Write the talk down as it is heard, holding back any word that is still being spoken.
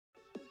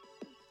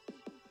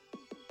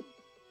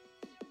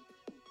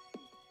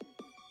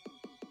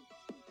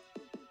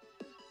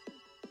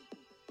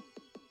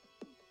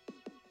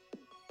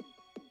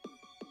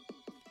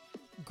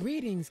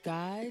Greetings,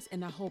 guys,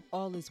 and I hope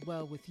all is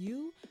well with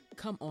you.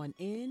 Come on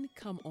in,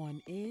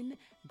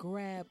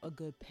 grab a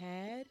good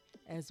pad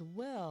as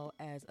well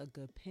as a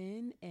good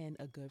pen and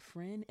a good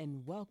friend,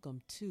 and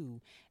welcome to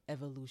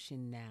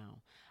Evolution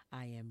Now.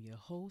 I am your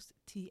host,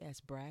 T.S.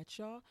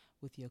 Bradshaw,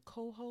 with your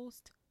co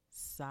host,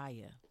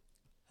 Saya.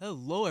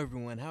 Hello,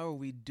 everyone. How are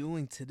we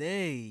doing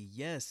today?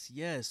 Yes.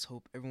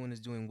 Hope everyone is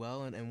doing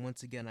well. And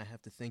once again, I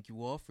have to thank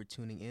you all for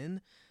tuning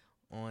in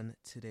on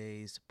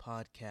today's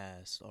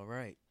podcast. All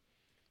right.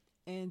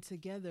 And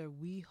together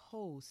we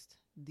host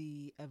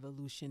the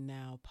Evolution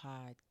Now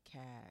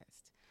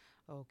podcast.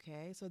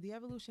 Okay, so the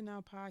Evolution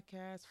Now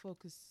podcast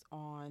focuses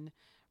on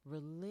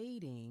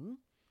relating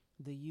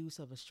the use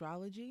of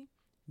astrology,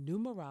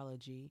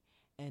 numerology,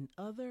 and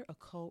other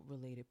occult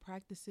related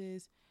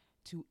practices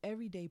to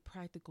everyday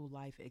practical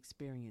life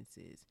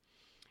experiences.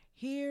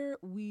 Here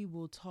we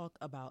will talk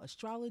about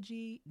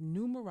astrology,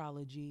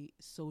 numerology,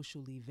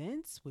 social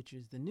events, which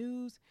is the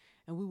news,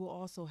 and we will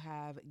also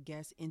have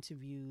guest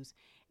interviews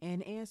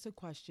and answer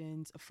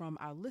questions from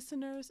our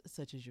listeners,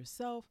 such as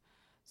yourself.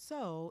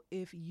 So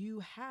if you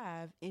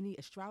have any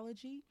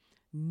astrology,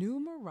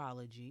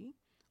 numerology,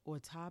 or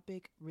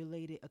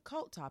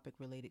occult topic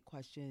related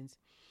questions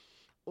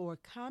or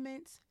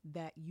comments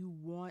that you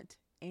want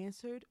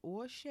answered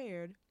or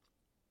shared,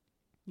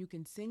 you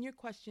can send your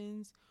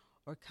questions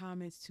or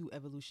comments to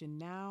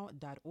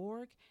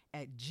evolutionnow.org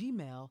at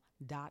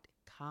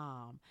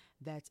gmail.com.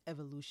 That's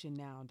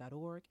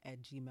evolutionnow.org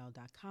at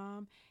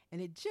gmail.com.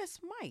 And it just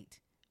might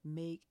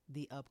make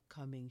the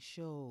upcoming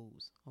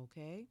shows.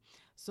 Okay.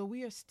 So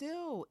we are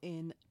still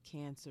in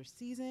Cancer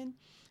season.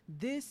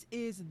 This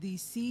is the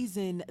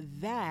season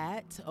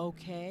that,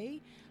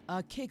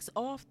 kicks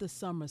off the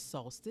summer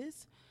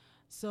solstice.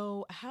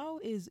 So, how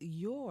is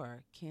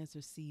your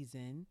Cancer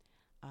season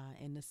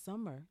and the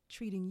summer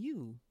treating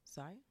you,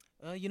 Si?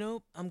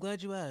 I'm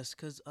glad you asked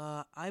because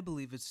I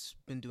believe it's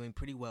been doing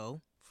pretty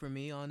well for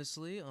me,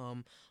 honestly.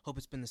 Hope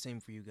it's been the same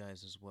for you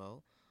guys as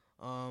well.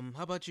 How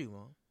about you,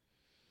 Mom?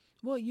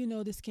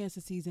 Well, this Cancer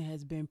season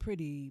has been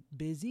pretty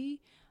busy.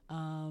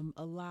 A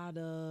lot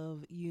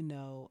of,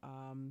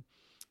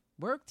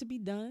 work to be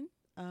done.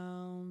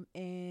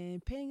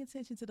 And paying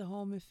attention to the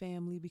home and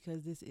family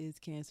because this is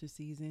Cancer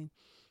season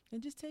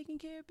and just taking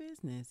care of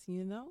business,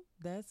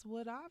 That's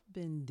what I've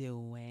been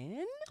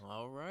doing.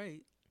 All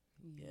right.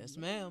 Yes,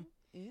 Yeah, ma'am.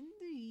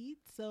 indeed.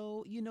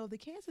 So, the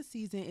Cancer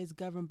season is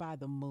governed by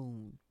the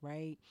moon,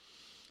 right?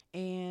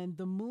 And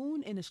the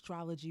moon in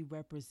astrology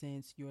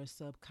represents your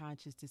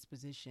subconscious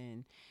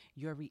disposition,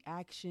 your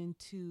reaction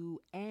to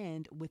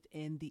and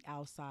within the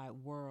outside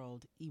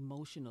world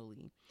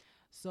emotionally.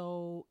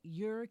 So,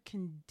 your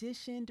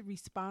conditioned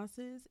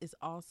responses is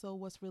also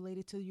what's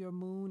related to your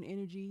moon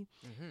energy,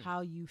 Mm-hmm.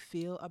 how you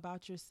feel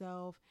about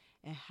yourself,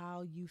 and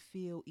how you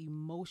feel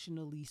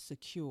emotionally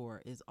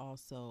secure is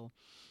also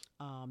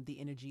the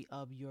energy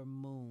of your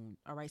moon.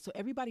 All right. So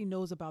everybody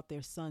knows about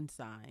their sun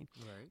sign,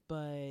 Right.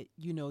 but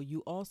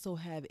you also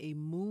have a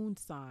moon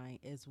sign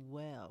as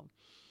well.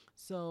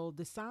 So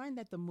the sign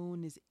that the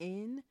moon is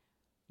in,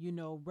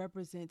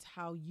 represents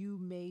how you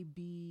may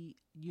be,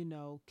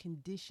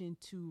 conditioned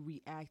to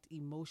react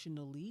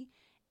emotionally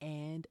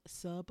and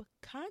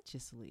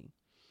subconsciously.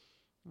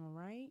 All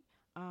right.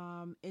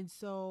 And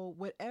so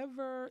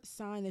whatever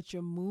sign that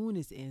your moon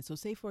is in, so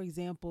say for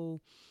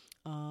example,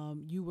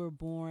 you were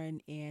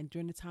born and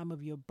during the time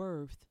of your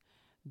birth,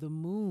 the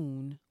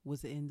moon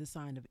was in the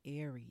sign of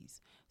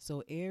Aries.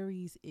 So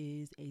Aries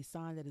is a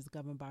sign that is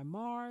governed by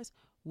Mars,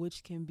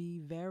 which can be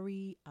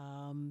very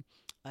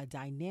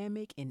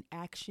dynamic and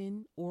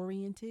action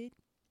oriented,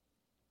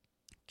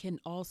 can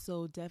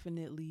also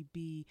definitely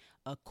be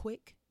a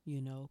quick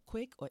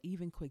or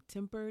even quick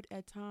tempered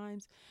at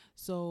times.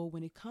 So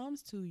when it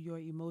comes to your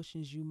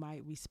emotions, you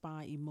might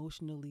respond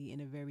emotionally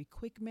in a very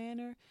quick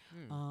manner,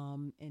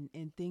 Hmm.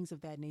 and things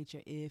of that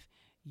nature if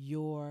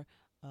your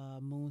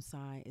moon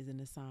sign is in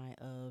the sign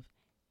of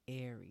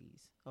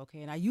Aries.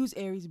 Okay. And I use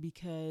Aries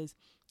because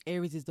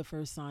Aries is the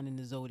first sign in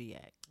the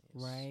zodiac,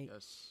 Yes. right?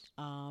 Yes.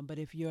 But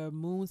if your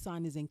moon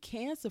sign is in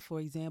Cancer, for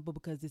example,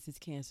 because this is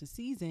Cancer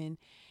season,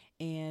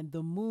 and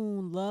the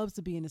moon loves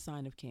to be in the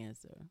sign of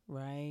Cancer,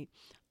 right?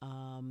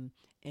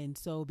 And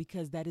so,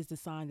 because that is the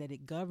sign that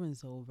it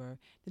governs over,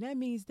 then that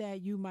means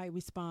that you might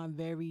respond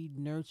very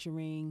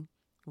nurturing,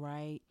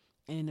 right?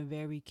 In a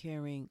very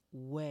caring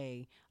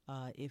way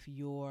if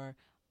your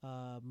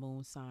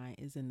moon sign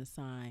is in the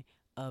sign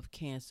of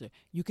Cancer.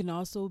 You can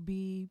also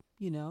be,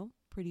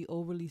 pretty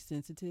overly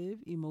sensitive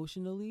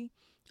emotionally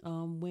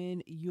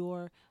when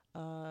your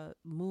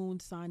moon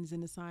sign is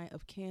in the sign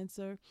of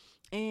Cancer.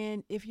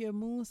 And if your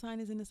moon sign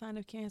is in the sign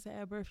of Cancer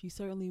at birth, you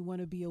certainly want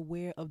to be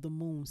aware of the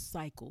moon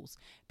cycles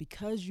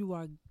because you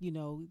are,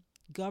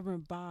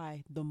 governed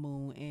by the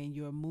moon and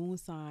your moon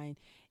sign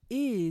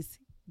is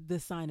the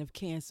sign of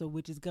Cancer,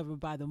 which is governed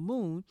by the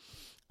moon.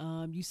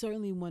 You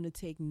certainly want to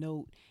take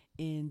note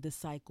in the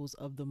cycles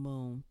of the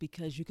moon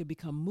because you could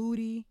become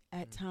moody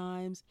at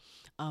times,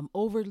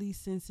 overly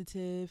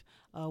sensitive,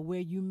 where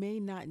you may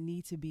not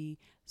need to be.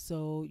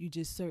 So you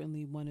just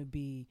certainly want to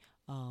be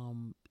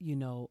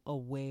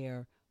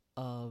aware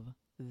of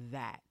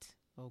that.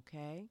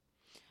 Okay.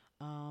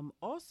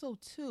 Also,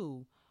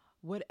 too,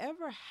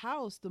 whatever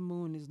house the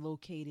moon is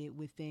located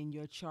within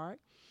your chart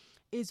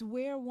is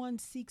where one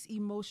seeks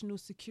emotional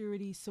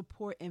security,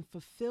 support, and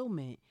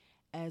fulfillment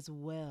as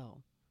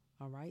well.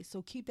 All right.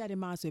 So keep that in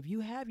mind. So if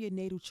you have your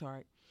natal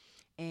chart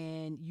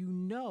and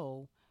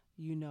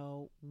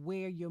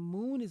where your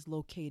moon is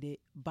located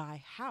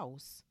by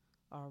house,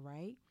 all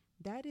right,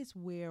 that is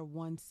where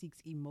one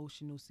seeks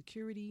emotional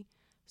security,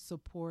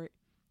 support,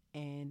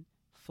 and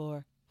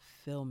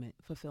fulfillment.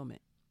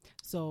 All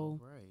So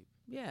right.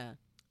 yeah.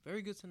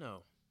 Very good to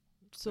know.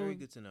 So Very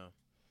good to know.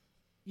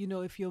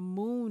 if your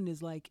moon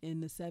is like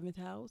in the seventh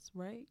house,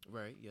 right?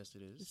 Right. Yes, it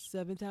The is.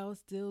 seventh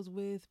house deals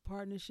with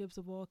partnerships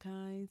of all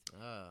kinds,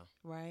 Ah,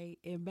 right?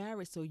 And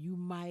marriage. So you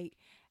might,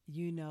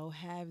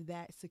 have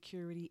that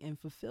security and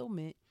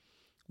fulfillment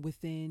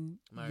within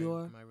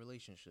your, my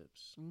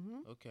relationships.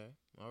 mm-hmm, Okay.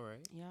 All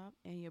right. yeah,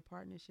 and your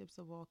partnerships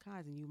of all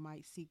kinds. And you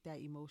might seek that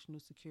emotional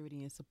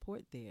security and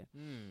support there,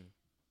 Hmm.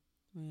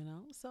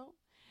 So,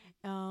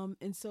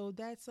 and so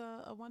that's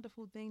a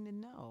wonderful thing to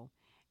know.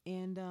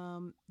 And,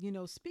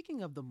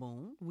 speaking of the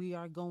moon, we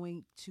are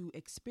going to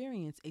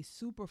experience a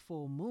super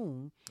full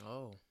moon.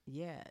 Oh.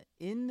 Yeah,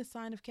 in the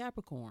sign of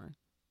Capricorn.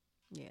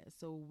 Yeah,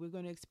 so we're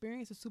going to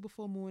experience a super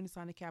full moon in the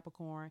sign of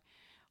Capricorn,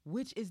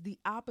 which is the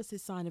opposite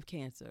sign of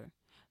Cancer.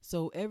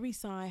 So every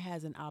sign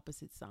has an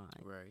opposite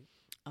sign. Right.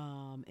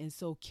 And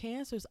so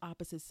Cancer's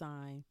opposite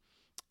sign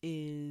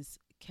is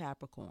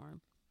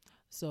Capricorn.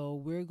 So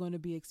we're going to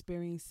be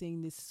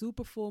experiencing this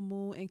super full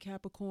moon in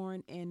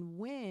Capricorn. And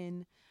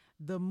when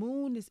the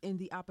moon is in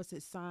the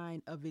opposite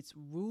sign of its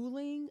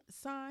ruling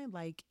sign,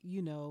 like,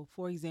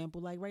 for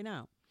example, like right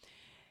now,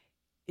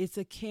 it's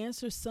a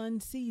Cancer sun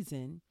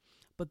season,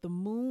 but the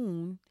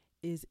moon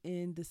is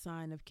in the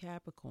sign of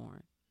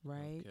Capricorn,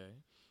 right? Okay.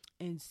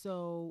 And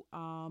so,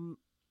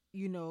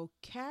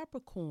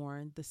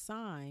 Capricorn, the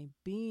sign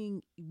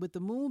being with the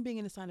moon being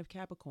in the sign of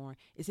Capricorn,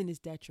 is in its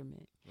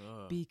detriment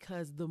Oh.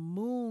 because the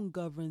moon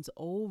governs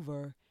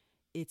over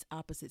its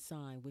opposite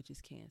sign, which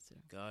is Cancer.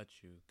 Got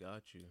you.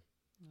 Got you.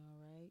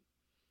 All right.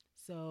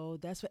 So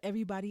that's for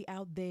everybody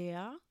out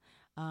there.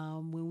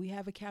 When we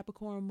have a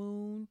Capricorn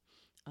moon,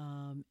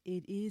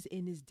 it is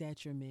in its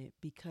detriment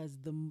because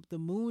the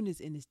moon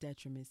is in its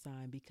detriment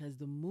sign because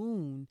the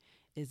moon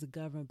is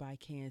governed by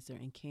Cancer,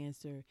 and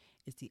Cancer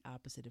is the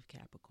opposite of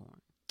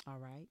Capricorn. All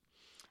right.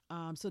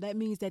 So that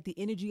means that the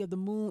energy of the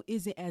moon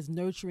isn't as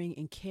nurturing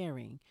and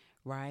caring,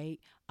 right?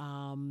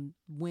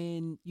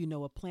 When,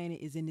 a planet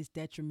is in its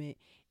detriment,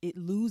 it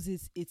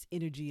loses its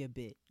energy a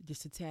bit,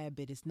 just a tad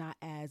bit. It's not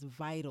as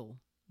vital,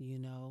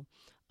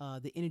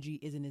 the energy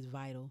isn't as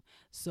vital.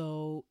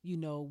 So,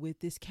 with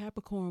this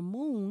Capricorn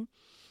moon,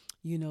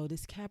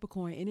 this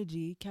Capricorn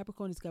energy,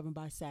 Capricorn is governed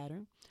by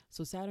Saturn.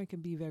 So Saturn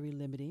can be very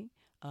limiting,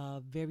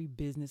 very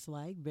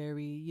businesslike,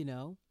 very,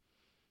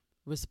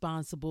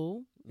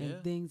 responsible and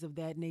Yeah. things of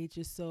that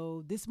nature.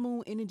 So this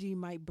moon energy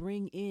might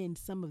bring in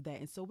some of that.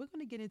 And so we're going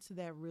to get into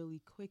that really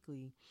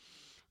quickly.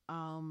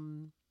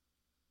 Um,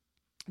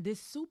 this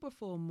super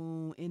full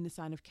moon in the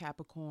sign of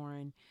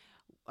Capricorn,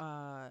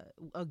 uh,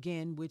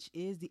 again, which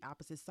is the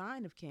opposite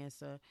sign of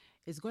Cancer,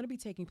 is going to be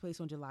taking place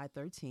on July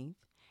 13th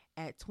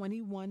at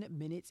 21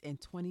 minutes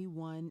and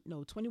 21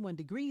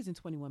 degrees and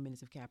 21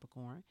 minutes of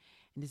Capricorn.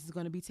 And this is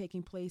going to be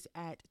taking place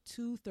at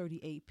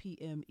 2:38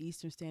 p.m.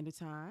 Eastern Standard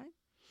Time.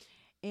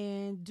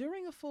 And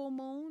during a full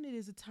moon, it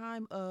is a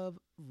time of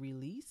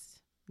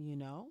release,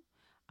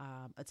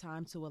 a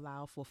time to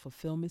allow for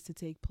fulfillments to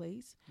take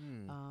place,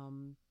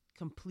 Hmm.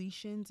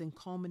 completions and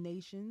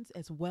culminations,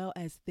 as well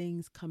as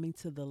things coming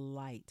to the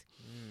light.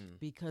 Hmm.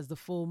 Because the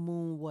full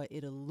moon,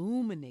 it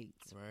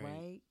illuminates, Right.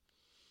 right?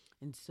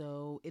 And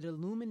so it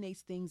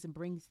illuminates things and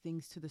brings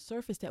things to the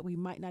surface that we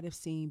might not have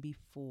seen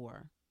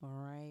before. All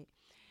right.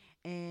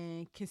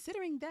 And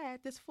considering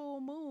that this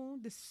full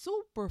moon, the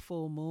super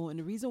full moon, and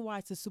the reason why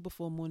it's a super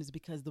full moon is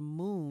because the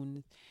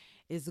moon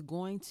is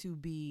going to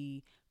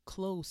be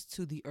close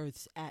to the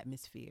Earth's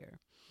atmosphere.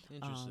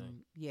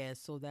 Interesting. Yeah,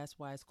 so that's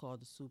why it's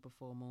called the super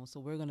full moon. So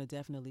we're going to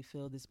definitely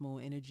feel this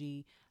moon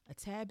energy a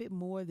tad bit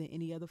more than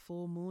any other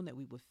full moon that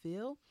we would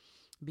feel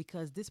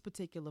because this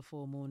particular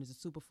full moon is a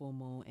super full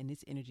moon and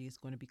this energy is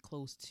going to be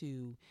close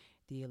to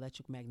the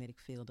electromagnetic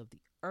field of the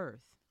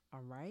Earth.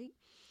 All right.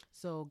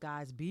 So,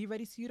 guys, be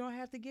ready so you don't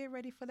have to get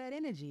ready for that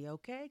energy,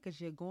 okay?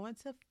 Because you're going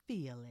to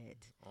feel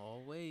it.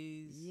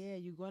 Always. Yeah,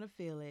 you're going to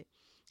feel it.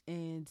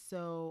 And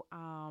so,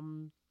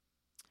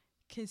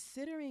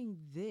 considering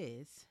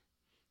this,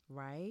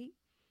 right?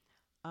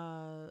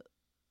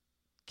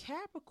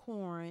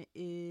 Capricorn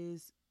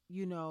is,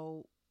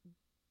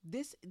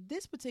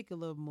 this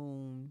particular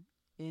moon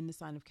in the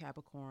sign of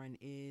Capricorn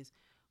is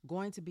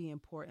going to be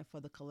important for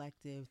the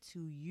collective to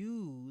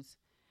use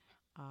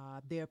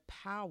their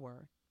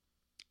power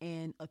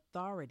and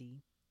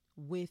authority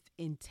with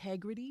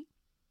integrity,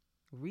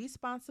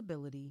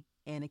 responsibility,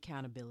 and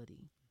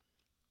accountability.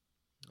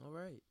 All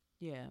right.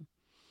 Yeah.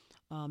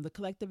 The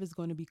collective is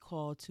going to be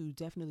called to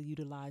definitely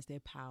utilize their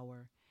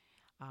power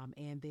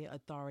and their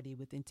authority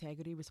with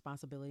integrity,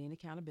 responsibility, and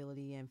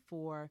accountability. And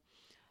for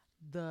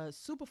the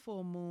super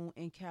full moon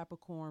in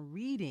Capricorn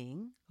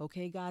reading,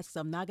 okay, guys,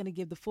 so I'm not going to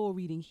give the full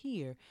reading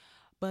here,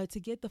 but to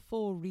get the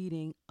full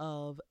reading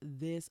of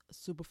this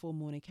super full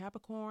moon in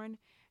Capricorn,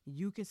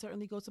 you can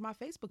certainly go to my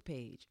Facebook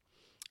page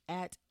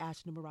at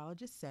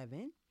Numerologist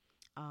 7.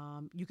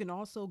 You can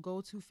also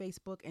go to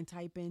Facebook and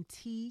type in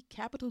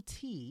capital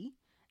T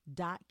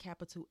dot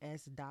capital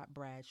S dot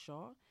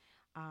Bradshaw.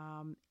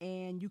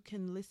 And you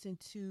can listen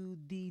to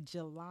the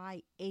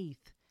July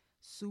 8th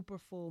super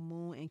full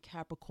moon in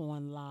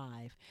Capricorn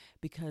live,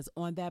 because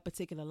on that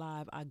particular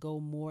live, I go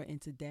more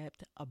into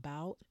depth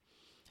about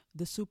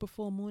the super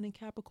full moon in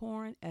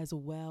Capricorn, as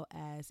well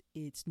as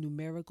its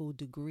numerical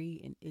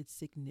degree and its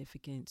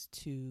significance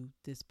to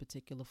this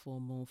particular full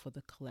moon for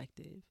the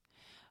collective.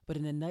 But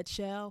in a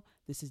nutshell,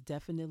 this is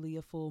definitely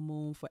a full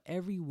moon for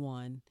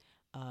everyone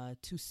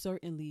to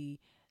certainly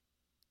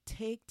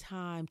take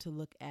time to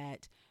look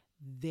at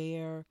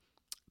their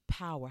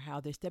power, how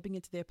they're stepping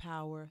into their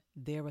power,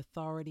 their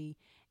authority,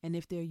 and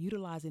if they're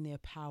utilizing their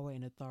power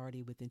and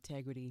authority with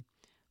integrity,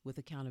 with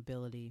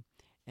accountability,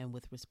 and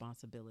with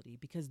responsibility,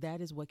 because that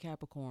is what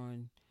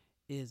Capricorn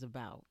is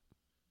about,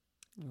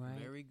 right?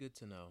 Very good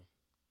to know.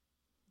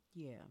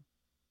 Yeah,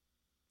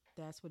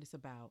 that's what it's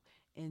about.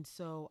 And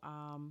so,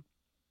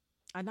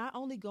 I not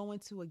only go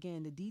into,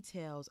 again, the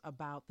details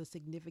about the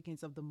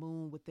significance of the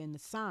moon within the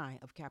sign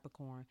of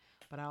Capricorn,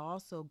 but I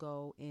also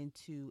go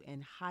into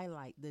and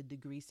highlight the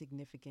degree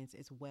significance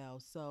as well.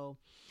 So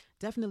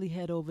definitely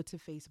head over to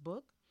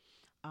Facebook,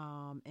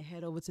 and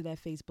head over to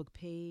that Facebook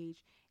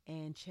page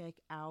and check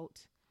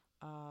out,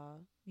 uh,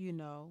 you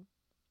know,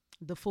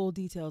 the full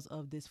details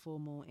of this full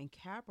moon in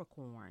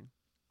Capricorn.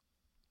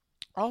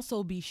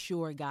 Also, be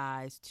sure,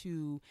 guys,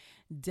 to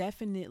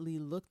definitely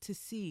look to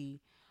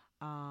see,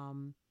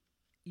 um,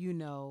 you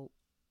know,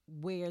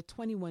 where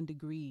 21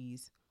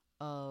 degrees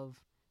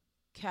of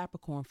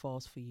Capricorn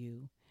falls for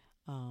you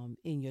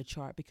in your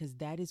chart, because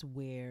that is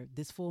where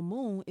this full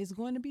moon is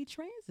going to be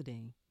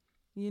transiting.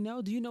 Do you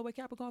know where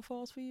Capricorn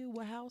falls for you?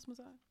 What house,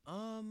 Masai?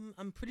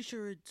 I'm pretty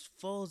sure it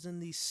falls in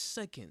the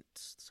second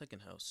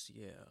house.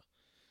 Yeah.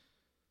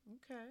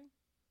 Okay.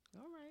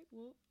 All right.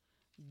 Well,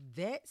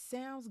 that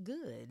sounds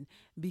good,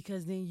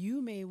 because then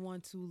you may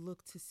want to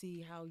look to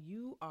see how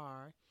you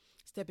are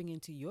stepping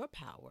into your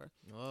power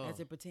Oh. as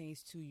it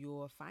pertains to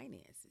your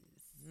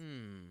finances.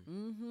 Hmm.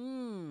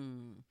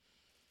 Mm-hmm.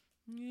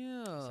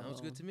 Yeah.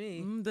 Sounds good to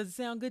me. Does it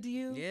sound good to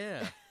you?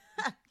 Yeah.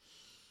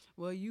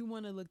 Well, you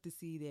want to look to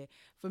see that.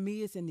 For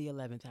me, it's in the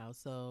 11th house.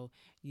 So,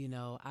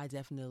 I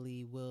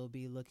definitely will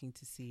be looking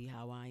to see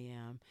how I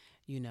am,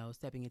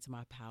 stepping into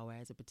my power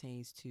as it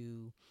pertains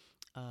to,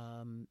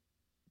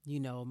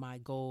 my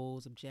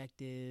goals,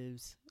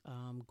 objectives,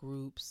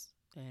 groups,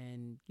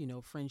 and,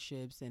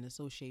 friendships and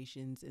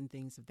associations and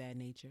things of that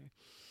nature.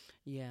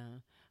 Yeah.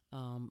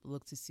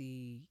 Look to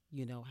see,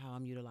 how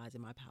I'm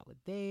utilizing my power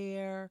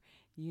there,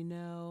 you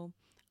know.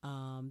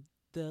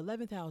 The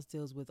 11th house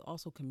deals with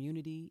also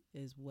community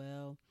as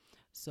well.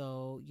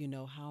 So,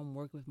 how I'm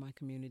working with my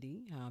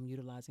community, how I'm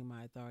utilizing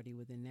my authority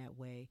within that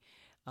way,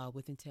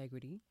 with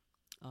integrity,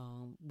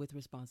 with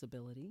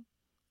responsibility,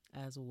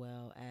 as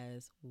well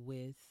as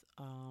with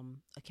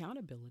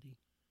accountability.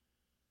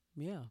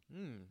 Yeah.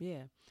 Hmm.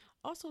 Yeah.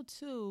 Also,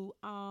 too,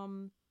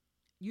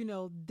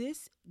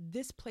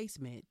 this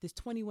placement, this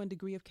 21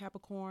 degree of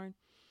Capricorn,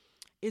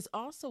 is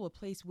also a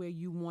place where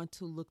you want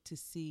to look to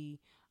see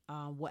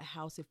what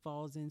house it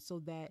falls in, so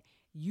that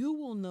you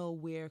will know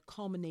where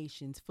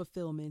culminations,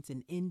 fulfillments,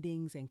 and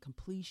endings and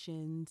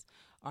completions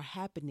are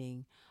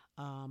happening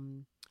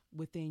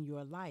within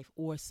your life,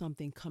 or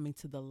something coming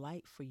to the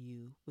light for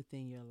you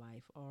within your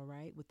life, all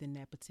right, within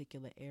that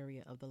particular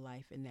area of the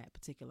life in that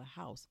particular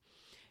house.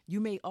 You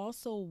may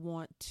also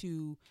want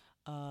to,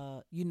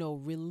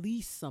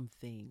 release some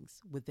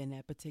things within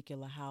that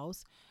particular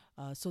house,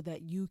 so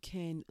that you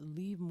can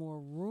leave more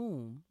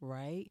room,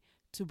 right,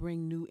 to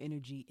bring new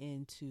energy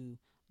into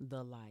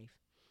the life.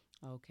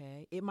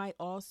 Okay. It might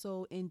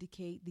also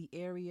indicate the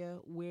area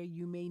where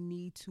you may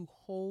need to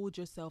hold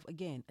yourself,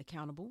 again,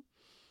 accountable,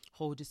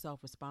 hold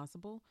yourself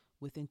responsible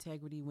with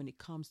integrity when it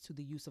comes to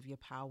the use of your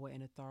power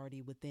and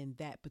authority within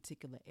that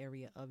particular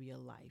area of your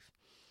life,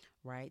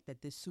 right?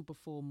 That this super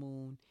full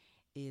moon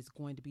is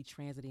going to be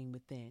transiting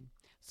within.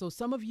 So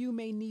some of you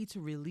may need to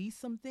release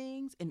some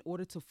things in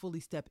order to fully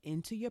step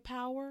into your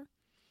power,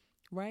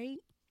 right?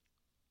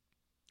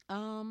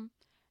 Um,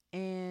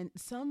 and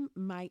some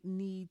might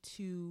need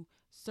to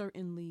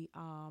certainly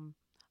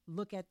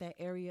look at that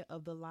area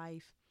of the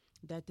life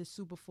that the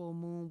super full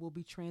moon will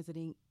be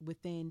transiting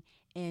within,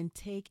 and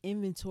take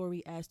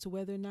inventory as to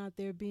whether or not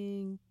they're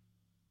being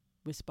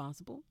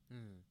responsible,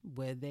 Hmm.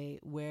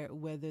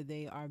 whether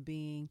they are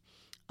being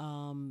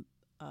um,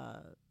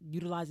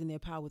 utilizing their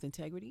power with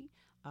integrity,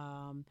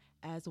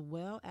 as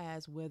well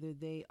as whether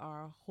they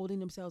are holding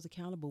themselves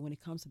accountable when it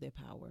comes to their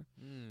power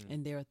Hmm.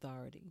 and their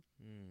authority.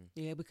 Hmm.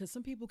 Yeah, because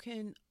some people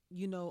can,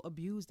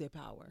 abuse their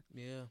power.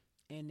 Yeah.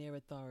 and their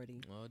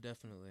authority. Oh,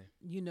 definitely.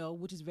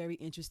 Which is very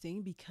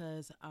interesting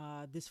because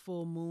this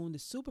full moon, the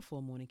super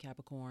full moon in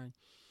Capricorn,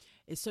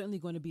 is certainly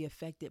going to be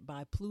affected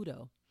by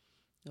Pluto.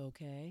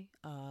 Okay,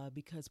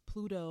 because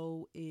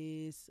Pluto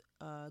is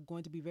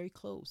going to be very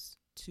close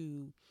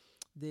to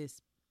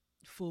this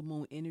full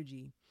moon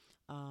energy.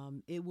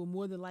 It will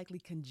more than likely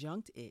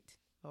conjunct it.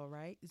 All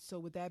right. So,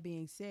 with that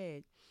being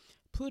said,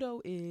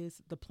 Pluto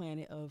is the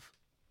planet of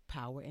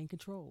power and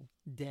control,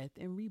 death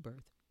and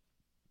rebirth.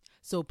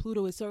 So,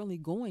 Pluto is certainly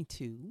going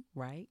to,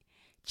 right,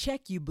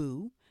 check you,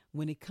 boo,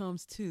 when it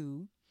comes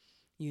to,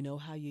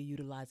 how you're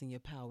utilizing your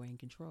power and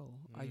control.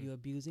 Are Mm. you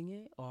abusing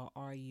it or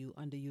are you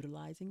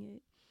underutilizing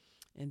it?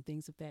 And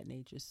things of that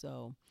nature.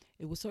 So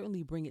it will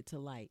certainly bring it to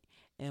light.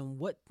 And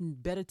what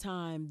better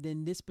time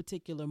than this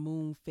particular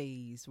moon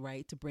phase,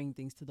 right, to bring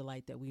things to the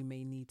light that we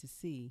may need to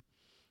see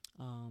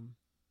um,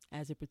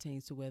 as it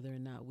pertains to whether or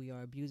not we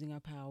are abusing our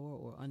power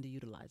or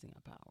underutilizing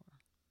our power,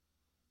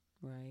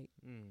 right,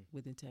 Mm.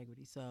 with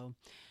integrity. So,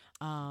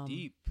 um,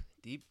 Deep,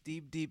 deep,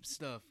 deep, deep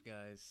stuff,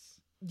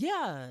 guys.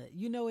 yeah,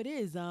 it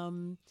is. I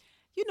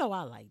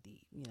like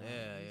deep.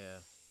 Yeah, yeah.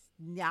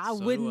 Yeah, I So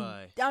do wouldn't.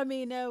 I. I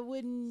mean, I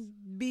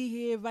wouldn't be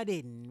here if I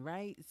didn't,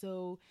 right?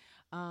 So,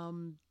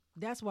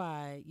 that's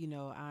why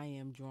I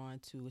am drawn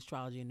to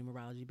astrology and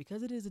numerology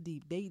because it is a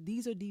deep.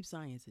 These are deep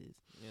sciences,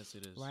 Yes,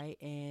 it is. right?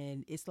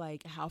 And it's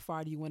like, how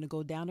far do you want to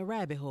go down the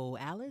rabbit hole,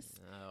 Alice?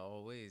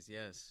 Always,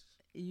 yes.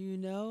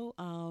 So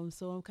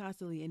I'm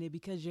constantly in it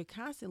because you're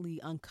constantly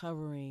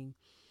uncovering,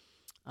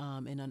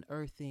 and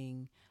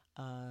unearthing,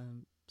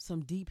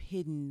 some deep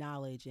hidden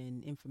knowledge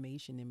and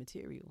information and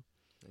material.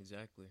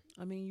 Exactly.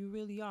 I mean, you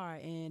really are.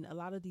 And a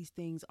lot of these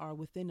things are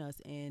within us.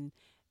 And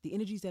the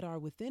energies that are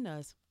within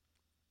us,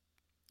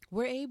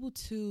 we're able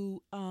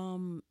to,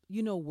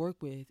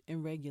 work with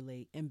and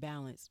regulate and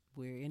balance.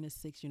 We're in a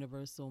sixth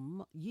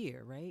universal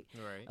year, right?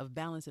 Right. Of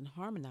balance and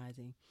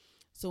harmonizing.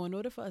 So, in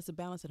order for us to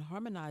balance and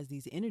harmonize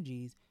these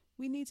energies,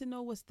 we need to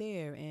know what's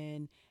there.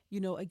 And,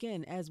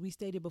 again, as we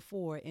stated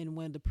before in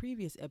one of the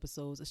previous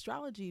episodes,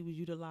 astrology was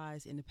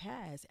utilized in the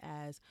past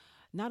as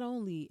not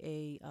only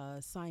a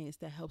science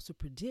that helps to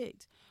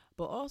predict,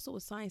 but also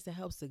a science that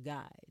helps to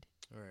guide,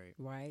 Right.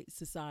 right?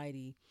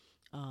 Society,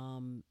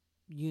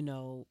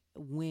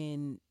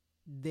 when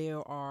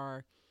there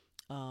are,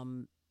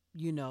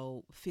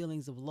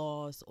 feelings of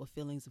loss or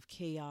feelings of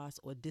chaos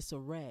or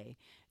disarray,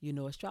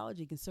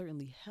 astrology can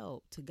certainly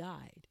help to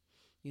guide,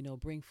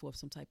 bring forth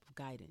some type of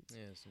guidance.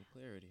 Yeah, some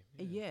clarity.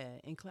 Yeah,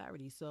 and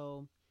clarity.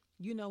 So,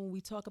 when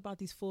we talk about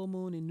these full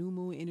moon and new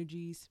moon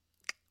energies,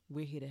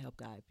 we're here to help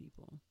guide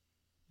people,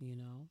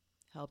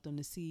 help them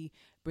to see,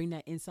 bring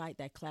that insight,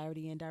 that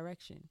clarity and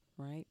direction,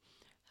 right?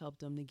 Help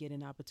them to get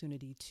an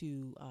opportunity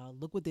to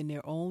look within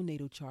their own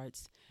natal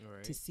charts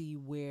Right. to see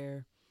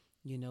where,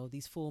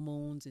 these full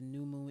moons and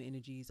new moon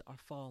energies are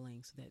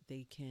falling so that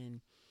they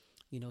can,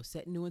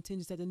 set new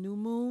intentions at the new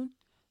moon,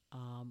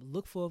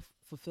 look for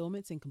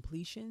fulfillments and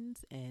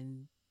completions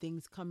and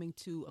things coming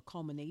to a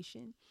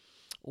culmination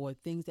or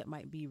things that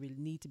might be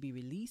need to be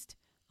released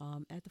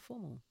at the full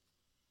moon.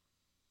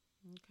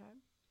 Okay.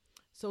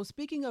 So,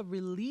 speaking of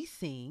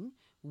releasing,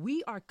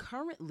 we are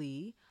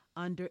currently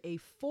under a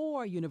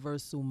 4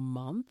 universal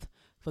month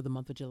for the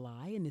month of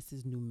July, and this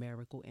is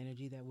numerical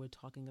energy that we're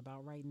talking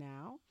about right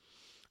now.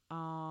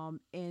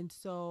 And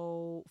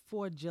so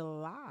for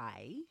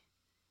July,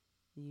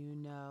 you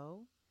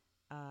know,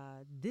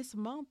 this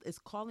month is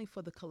calling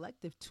for the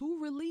collective to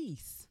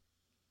release.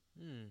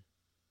 Hmm.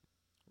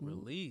 Mm-hmm.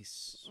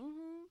 Release.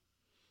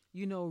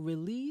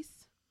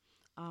 Release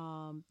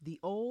the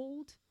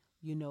old,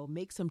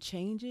 make some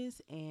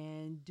changes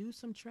and do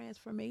some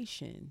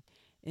transformation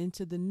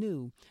into the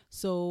new.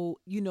 So,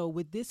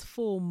 with this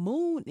full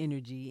moon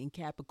energy in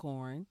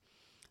Capricorn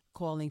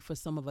calling for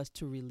some of us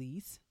to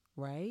release,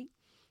 right?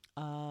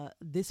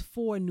 This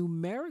 4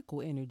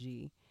 numerical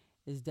energy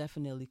is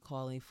definitely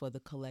calling for the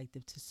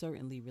collective to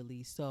certainly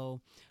release.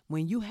 So,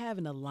 when you have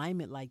an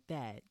alignment like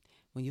that,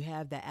 when you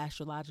have that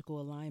astrological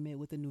alignment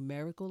with a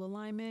numerical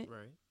alignment,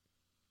 Right.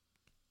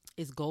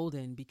 it's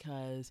golden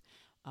because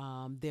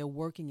they're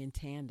working in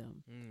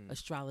tandem, Mm.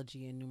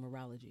 astrology and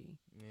numerology.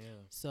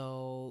 Yeah.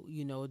 So,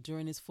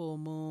 during this full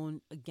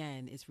moon,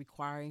 again, it's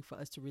requiring for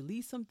us to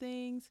release some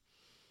things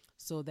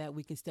so that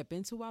we can step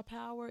into our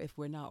power if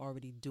we're not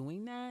already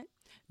doing that.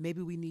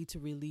 Maybe we need to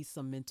release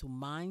some mental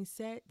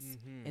mindsets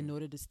in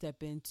order to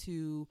step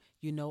into,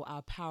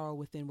 our power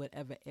within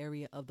whatever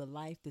area of the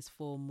life this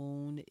full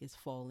moon is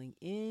falling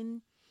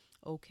in.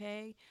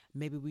 Okay.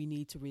 Maybe we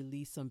need to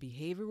release some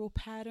behavioral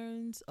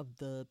patterns of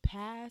the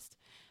past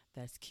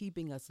that's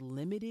keeping us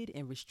limited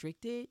and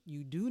restricted.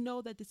 You do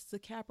know that this is a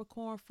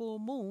Capricorn full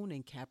moon,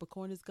 and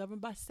Capricorn is governed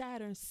by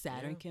Saturn.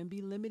 Saturn can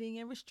be limiting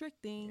and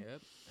restricting.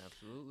 Yep,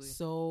 absolutely.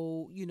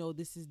 So,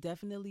 this is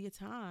definitely a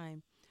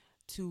time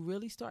to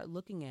really start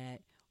looking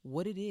at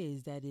what it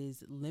is that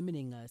is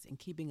limiting us and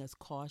keeping us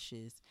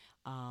cautious,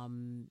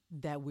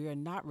 that we are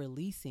not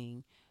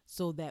releasing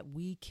so that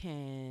we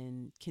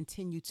can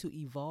continue to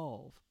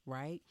evolve,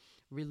 right?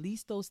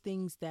 Release those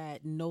things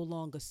that no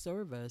longer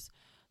serve us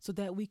so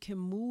that we can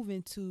move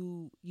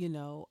into,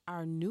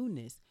 our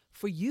newness.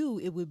 For you,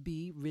 it would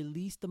be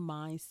release the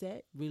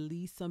mindset,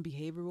 release some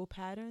behavioral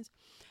patterns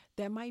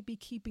that might be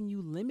keeping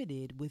you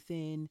limited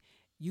within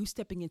you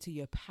stepping into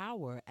your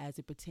power as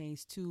it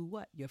pertains to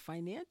what? Your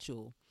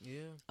financial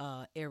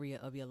Yeah. area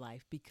of your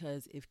life.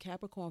 Because if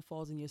Capricorn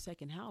falls in your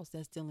second house,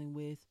 that's dealing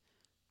with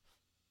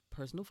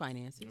personal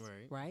finances,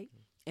 Right. right?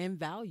 And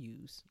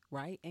values,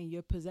 right? And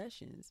your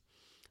possessions.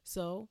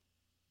 So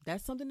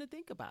that's something to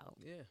think about.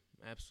 Yeah.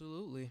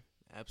 Absolutely.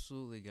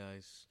 Absolutely,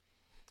 guys.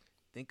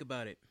 Think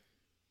about it.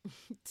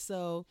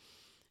 So,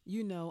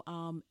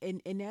 and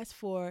that's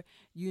for,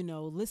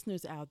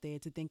 listeners out there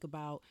to think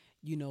about,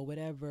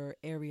 whatever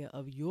area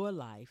of your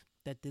life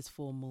that this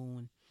full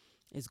moon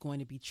is going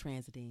to be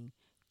transiting,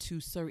 to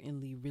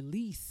certainly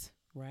release,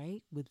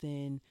 right,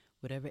 within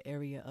whatever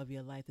area of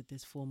your life that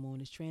this full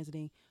moon is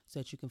transiting, so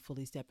that you can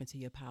fully step into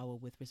your power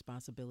with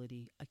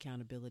responsibility,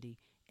 accountability,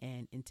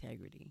 and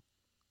integrity,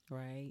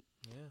 right?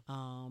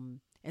 Yeah.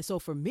 And so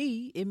for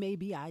me, it may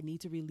be I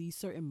need to release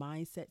certain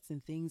mindsets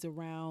and things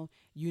around,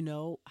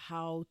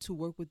 how to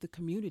work with the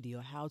community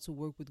or how to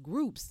work with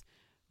groups,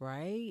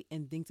 right?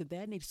 And things of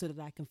that nature, so that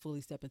I can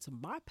fully step into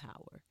my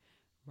power,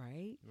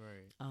 right?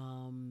 Right.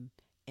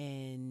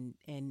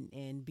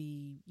 And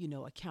be,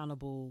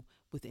 accountable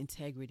with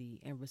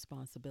integrity and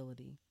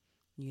responsibility,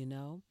 you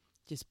know?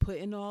 Just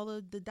putting all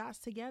of the dots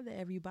together,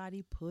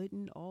 everybody,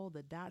 putting all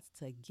the dots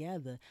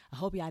together. I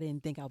hope y'all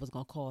didn't think I was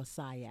going to call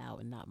Saya out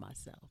and not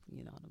myself.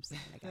 You know what I'm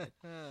saying?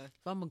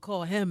 If I'm going to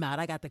call him out,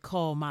 I got to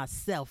call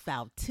myself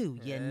out too,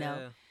 you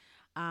know?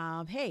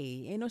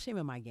 Hey, ain't no shame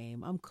in my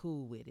game. I'm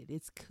cool with it.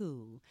 It's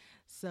cool.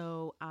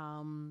 So,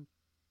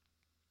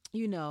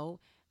 you know,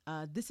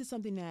 this is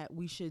something that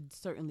we should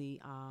certainly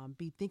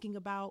be thinking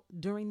about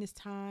during this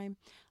time,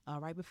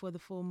 right before the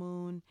full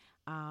moon,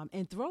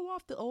 and throw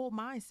off the old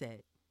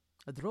mindset,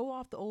 throw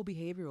off the old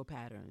behavioral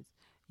patterns,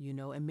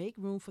 and make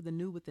room for the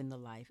new within the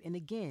life. And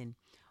again,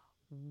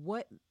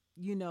 what,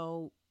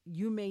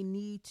 you may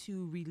need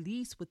to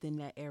release within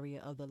that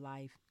area of the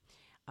life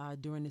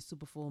during the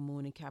super full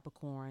moon in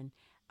Capricorn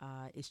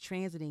is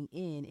transiting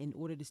in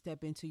order to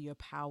step into your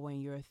power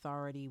and your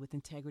authority with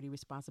integrity,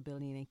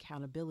 responsibility, and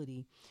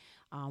accountability.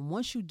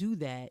 Once you do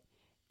that,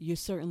 you're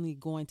certainly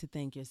going to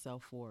thank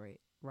yourself for it,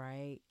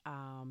 right?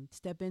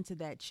 Step into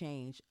that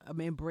change.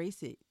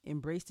 Embrace it.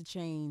 Embrace the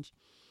change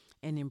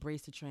and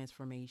embrace the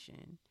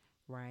transformation,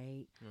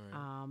 right?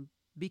 Right.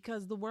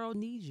 Because the world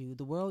needs you.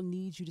 The world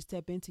needs you to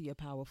step into your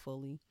power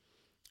fully,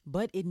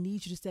 but it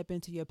needs you to step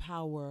into your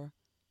power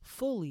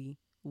fully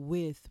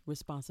with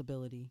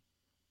responsibility,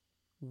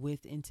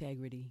 with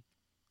integrity,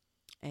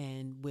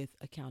 and with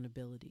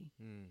accountability.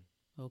 Mm.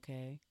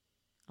 Okay.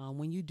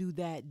 When you do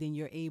that, then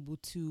you're able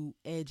to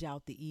edge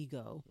out the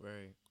ego,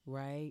 Right.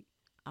 right?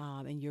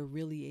 And you're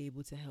really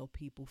able to help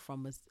people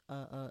from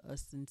a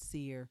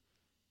sincere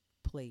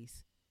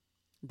place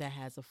that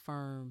has a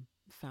firm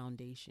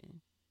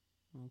foundation.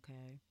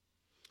 Okay.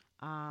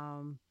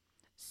 Um,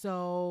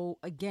 so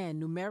again,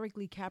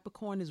 numerically,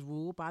 Capricorn is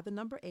ruled by the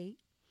number 8.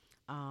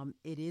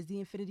 It is the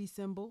infinity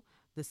symbol,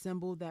 the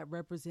symbol that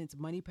represents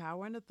money,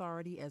 power, and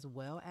authority, as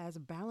well as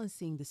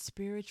balancing the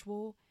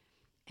spiritual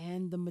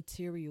and the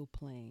material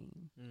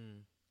plane,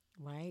 Mm.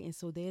 right? And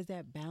so there's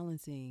that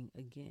balancing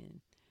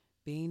again,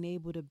 being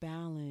able to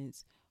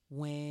balance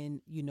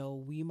when,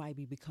 we might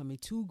be becoming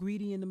too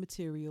greedy in the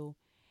material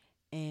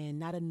and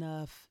not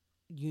enough,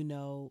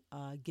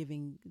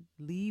 giving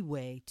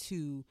leeway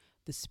to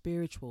the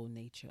spiritual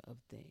nature of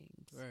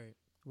things, Right.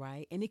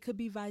 right? And it could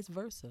be vice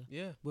versa,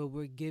 Yeah. where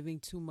we're giving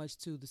too much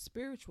to the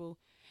spiritual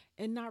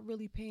and not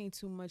really paying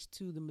too much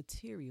to the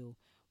material,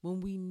 when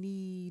we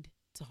need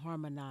to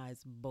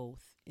harmonize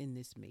both in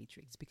this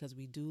matrix, because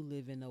we do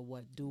live in a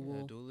what, Yeah.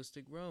 dual.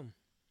 Dualistic realm.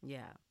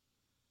 Yeah.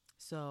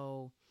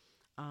 So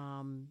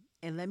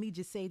and let me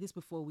just say this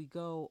before we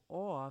go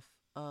off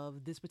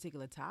of this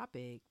particular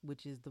topic,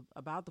 which is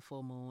about the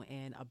full moon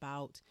and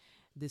about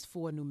this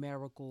 4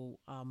 numerical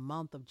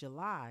month of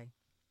July,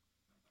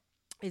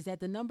 is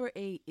that the number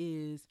 8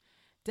 is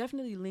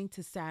definitely linked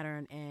to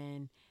Saturn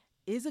and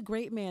is a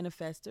great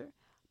manifester,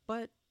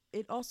 but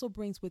it also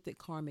brings with it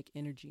karmic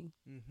energy.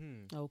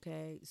 Mm-hmm.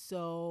 Okay.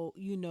 So,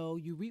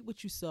 you reap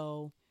what you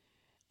sow,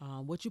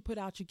 what you put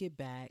out, you get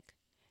back.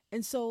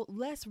 And so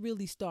let's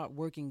really start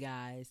working,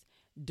 guys,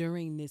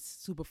 during this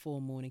super full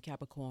moon in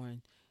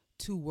Capricorn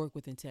to work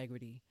with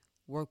integrity,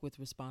 work with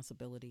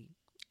responsibility,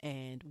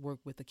 and work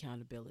with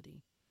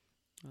accountability.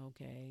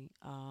 Okay.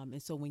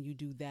 And so when you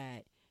do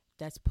that,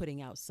 that's putting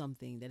out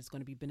something that is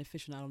going to be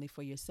beneficial not only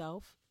for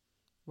yourself,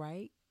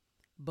 right,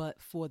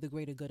 but for the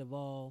greater good of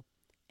all.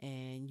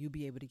 And you'll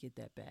be able to get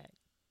that back,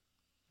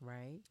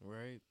 right?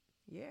 Right.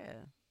 Yeah.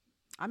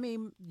 I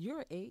mean,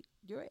 you're an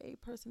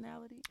 8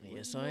 personality. What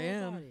Yes, do you I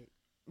know about am. it?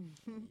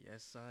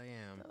 Yes, I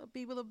am. Tell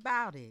people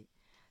about it.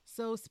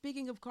 So,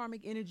 speaking of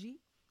karmic energy,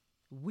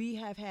 we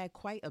have had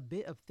quite a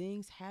bit of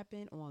things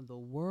happen on the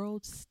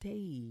world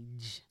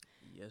stage.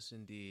 Yes,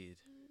 indeed.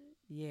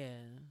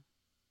 Yeah,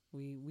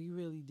 we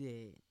really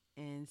did.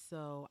 And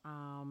so,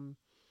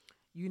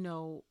 you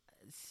know,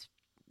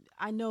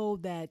 I know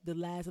that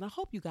and I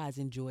hope you guys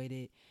enjoyed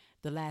it,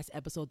 the last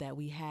episode that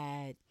we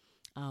had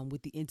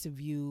with the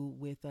interview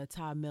with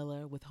Todd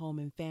Miller with Home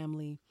and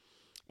Family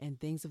and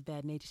things of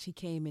that nature. She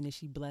came in and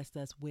she blessed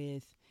us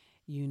with,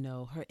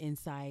 her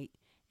insight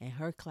and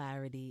her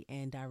clarity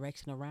and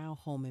direction around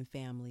home and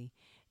family,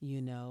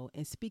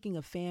 And speaking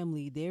of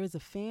family, there is a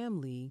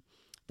family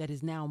that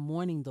is now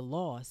mourning the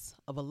loss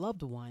of a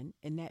loved one,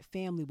 and that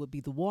family would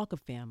be the Walker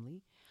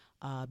family,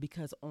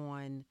 because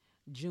on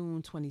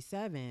June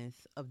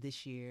 27th of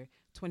this year,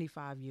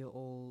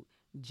 25-year-old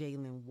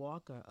Jayland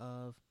Walker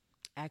of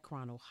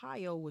Akron,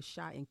 Ohio, was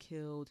shot and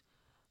killed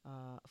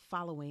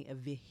following a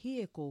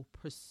vehicle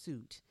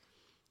pursuit.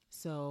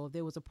 So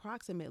there was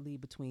approximately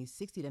between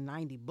 60 to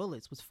 90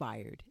 bullets was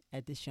fired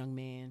at this young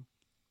man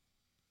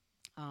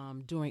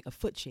during a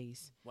foot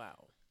chase.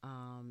 Wow.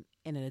 And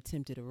an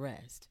attempted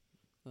arrest.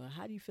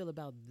 How do you feel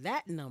about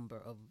that number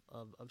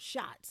of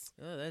shots?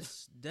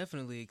 That's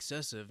definitely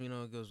excessive.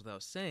 It goes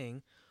without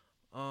saying.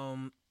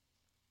 But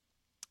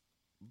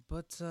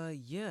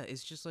yeah,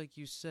 it's just like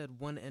you said,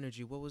 one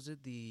energy. What was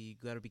it? The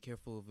got to be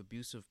careful of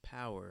abusive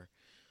power.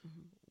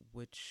 Mm-hmm.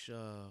 Which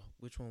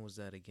one was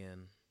that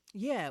again?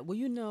 Yeah, well,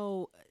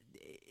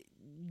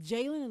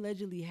 Jayland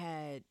allegedly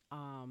had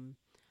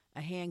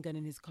a handgun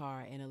in his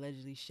car and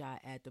allegedly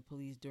shot at the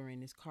police during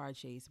this car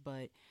chase,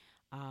 but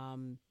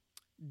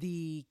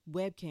the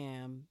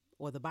webcam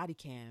or the body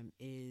cam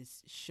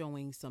is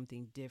showing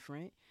something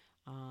different.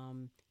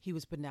 He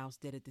was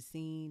pronounced dead at the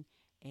scene,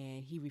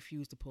 and he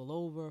refused to pull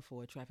over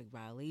for a traffic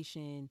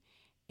violation,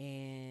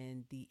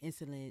 and the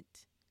incident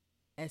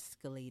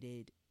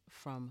escalated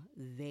from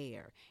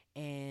there.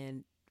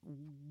 And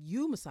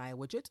you, Messiah,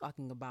 what you're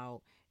talking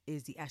about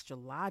is the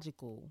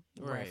astrological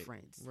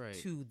reference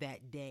to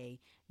that day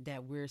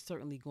that we're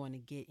certainly going to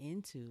get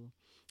into.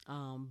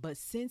 But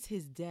since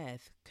his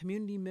death,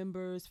 community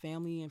members,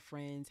 family, and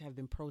friends have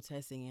been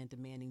protesting and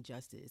demanding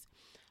justice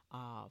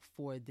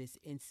for this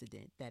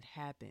incident that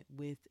happened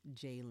with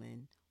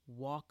Jayland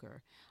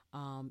Walker.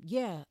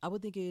 I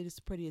would think it is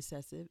pretty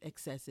excessive.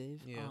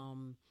 Yeah.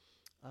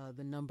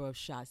 The number of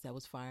shots that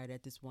was fired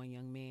at this one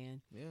young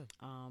man,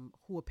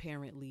 who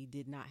apparently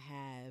did not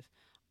have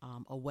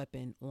a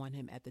weapon on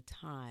him at the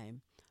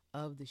time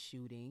of the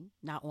shooting,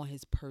 not on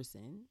his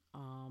person.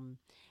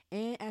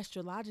 And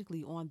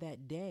astrologically on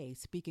that day,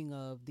 speaking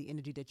of the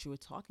energy that you were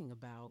talking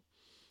about,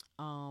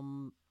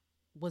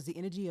 was the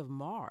energy of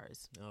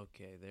Mars.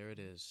 Okay, there it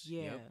is.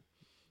 Yeah. Yep.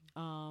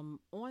 On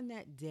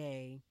that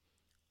day,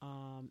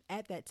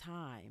 at that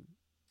time,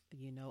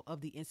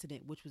 of the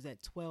incident, which was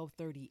at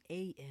 12:30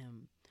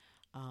 a.m.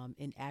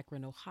 In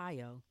Akron,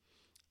 Ohio,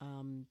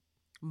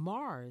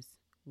 Mars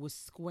was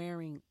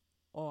squaring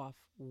off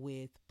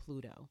with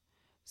Pluto.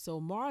 So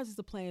Mars is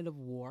the planet of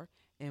war,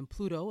 and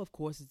Pluto, of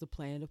course, is the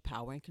planet of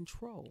power and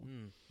control.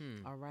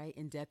 Mm-hmm. All right,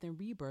 and death and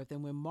rebirth.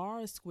 And when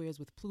Mars squares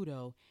with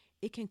Pluto,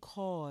 it can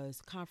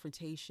cause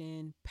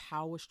confrontation,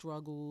 power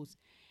struggles,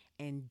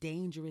 and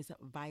dangerous,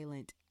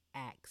 violent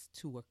acts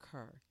to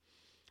occur.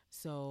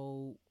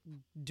 So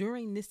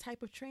during this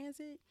type of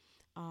transit,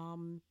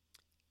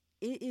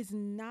 it is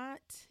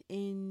not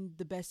in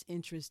the best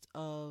interest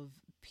of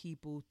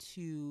people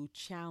to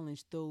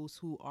challenge those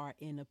who are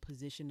in a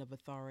position of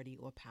authority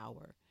or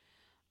power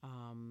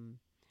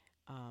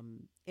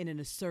in an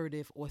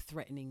assertive or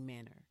threatening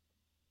manner.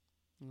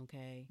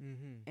 Okay.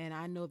 Mm-hmm. And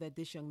I know that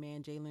this young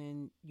man,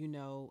 Jayland,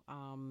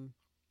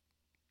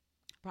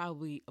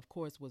 probably, of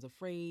course, was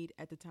afraid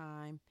at the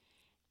time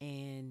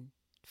and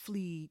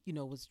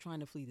was trying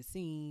to flee the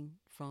scene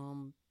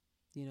from,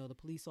 the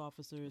police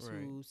officers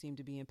who seem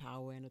to be in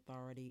power and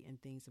authority and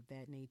things of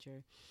that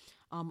nature.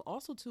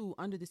 Also, too,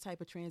 under this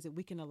type of transit,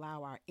 we can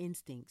allow our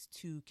instincts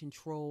to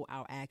control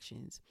our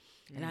actions.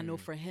 And I know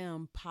for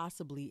him,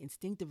 possibly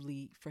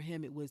instinctively, for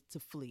him, it was to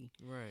flee.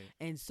 Right.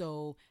 And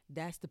so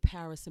that's the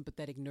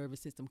parasympathetic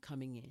nervous system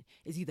coming in.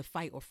 It's either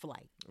fight or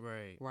flight.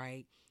 Right.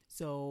 Right.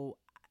 So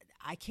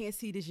I can't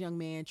see this young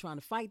man trying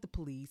to fight the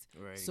police.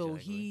 Right. So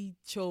exactly. He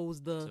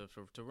chose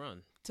to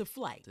run. To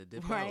flight. To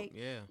dip right?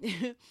 out.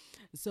 Yeah.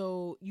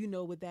 So,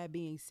 with that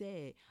being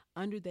said,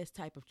 under this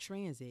type of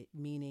transit,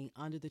 meaning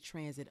under the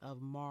transit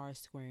of Mars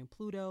squaring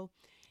Pluto,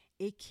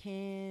 it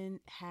can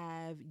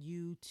have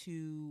you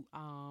to,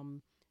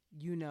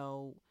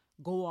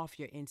 go off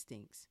your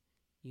instincts,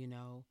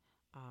 and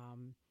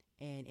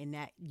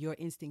that your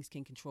instincts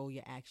can control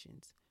your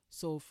actions.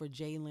 So for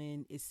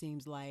Jayland, it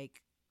seems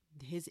like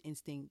his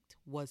instinct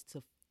was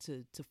to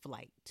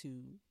flight,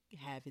 to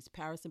have his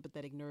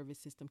parasympathetic nervous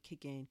system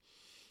kick in,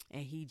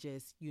 and he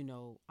just run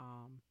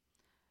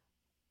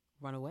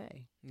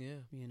away.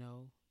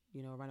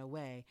 Run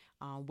away.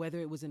 Whether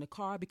it was in a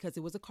car, because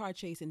it was a car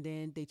chase, and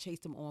then they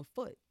chased him on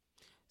foot.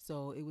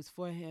 So it was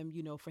for him,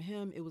 for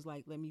him, it was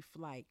like, let me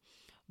flight.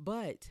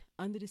 But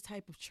under this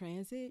type of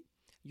transit,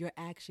 your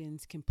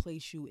actions can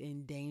place you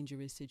in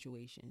dangerous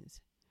situations.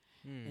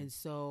 And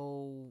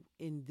so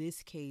in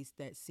this case,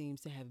 that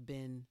seems to have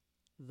been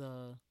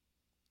the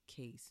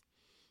case.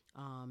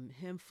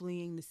 Him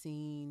fleeing the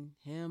scene,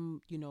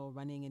 him,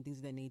 running and things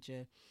of that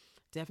nature,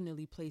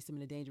 definitely placed him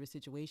in a dangerous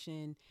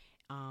situation.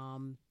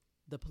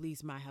 The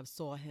police might have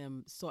saw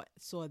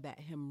that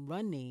him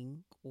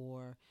running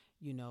or,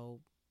 you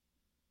know,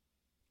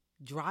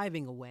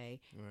 driving away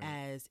Right.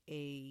 as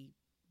a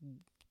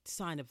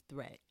sign of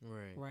threat,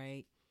 Right.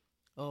 right?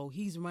 Oh,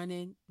 he's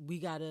running. We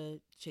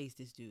gotta chase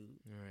this dude,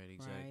 Right. right?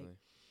 Exactly.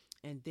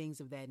 And things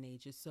of that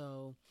nature.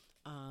 So,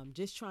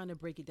 just trying to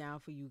break it down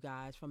for you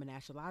guys from an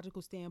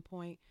astrological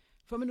standpoint.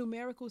 From a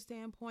numerical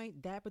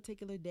standpoint, that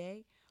particular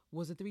day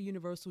was a 3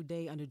 universal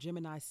day under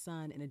Gemini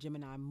Sun and a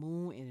Gemini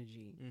Moon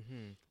energy.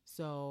 Mm-hmm.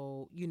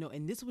 So, you know,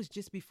 and this was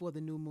just before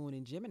the new moon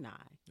in Gemini.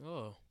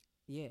 Oh.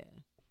 Yeah.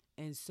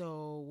 And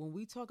so when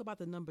we talk about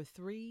the number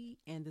 3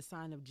 and the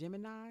sign of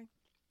Gemini,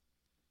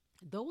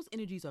 those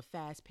energies are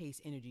fast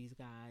paced energies,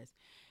 guys.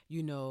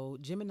 You know,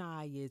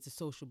 Gemini is a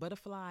social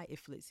butterfly. It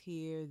flits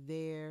here,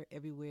 there,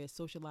 everywhere, it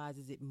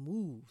socializes, it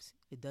moves.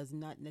 It does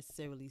not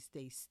necessarily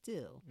stay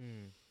still,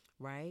 Mm.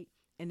 right?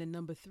 And the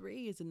number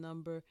 3 is a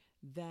number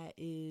that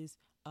is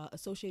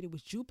associated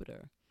with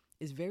Jupiter.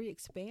 It's very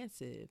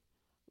expansive,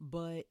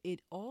 but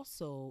it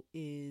also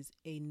is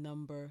a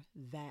number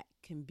that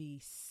can be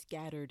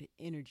scattered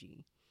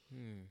energy.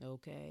 Mm.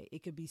 Okay.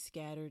 It could be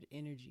scattered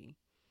energy.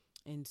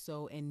 And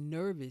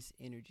nervous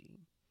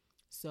energy.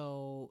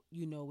 So,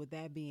 you know, with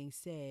that being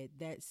said,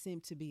 that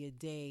seemed to be a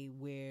day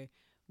where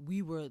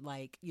we were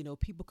like, you know,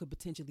 people could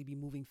potentially be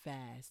moving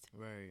fast,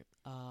 Right.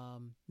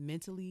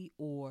 mentally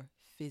or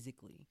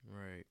physically,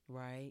 Right.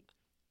 right?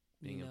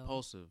 Being You know,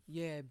 impulsive.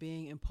 yeah,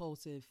 being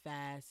impulsive,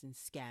 fast, and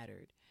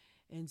scattered.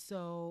 And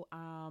so,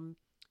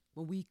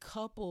 when we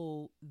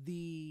couple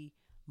the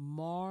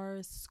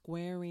Mars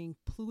squaring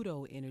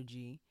Pluto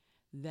energy,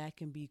 that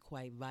can be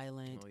quite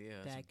violent. Oh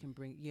yeah. That can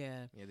bring,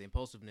 yeah, Yeah. The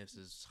impulsiveness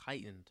is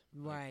heightened. I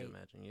right. can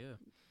imagine. Yeah.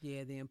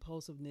 Yeah, the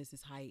impulsiveness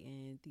is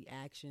heightened, the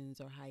actions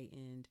are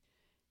heightened,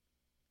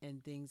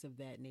 and things of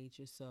that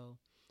nature. So,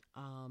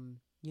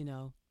 you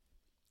know,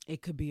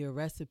 it could be a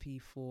recipe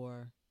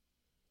for,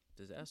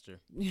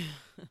 Disaster. you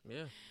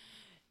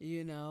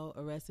Yeah. know,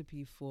 a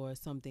recipe for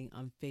something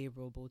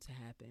unfavorable to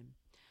happen.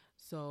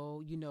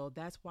 So, you know,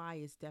 that's why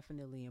it's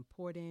definitely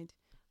important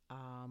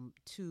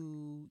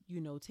to,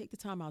 you know, take the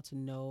time out to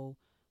know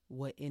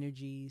what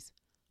energies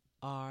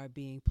are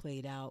being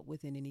played out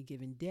within any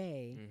given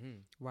day,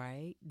 Mm-hmm.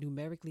 right?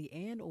 Numerically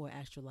and or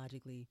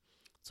astrologically,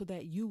 so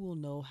that you will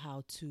know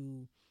how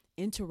to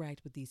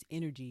interact with these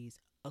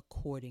energies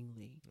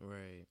accordingly,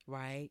 Right.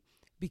 right?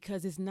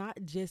 Because it's not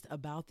just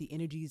about the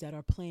energies that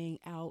are playing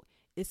out,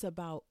 it's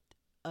about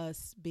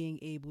us being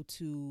able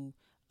to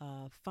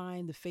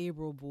find the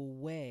favorable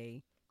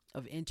way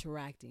of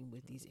interacting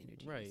with these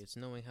energies. Right. It's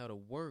knowing how to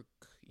work,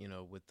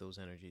 with those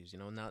energies.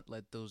 Not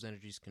let those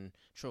energies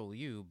control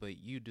you, but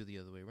you do the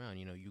other way around.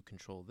 You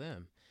control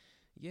them.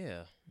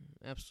 Yeah,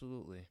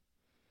 absolutely.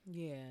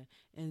 Yeah.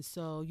 And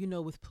so, you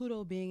know, with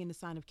Pluto being in the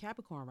sign of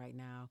Capricorn right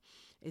now,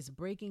 it's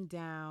breaking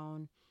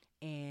down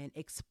and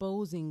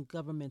exposing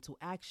governmental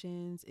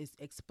actions. It's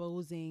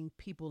exposing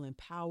people in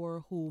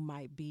power who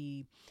might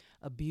be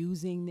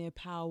abusing their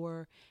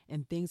power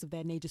and things of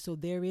that nature. So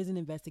there is an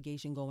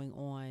investigation going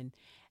on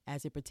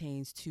as it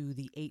pertains to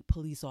the 8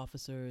 police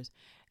officers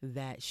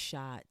that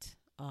shot,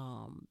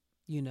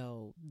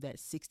 that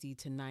 60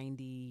 to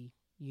 90,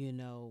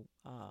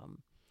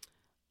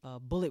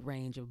 bullet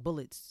range of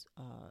bullets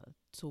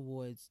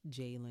towards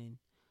Jayland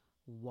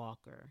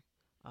Walker,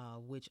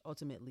 which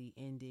ultimately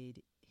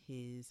ended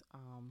his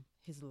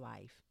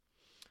life.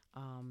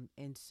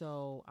 And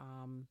so,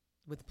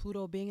 with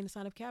Pluto being in the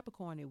sign of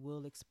Capricorn, it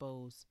will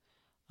expose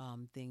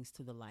things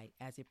to the light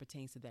as it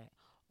pertains to that.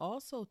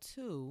 Also,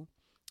 too,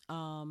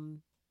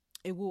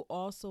 it will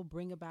also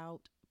bring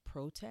about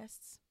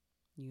protests,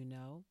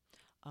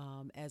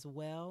 as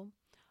well.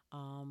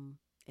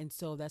 And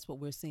so that's what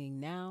we're seeing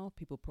now,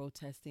 people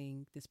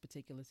protesting this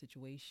particular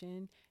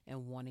situation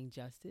and wanting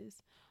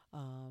justice.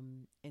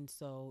 And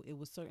so it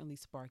will certainly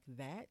spark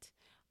that,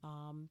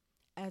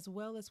 as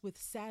well as with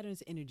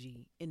Saturn's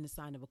energy in the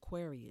sign of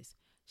Aquarius,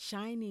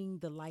 shining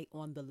the light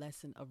on the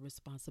lesson of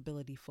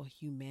responsibility for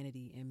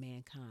humanity and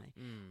mankind.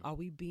 Mm. Are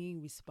we being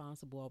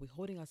responsible? Are we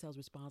holding ourselves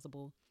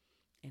responsible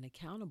and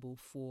accountable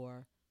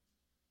for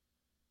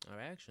Our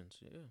actions,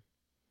 yeah.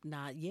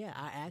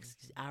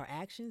 our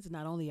actions,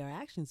 not only our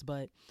actions,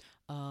 but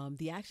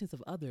the actions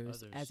of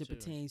others Others, as it too.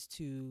 pertains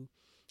to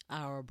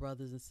our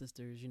brothers and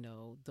sisters,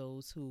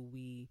 those who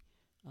we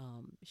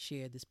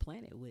share this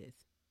planet with,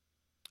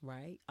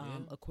 right? Yeah.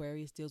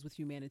 Aquarius deals with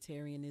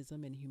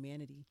humanitarianism and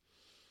humanity.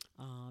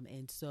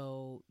 And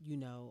so,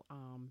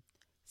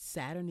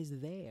 Saturn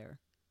is there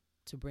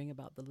to bring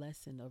about the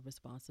lesson of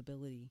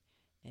responsibility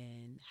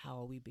and how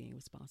are we being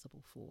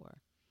responsible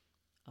for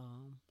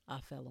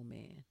our fellow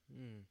man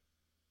Mm.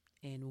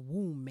 and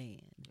womb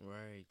man,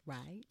 Right.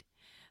 right?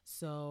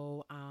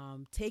 So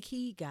take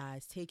heed,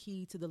 guys. Take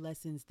heed to the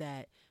lessons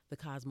that the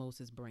cosmos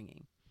is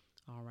bringing.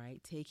 All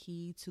right. Take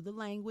heed to the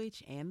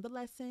language and the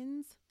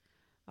lessons.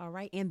 All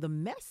right. And the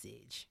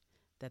message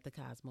that the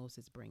cosmos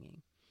is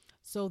bringing.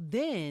 So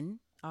then,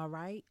 all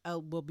right.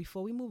 Well,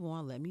 before we move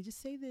on, let me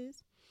just say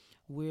this.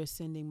 we're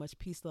sending much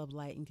peace, love,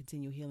 light, and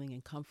continual healing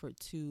and comfort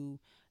to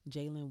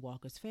Jayland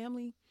Walker's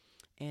family,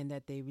 and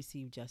that they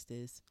receive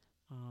justice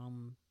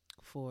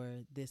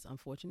for this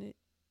unfortunate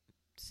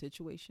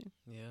situation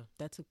Yeah.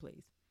 that took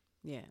place.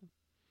 Yeah.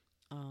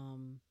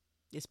 Um,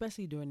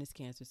 Especially during this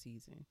cancer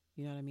season.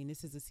 You know what I mean?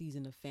 This is a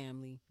season of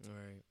family,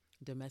 Right.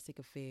 domestic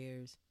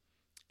affairs,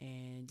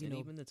 and, And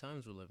even the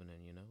times we're living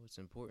in, it's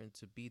important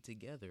to be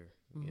together,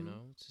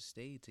 to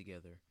stay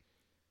together.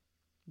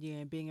 yeah,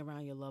 and being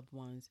around your loved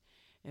ones.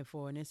 And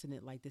for an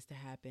incident like this to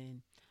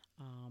happen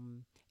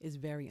is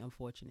very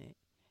unfortunate.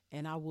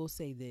 And I will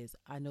say this.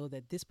 I know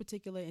that this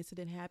particular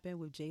incident happened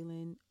with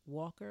Jayland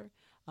Walker,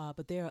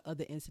 but there are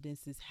other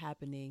incidences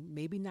happening,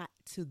 maybe not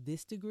to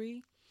this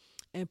degree,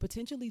 and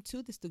potentially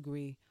to this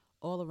degree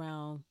all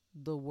around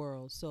the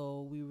world.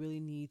 So we really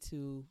need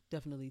to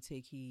definitely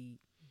take heed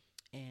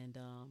and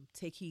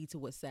take heed to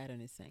what Saturn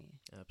is saying.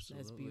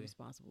 Absolutely. Let's be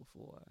responsible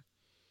for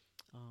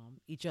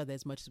each other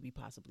as much as we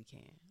possibly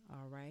can.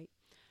 All right.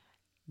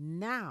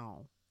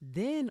 Now,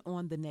 then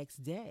on the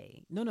next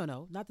day, no,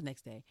 not the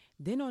next day.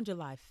 Then on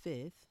July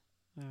 5th,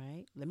 all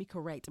right, let me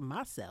correct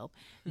myself.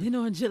 Then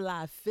on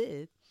July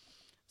 5th,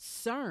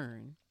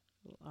 CERN,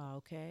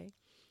 okay,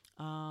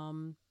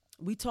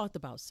 we talked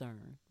about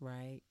CERN,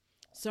 right?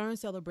 CERN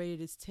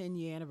celebrated its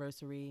 10-year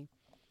anniversary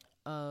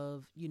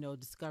of,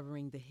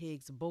 discovering the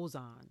Higgs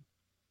boson,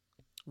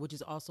 which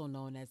is also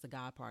known as the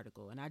God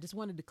particle. And I just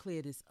wanted to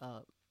clear this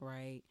up,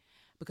 right?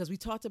 Because we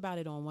talked about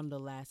it on one of the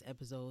last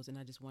episodes, and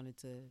I just wanted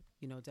to,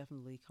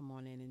 definitely come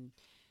on in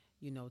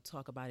and,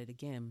 talk about it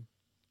again.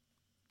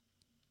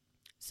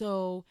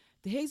 So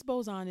the Higgs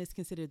boson is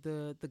considered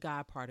the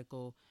God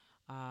particle,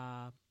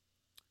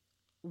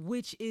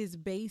 which is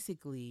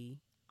basically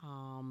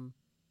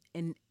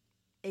an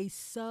a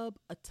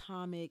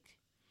subatomic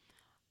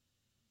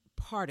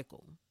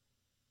particle,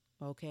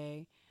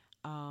 okay,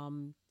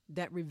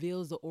 that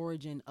reveals the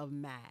origin of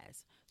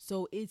mass.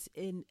 So it's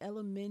an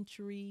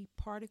elementary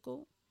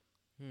particle,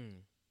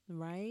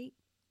 right,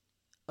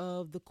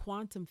 of the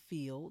quantum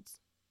fields,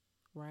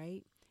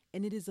 right?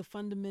 And it is a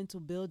fundamental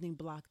building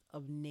block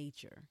of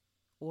nature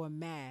or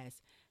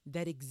mass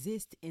that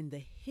exists in the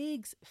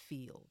Higgs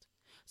field.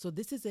 So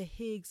this is a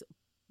Higgs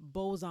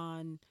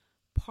boson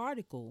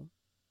particle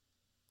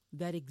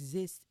that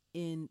exists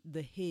in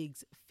the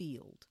Higgs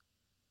field.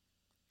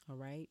 All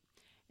right.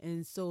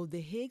 And so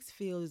the Higgs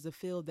field is a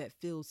field that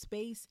fills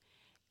space,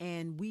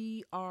 and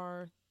we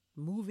are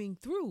moving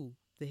through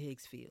the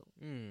Higgs field.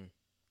 And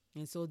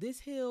so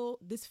this field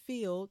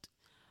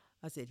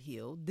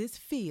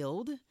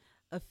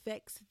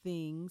affects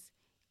things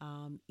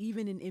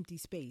even in empty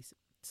space.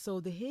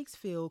 So the Higgs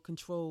field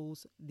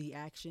controls the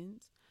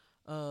actions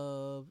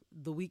of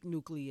the weak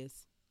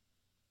nucleus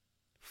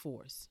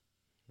force.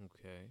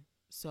 Okay.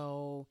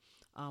 So,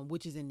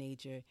 which is in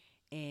nature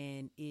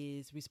and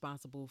is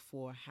responsible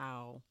for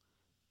how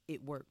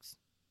it works.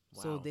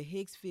 Wow. So the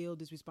Higgs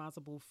field is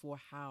responsible for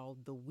how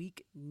the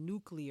weak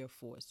nuclear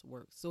force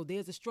works. So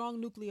there's a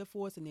strong nuclear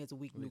force and there's a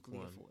weak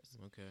nuclear force.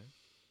 Okay.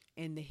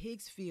 And the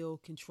Higgs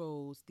field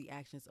controls the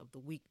actions of the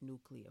weak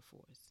nuclear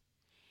force.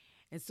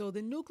 And so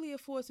the nuclear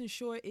force, in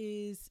short,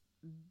 is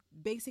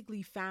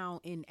basically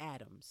found in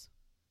atoms.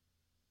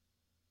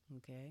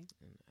 Okay.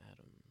 In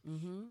atoms.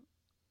 Mm-hmm.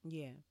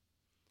 Yeah.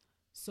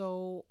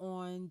 So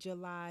on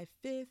July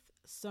 5th,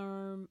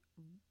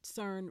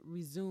 CERN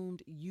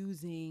resumed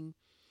using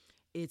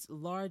its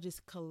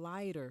largest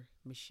collider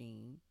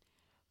machine,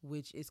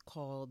 which is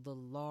called the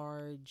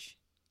Large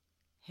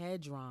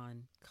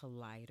Hadron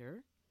Collider.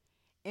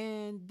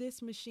 And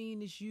this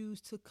machine is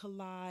used to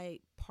collide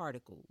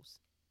particles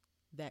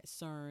that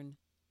CERN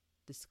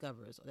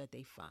discovers or that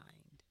they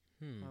find.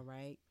 All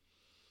right.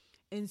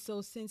 And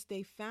so since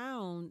they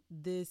found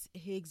this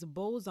Higgs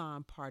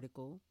boson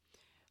particle,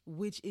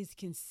 which is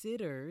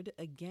considered,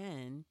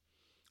 again,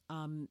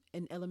 an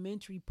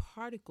elementary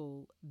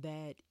particle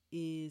that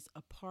is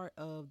a part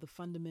of the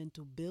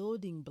fundamental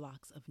building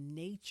blocks of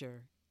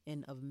nature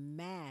and of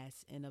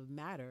mass and of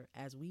matter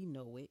as we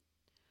know it,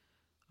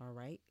 all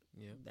right,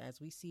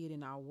 as we see it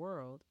in our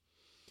world.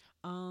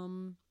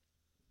 On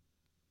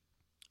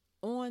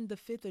the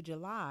 5th of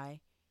July,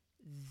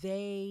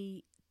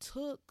 they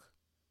took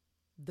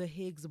the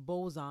Higgs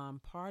boson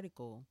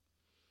particle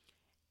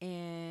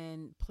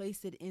and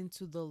placed it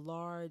into the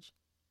Large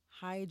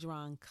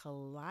Hadron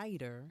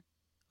Collider,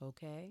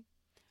 okay?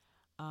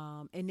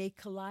 And they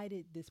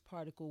collided this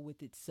particle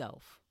with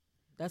itself.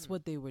 That's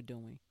what they were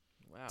doing.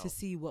 Wow. To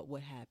see what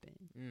would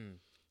happen.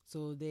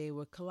 So they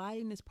were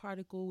colliding this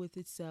particle with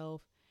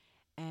itself,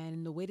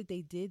 and the way that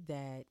they did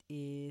that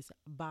is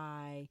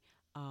by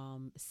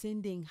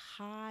sending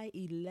high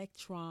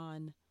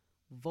electron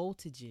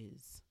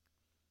voltages,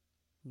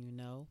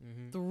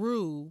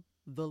 through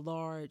the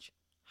Large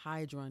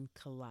Hadron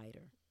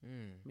Collider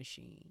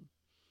machine.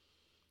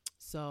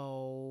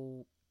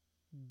 So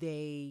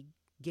they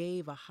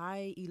gave a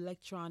high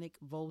electronic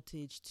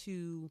voltage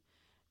to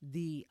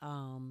the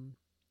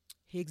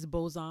Higgs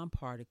boson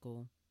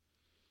particle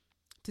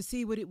to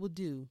see what it would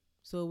do.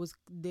 So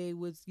they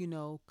was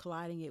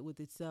colliding it with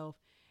itself,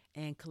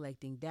 and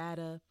collecting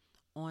data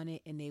on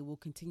it, and they will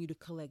continue to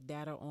collect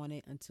data on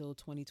it until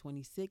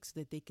 2026 so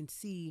that they can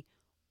see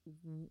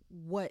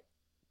what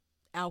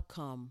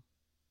outcome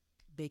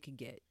they could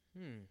get.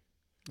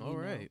 All You know,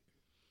 right.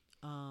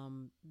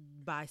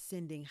 by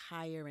sending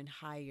higher and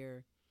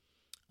higher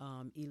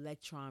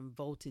electron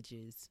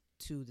voltages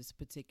to this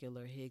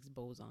particular Higgs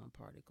boson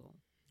particle.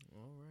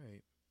 All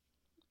right.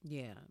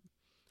 Yeah.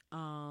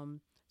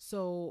 Um,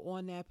 so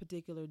on that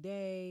particular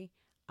day,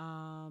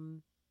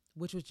 um,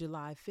 which was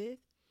July 5th,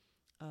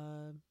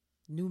 uh,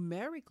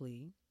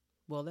 numerically,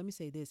 well, let me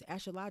say this: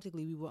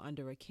 astrologically, we were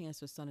under a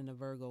Cancer sun and a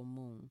Virgo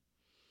moon.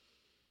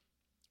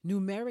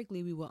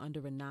 Numerically, we were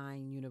under a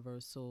 9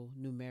 universal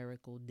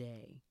numerical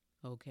day,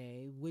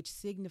 okay, which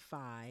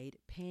signified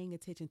paying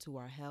attention to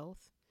our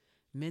health,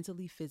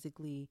 mentally,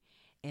 physically,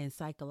 and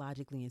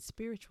psychologically and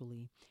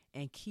spiritually,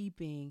 and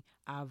keeping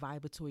our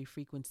vibratory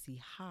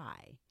frequency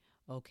high.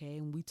 Okay,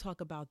 and we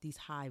talk about these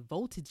high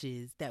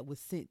voltages that was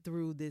sent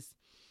through this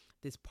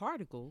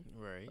particle.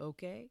 Right.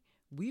 Okay,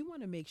 we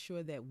want to make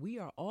sure that we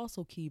are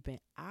also keeping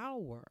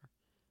our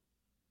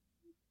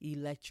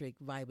electric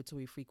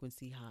vibratory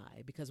frequency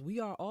high because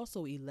we are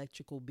also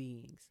electrical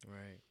beings.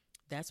 Right.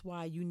 That's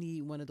why you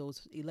need one of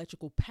those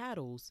electrical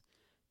paddles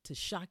to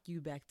shock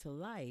you back to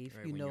life.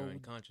 Right. When you're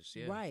unconscious,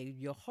 yeah. Right,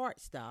 your heart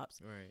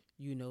stops. Right.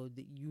 You know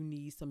that you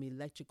need some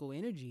electrical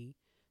energy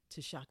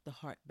to shock the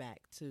heart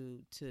back to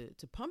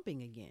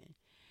pumping again.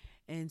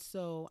 And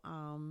so,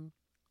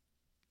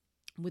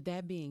 with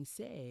that being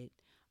said,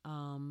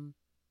 um,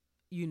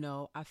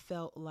 I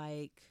felt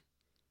like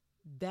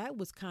that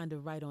was kind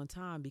of right on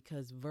time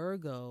because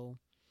Virgo,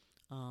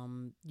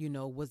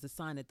 was the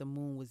sign that the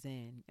moon was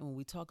in. And when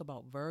we talk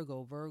about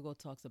Virgo, Virgo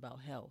talks about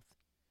health,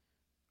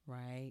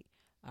 right?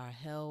 Our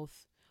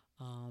health,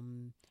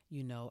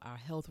 our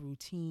health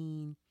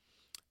routine,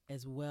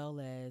 as well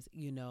as,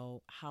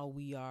 how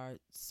we are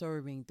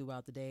serving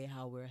throughout the day,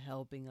 how we're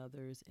helping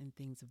others, and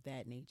things of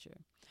that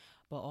nature.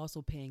 But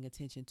also paying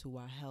attention to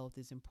our health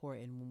is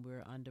important when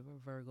we're under a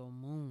Virgo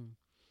moon,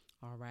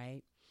 all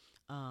right?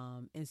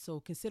 And so,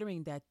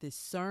 considering that this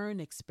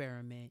CERN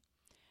experiment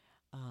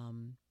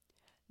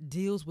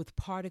deals with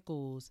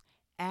particles,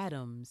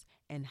 atoms,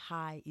 and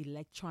high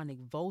electronic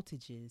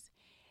voltages,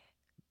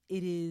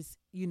 it is,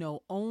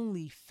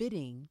 only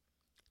fitting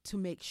to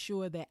make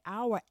sure that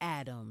our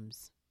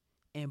atoms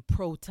and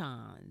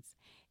protons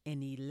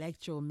and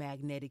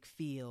electromagnetic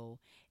field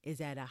is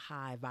at a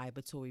high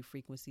vibratory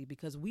frequency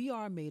because we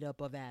are made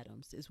up of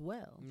atoms as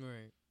well.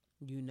 Right.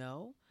 You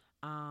know?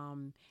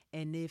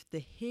 And if the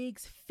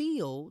Higgs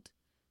field,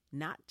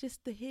 not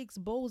just the Higgs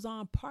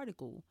boson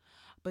particle,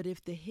 but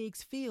if the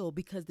Higgs field,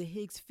 because the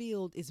Higgs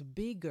field is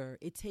bigger,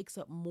 it takes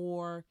up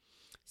more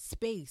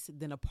space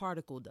than a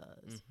particle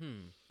does.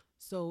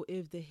 So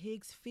if the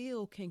Higgs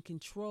field can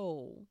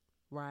control,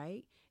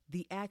 right,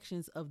 the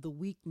actions of the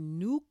weak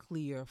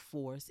nuclear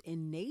force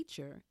in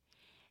nature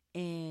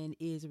and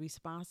is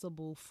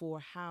responsible for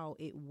how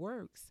it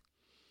works,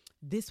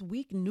 this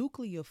weak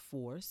nuclear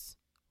force,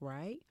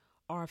 right,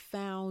 are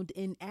found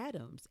in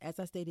atoms, as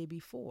I stated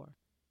before.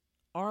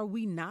 Are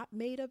we not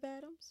made of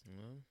atoms?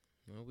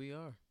 No, we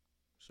are.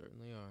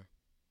 Certainly are.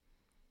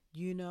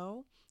 You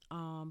know,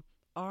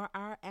 are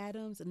our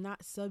atoms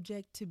not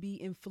subject to be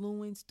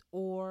influenced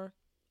or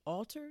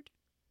altered?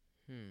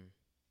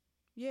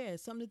 Yeah,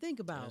 something to think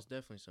about. That's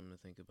definitely something to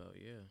think about,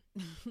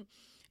 yeah.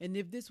 And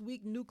if this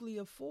weak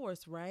nuclear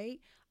force, right,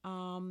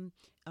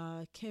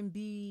 can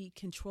be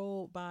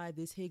controlled by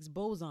this Higgs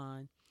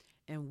boson,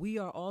 and we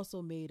are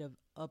also made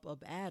up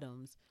of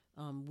atoms,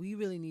 we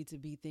really need to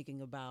be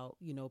thinking about,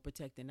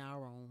 protecting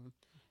our own,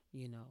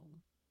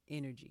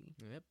 energy.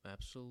 Yep,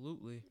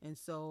 absolutely. And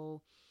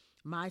so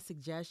my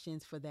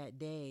suggestions for that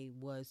day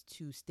was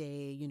to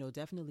stay,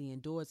 definitely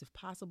indoors if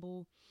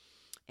possible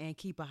and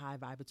keep a high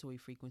vibratory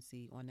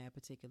frequency on that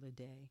particular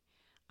day.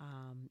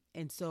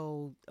 And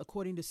so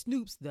according to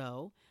Snoops,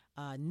 though,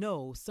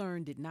 no,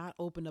 CERN did not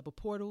open up a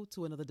portal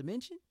to another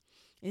dimension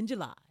in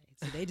July.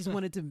 So they just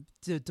wanted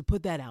to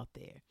put that out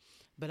there.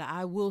 But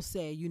I will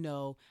say,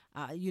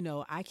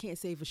 I can't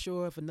say for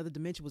sure if another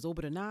dimension was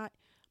open or not.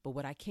 But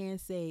what I can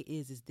say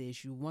is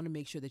this: you want to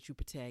make sure that you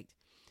protect,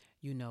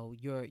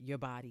 your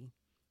body,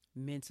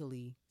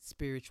 mentally,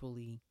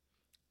 spiritually,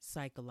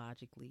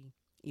 psychologically,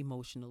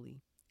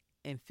 emotionally,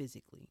 and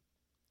physically,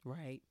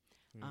 right?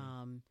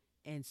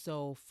 And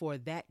so for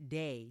that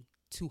day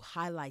to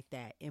highlight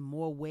that in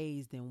more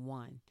ways than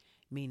one,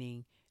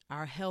 meaning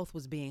our health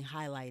was being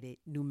highlighted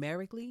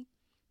numerically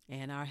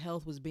and our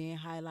health was being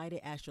highlighted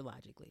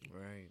astrologically.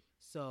 Right.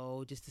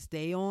 So just to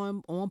stay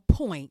on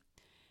point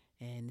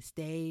and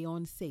stay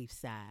on the safe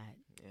side.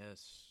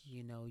 Yes.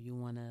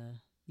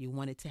 You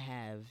wanted to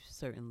have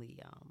certainly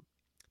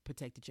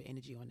protected your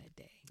energy on that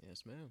day.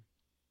 Yes, ma'am.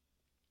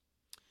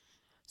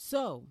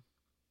 So,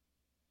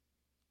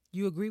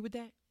 you agree with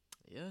that?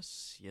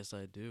 Yes,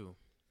 I do.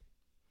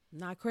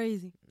 Not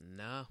crazy?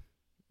 Nah,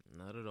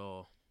 not at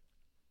all.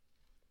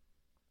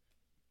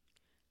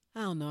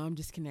 I don't know. I'm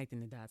just connecting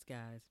the dots,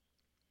 guys.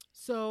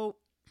 So,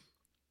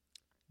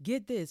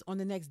 get this. On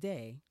the next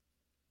day,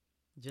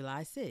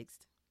 July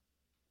 6th,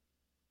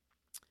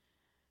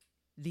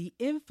 the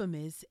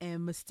infamous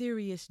and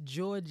mysterious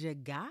Georgia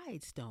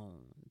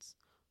Guidestones,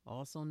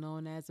 also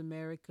known as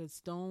America's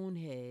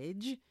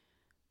Stonehenge,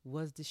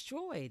 was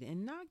destroyed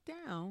and knocked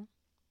down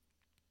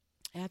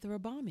after a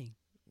bombing.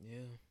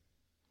 Yeah.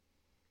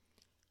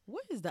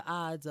 What is the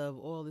odds of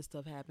all this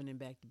stuff happening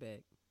back to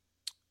back?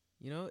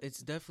 It's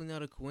definitely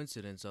not a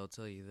coincidence, I'll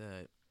tell you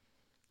that.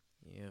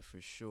 Yeah,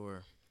 for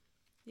sure.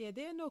 Yeah,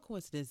 there are no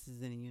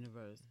coincidences in the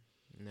universe.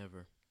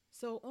 Never.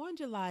 So on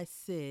July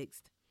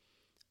 6th,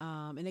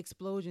 an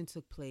explosion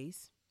took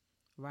place,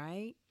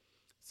 right?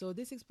 So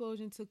this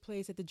explosion took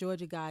place at the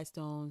Georgia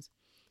Guidestones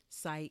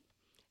site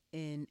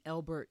in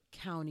Elbert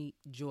County,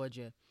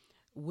 Georgia,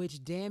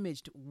 which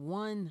damaged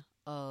one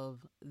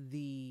of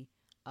the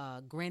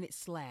granite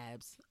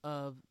slabs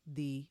of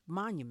the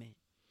monument.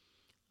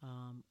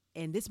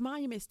 And this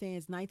monument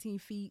stands 19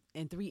 feet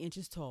and 3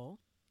 inches tall.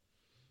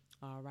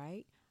 All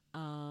right.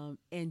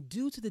 And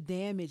due to the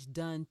damage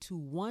done to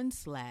one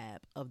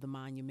slab of the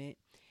monument,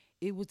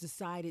 it was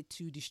decided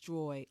to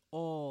destroy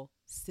all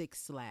 6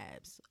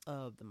 slabs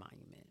of the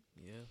monument.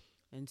 Yeah.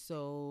 And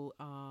so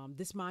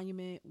this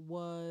monument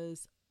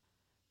was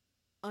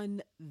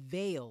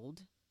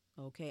unveiled.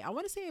 Okay. I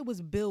want to say it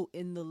was built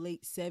in the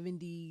late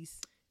 70s,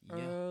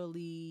 Yeah.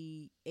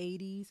 early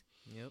 80s,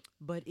 Yep.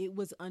 but it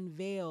was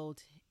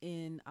unveiled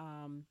in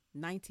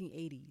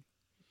 1980,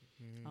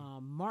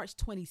 March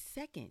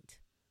 22nd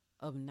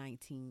of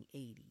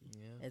 1980,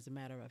 Yeah. as a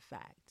matter of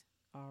fact.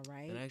 All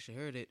right. And I actually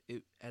heard it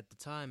at the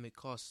time it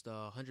cost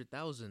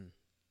 $100,000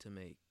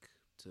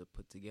 to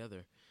put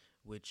together,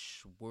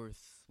 which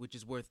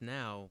is worth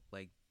now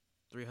like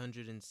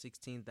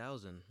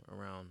 316,000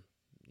 around.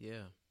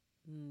 Yeah.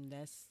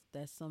 That's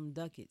some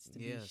ducats to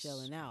be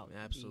shelling out. to be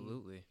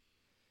Absolutely.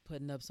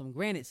 putting up some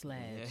granite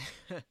slabs.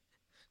 Yeah.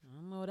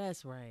 I know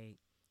that's right.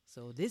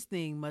 So this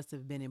thing must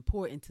have been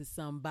important to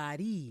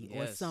somebody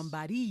or Yes.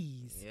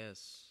 somebody's.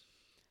 Yes.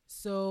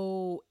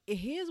 So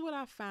here's what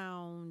I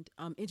found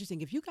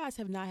interesting. If you guys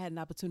have not had an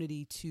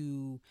opportunity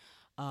to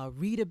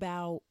read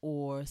about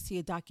or see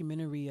a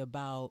documentary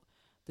about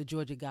the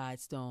Georgia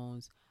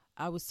Guidestones,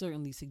 I would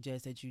certainly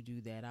suggest that you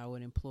do that. I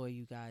would implore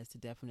you guys to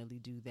definitely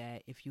do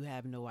that. If you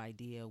have no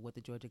idea what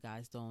the Georgia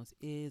Guidestones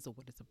is or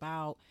what it's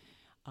about,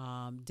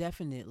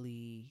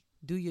 definitely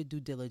do your due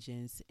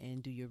diligence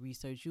and do your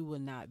research. You will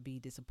not be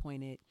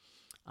disappointed.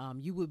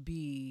 You would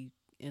be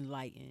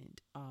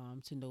enlightened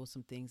to know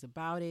some things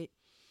about it.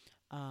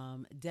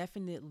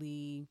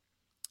 Definitely,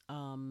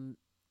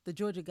 the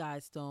Georgia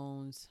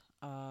Guidestones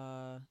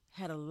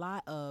had a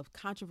lot of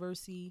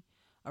controversy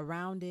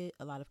around it,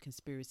 a lot of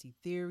conspiracy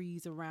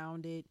theories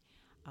around it,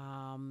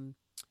 uh,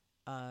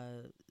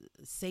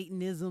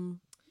 Satanism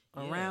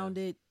around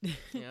it.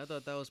 Yeah, I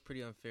thought that was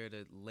pretty unfair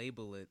to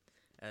label it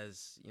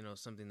as,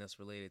 something that's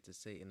related to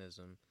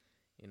Satanism.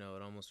 It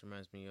almost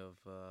reminds me of,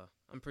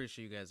 I'm pretty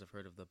sure you guys have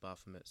heard of the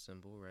Baphomet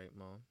symbol, right,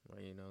 Mom?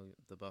 Right,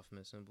 the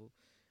Baphomet symbol.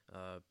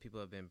 People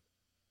have been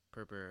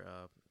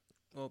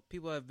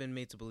people have been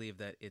made to believe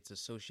that it's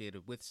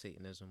associated with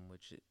Satanism,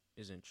 which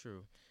isn't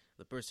true.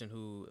 The person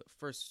who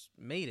first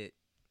made it,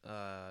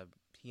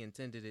 he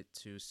intended it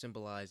to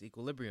symbolize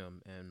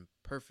equilibrium and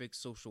perfect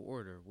social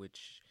order,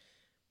 which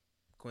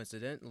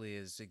coincidentally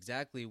is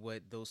exactly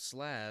what those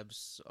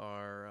slabs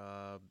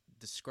are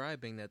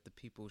describing that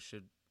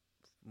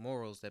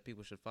morals that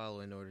people should follow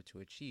in order to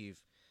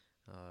achieve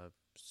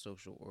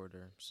social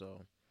order.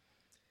 So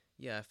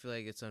yeah, I feel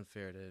like it's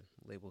unfair to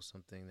label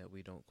something that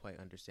we don't quite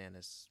understand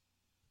as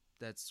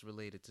that's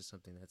related to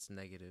something that's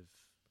negative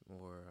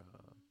or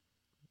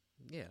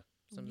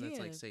something that's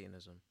like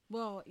Satanism.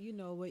 Well,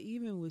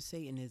 even with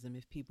Satanism,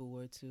 if people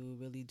were to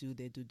really do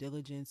their due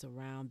diligence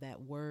around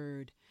that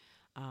word,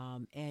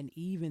 and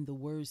even the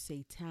word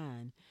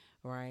Satan,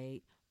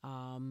 right?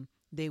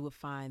 They would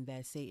find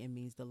that Satan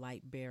means the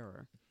light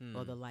bearer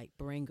or the light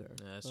bringer.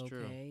 That's okay?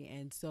 true.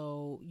 And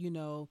so,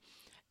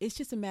 it's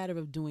just a matter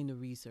of doing the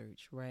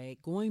research, right?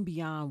 Going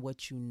beyond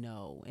what you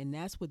know. And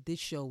that's what this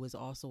show is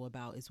also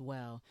about as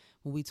well.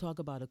 When we talk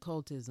about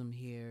occultism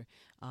here,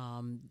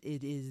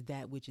 it is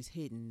that which is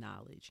hidden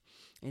knowledge.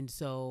 And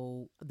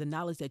so the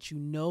knowledge that you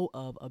know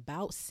of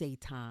about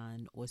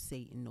Satan or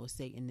Satan or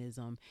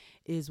Satanism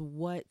is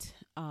what,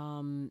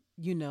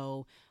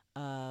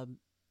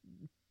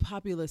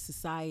 popular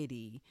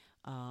society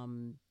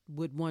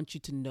would want you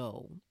to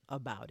know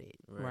about it,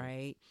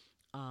 right?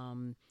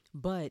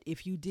 But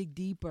if you dig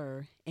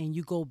deeper and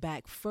you go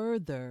back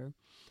further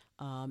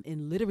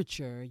in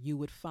literature, you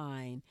would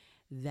find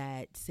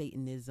that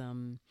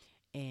Satanism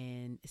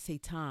and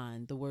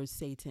Satan, the word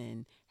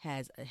Satan,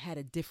 had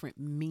a different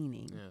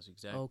meaning. Yes,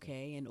 exactly.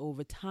 Okay, and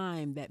over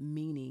time, that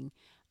meaning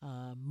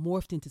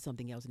morphed into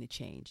something else and it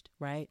changed,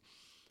 right?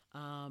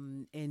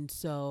 And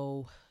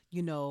so,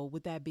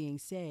 with that being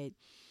said,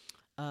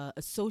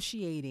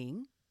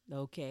 associating,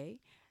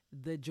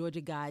 the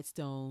Georgia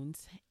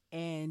Guidestones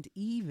and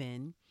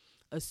even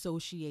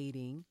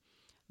associating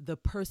the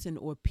person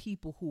or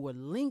people who were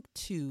linked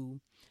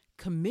to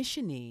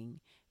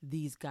commissioning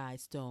these guide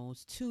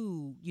stones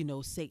to,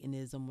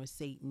 Satanism or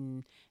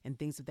Satan and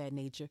things of that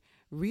nature.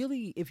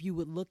 Really, if you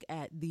would look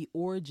at the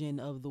origin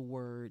of the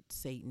word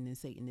Satan and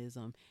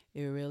Satanism,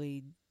 it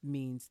really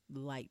means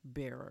light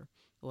bearer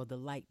or the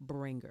light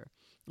bringer.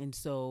 And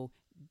so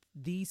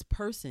these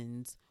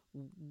persons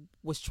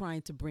was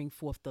trying to bring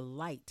forth the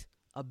light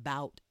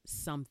about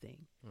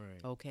something.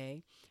 Right.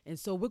 Okay. And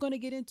so we're going to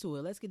get into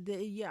it. Let's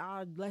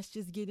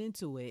just get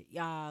into it.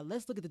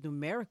 Let's look at the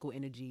numerical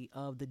energy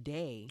of the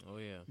day. Oh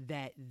yeah.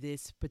 That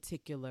this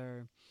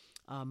particular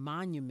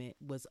monument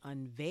was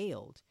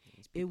unveiled.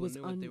 People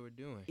knew what they were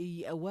doing.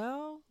 Yeah,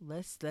 well,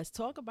 let's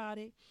talk about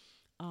it.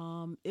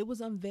 It was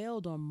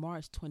unveiled on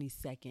March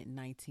 22nd,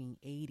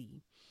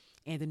 1980.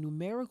 And the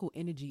numerical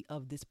energy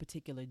of this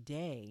particular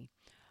day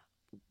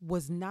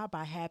was not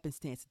by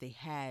happenstance that they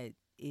had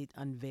it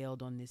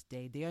unveiled on this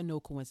day. There are no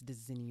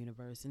coincidences in the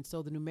universe. And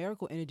so the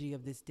numerical energy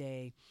of this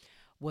day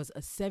was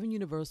a 7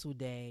 universal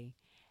day,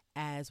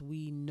 as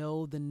we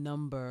know the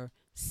number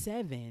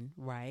 7,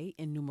 right,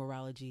 in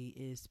numerology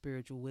is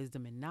spiritual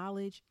wisdom and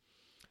knowledge.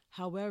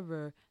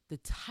 However, the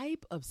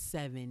type of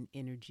 7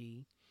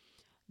 energy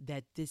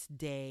that this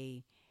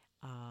day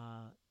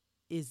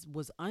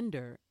was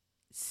under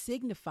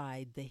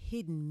signified the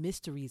hidden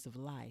mysteries of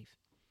life,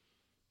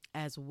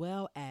 as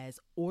well as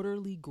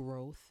orderly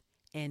growth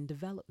and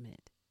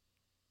development.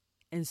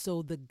 And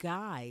so the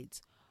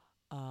guides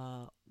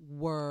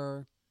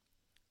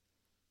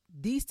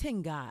these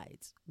 10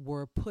 guides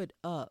were put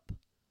up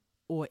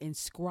or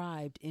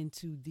inscribed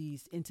into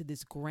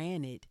this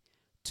granite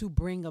to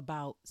bring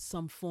about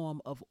some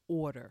form of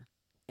order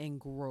and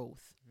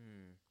growth,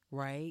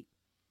 right?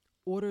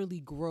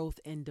 Orderly growth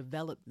and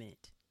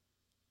development.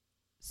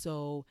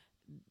 So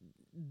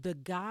the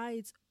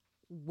guides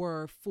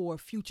were for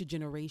future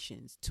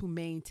generations to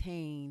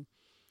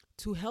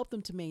help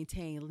them to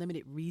maintain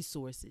limited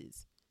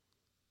resources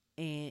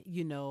and,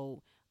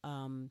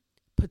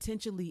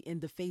 potentially in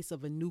the face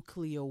of a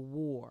nuclear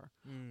war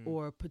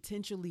or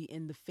potentially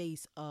in the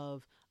face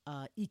of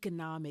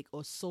economic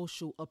or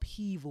social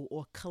upheaval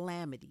or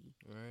calamity.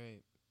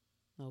 Right.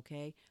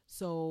 Okay.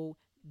 So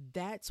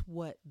that's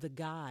what the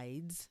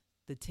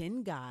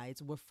 10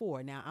 guides were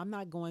for. Now, I'm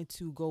not going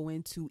to go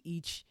into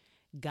each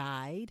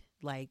guide,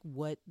 like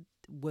what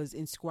was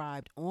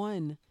inscribed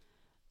on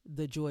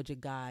the Georgia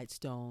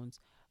Guidestones.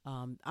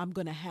 I'm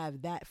going to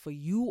have that for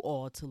you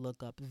all to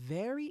look up.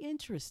 Very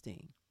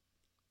interesting.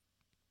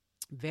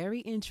 Very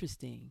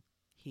interesting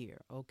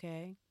here,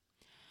 okay?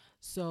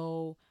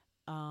 So,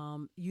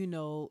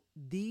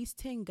 these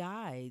 10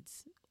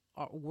 guides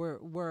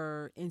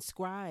were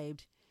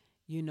inscribed,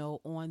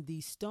 on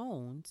these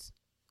stones,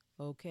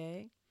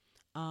 okay,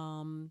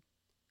 to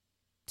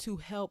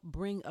help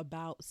bring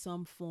about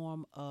some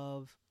form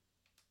of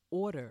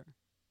order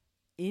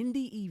in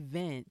the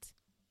event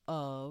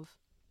of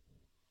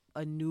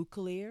a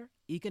nuclear,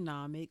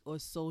 economic, or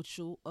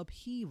social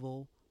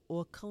upheaval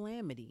or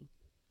calamity.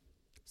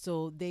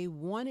 So they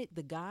wanted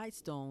the guide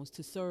stones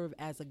to serve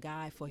as a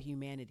guide for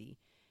humanity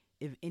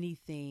if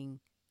anything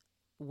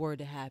were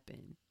to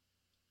happen.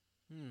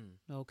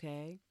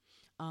 Okay.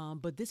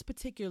 But this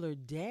particular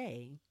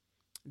day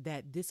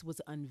that this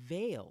was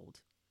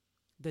unveiled,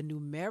 the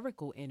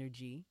numerical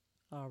energy,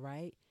 all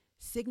right,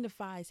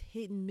 signifies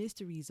hidden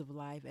mysteries of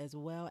life as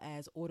well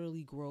as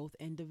orderly growth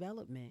and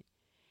development.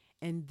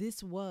 And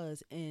this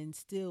was and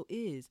still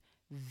is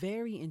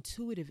very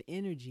intuitive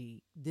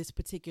energy, this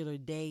particular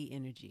day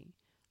energy.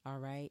 All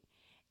right.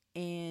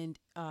 And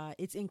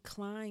it's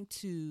inclined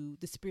to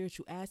the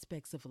spiritual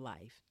aspects of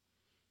life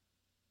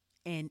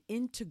and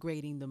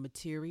integrating the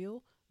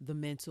material, the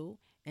mental,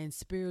 and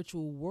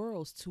spiritual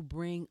worlds to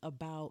bring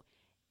about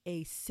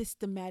a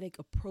systematic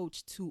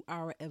approach to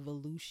our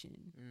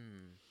evolution.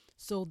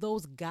 So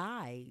those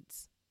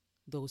guides,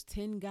 those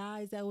 10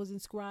 guides that was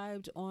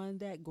inscribed on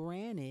that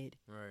granite,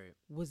 right,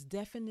 was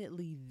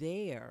definitely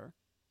there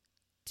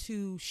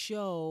to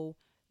show,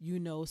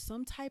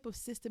 some type of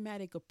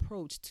systematic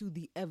approach to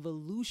the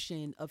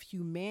evolution of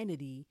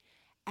humanity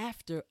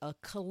after a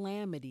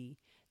calamity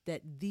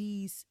that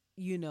these,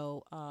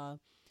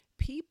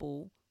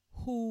 people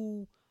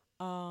who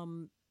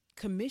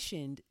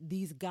commissioned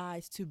these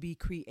guides to be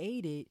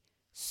created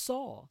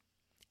saw.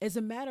 As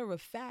a matter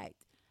of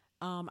fact,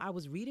 I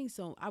was reading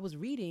somewhere,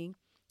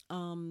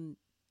 and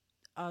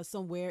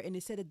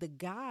it said that the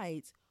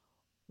guides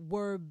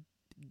were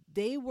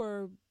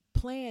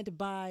planned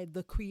by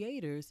the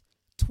creators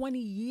 20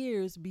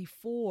 years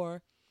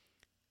before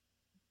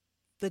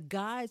the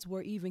guides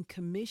were even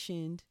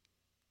commissioned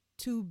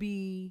to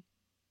be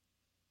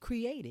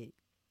created.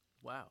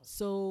 Wow.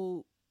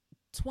 So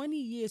 20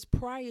 years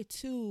prior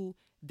to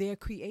their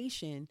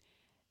creation,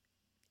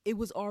 it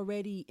was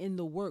already in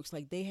the works.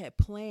 Like they had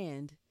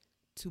planned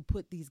to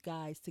put these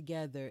guides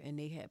together, and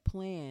they had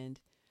planned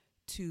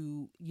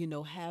to,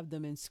 have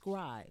them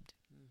inscribed.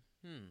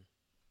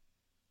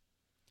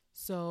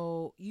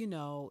 So,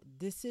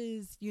 this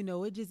is,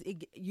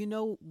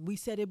 we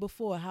said it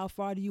before. How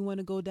far do you want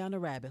to go down the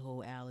rabbit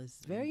hole,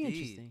 Alice? Very Indeed.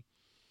 interesting.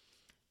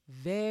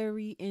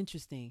 Very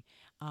interesting.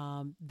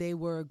 They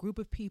were a group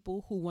of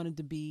people who wanted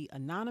to be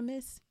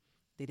anonymous.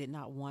 They did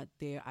not want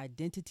their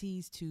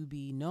identities to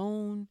be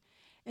known.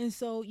 And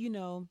so,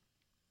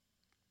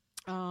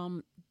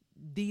 um,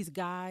 these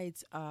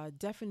guides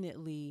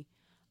definitely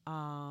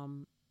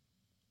um,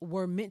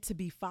 were meant to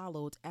be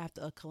followed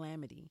after a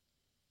calamity.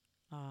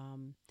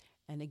 Um,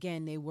 and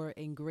again, they were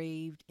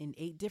engraved in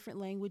 8 different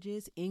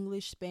languages: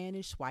 English,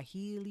 Spanish,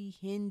 Swahili,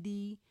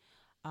 Hindi,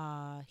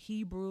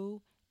 Hebrew,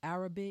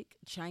 Arabic,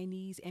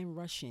 Chinese, and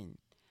Russian.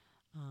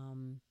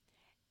 Um,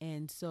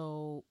 and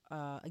so,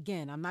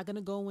 again, I'm not going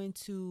to go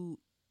into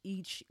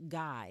each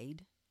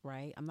guide,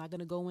 right? I'm not going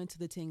to go into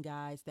the 10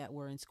 guides that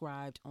were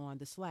inscribed on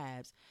the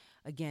slabs.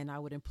 Again, I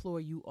would implore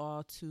you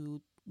all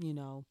to,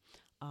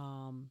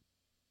 um,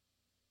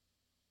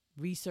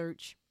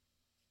 research,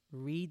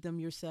 read them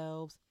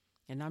yourselves,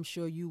 and I'm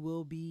sure you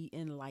will be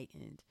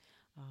enlightened.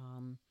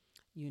 Um,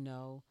 you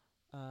know,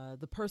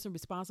 the person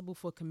responsible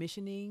for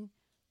commissioning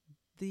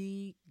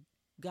the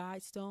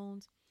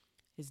Guidestones,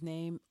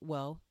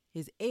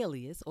 his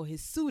alias or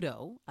his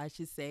pseudo, I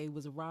should say,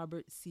 was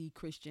Robert C.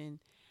 Christian.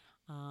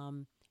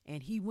 And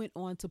he went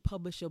on to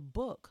publish a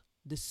book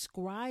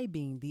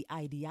describing the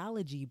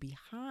ideology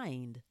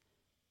behind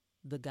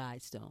the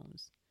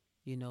Guidestones,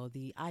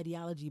 the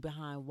ideology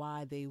behind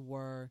why they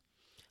were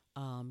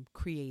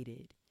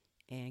created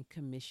and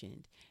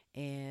commissioned.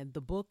 And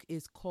the book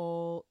is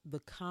called The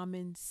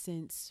Common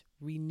Sense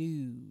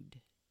Renewed.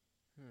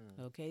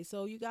 Okay,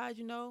 so you guys,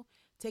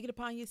 take it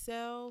upon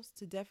yourselves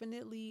to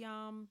definitely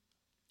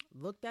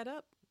look that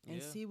up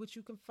and see what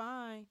you can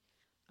find.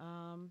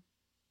 Um,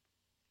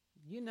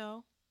 you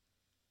know,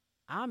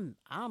 I'm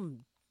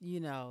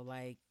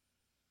like,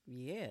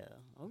 yeah,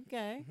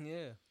 okay,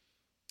 Yeah.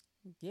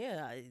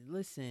 yeah.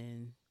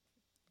 Listen,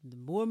 the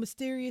more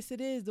mysterious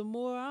it is, the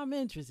more I'm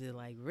interested.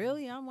 Like,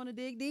 really, I want to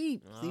dig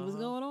deep, see what's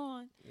going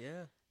on.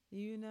 Yeah.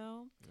 You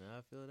know.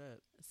 I feel that.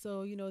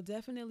 So,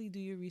 definitely do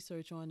your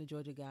research on the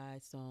Georgia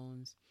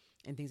Guidestones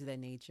and things of that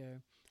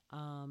nature.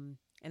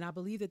 And I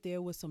believe that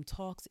there was some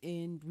talks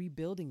in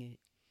rebuilding it.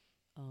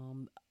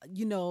 Um,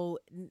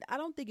 I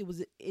don't think it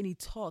was any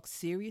talk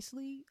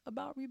seriously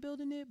about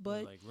rebuilding it,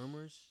 but like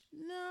rumors.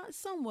 nah,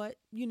 somewhat.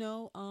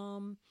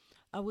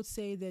 I would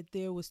say that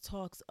there was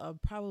talks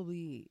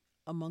probably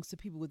amongst the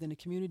people within the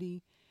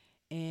community,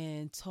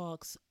 and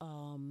talks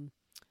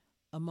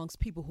amongst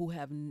people who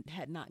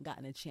had not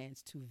gotten a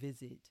chance to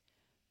visit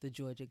the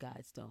Georgia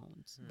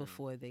Guidestones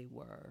before they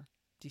were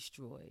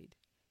destroyed,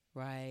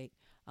 right?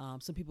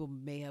 Some people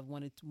may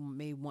want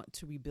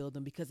to rebuild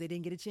them because they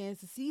didn't get a chance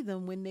to see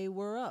them when they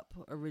were up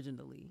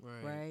originally,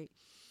 right?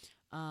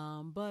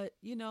 But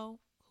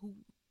who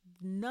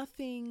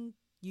nothing,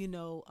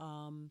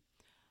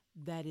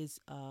 that is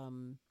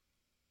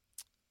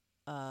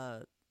uh,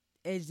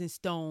 edged in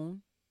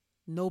stone,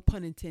 no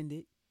pun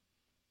intended.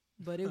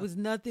 But it was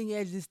nothing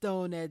edged in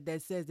stone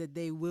that says that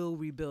they will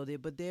rebuild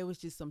it. But there was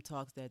just some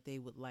talks that they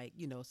would like,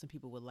 some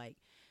people would like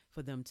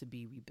for them to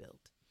be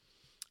rebuilt.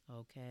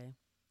 Okay.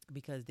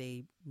 Because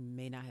they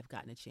may not have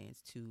gotten a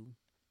chance to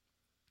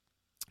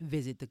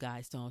visit the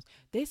Guidestones.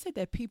 They said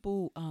that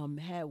people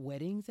had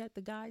weddings at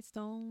the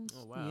Guidestones.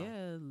 Oh, wow.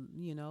 Yeah,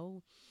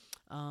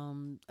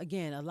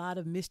 again, a lot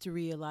of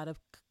mystery, a lot of,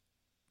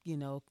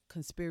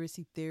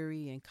 conspiracy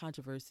theory and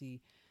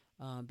controversy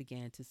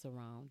began to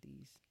surround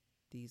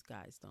these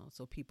Guidestones.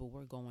 So people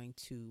were going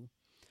to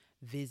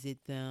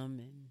visit them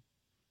and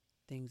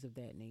things of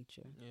that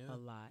nature a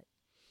lot.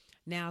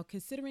 Now,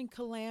 considering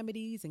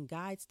calamities and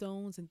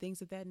Guidestones and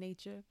things of that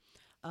nature,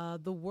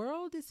 the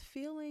world is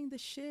feeling the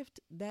shift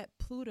that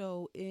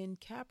Pluto in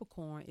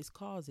Capricorn is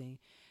causing,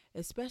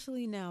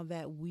 especially now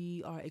that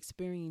we are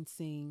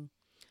experiencing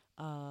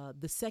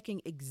the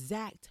second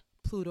exact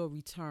Pluto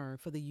return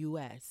for the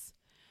U.S.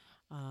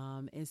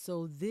 And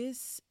so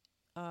this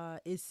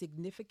is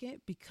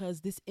significant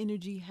because this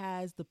energy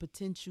has the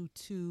potential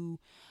to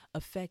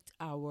affect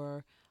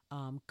our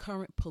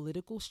current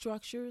political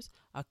structures,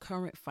 our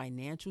current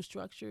financial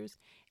structures,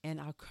 and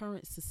our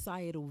current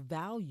societal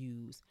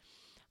values.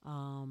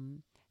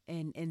 And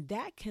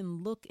that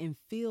can look and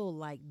feel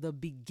like the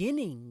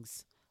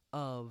beginnings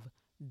of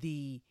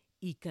the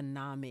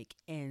economic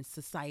and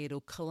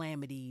societal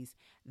calamities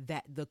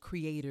that the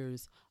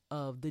creators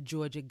of the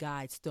Georgia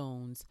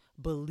Guidestones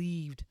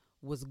believed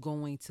was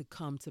going to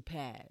come to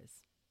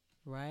pass.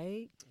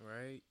 Right?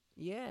 Right.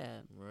 Yeah.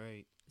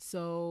 Right.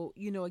 So,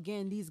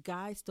 again, these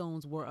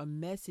Guidestones were a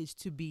message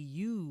to be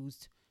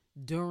used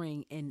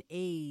during an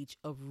age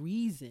of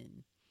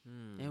reason.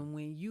 And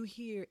when you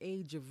hear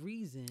age of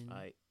reason,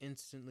 I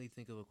instantly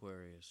think of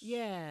Aquarius.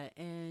 Yeah,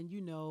 and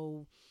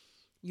a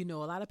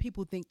lot of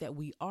people think that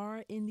we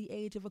are in the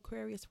age of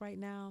Aquarius right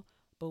now,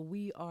 but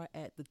we are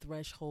at the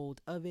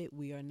threshold of it.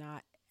 We are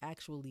not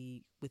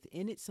actually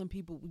within it. Some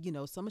people,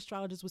 some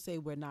astrologers would say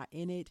we're not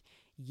in it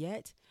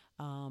yet.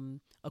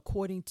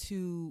 According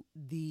to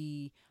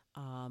the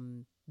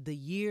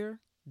year,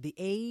 the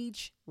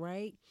age,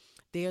 right?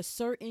 There are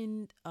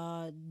certain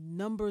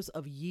numbers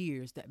of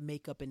years that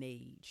make up an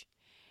age,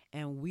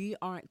 and we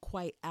aren't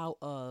quite out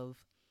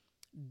of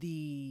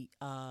the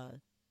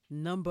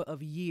number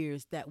of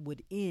years that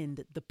would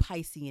end the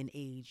Piscean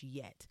age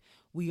yet.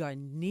 We are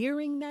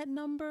nearing that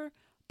number,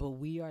 but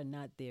we are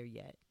not there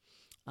yet.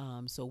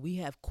 So we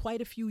have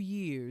quite a few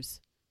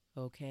years,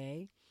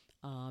 okay,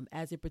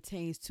 as it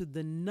pertains to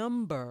the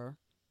number.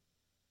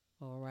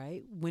 All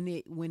right, when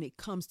it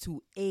comes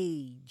to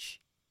age,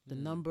 the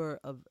number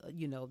of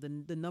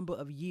the number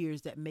of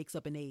years that makes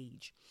up an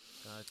age.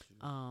 Got you.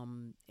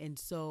 And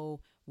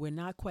so we're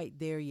not quite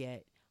there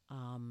yet.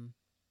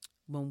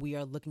 When we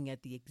are looking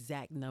at the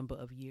exact number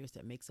of years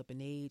that makes up an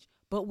age,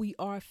 but we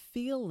are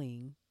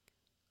feeling,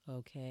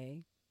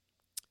 okay,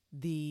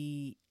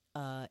 the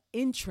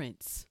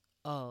entrance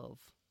of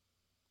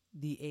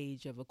the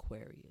age of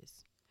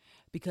Aquarius,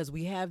 because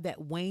we have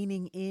that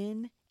waning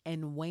in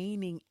and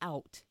waning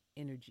out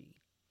energy,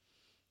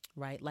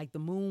 right? Like the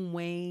moon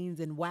wanes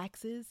and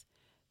waxes,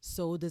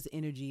 so does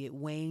energy. It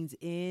wanes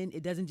in.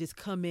 It doesn't just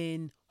come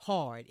in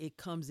hard. It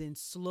comes in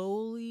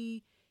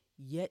slowly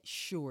yet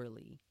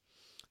surely.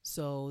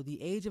 So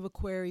the age of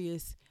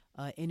Aquarius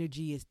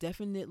energy is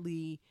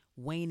definitely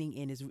waning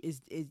in. Is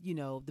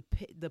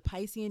the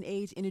Piscean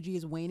age energy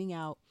is waning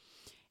out,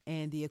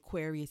 and the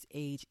Aquarius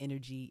age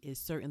energy is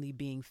certainly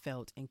being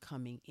felt and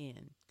coming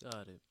in.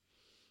 Got it.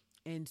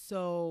 And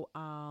so,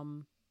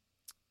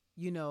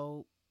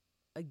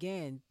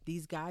 again,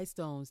 these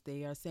Guidestones,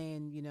 they are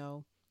saying,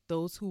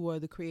 those who are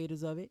the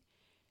creators of it,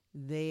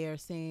 they are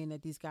saying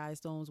that these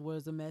Guidestones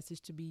was a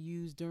message to be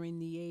used during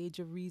the age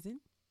of reason,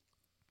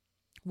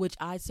 which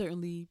I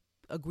certainly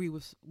agree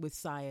with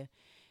Saya,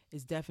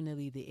 is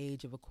definitely the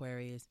age of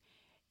Aquarius.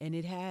 And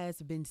it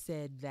has been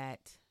said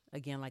that,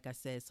 again, like I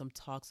said, some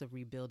talks of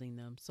rebuilding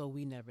them. So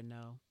we never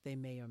know. They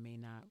may or may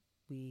not.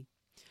 We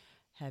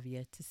have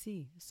yet to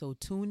see. So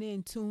tune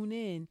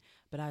in.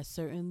 But I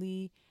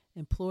certainly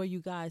implore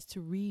you guys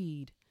to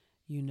read,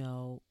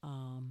 the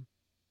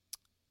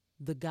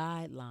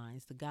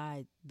guidelines, the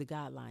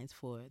guidelines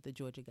for the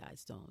Georgia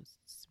Guidestones.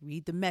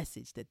 Read the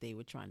message that they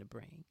were trying to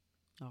bring.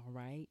 All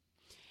right.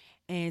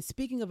 And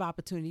speaking of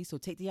opportunity, so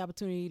take the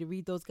opportunity to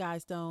read those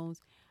Guidestones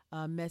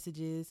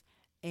messages.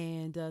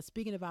 And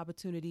speaking of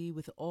opportunity,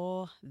 with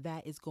all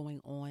that is going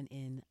on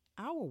in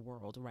our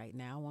world right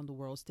now on the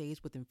world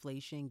stage with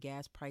inflation,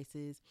 gas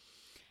prices,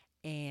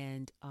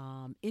 and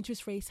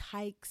interest rate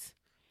hikes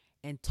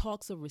and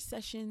talks of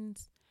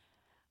recessions,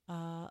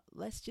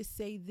 let's just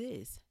say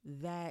this,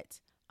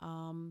 that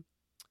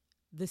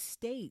the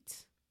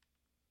states,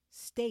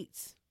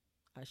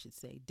 I should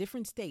say,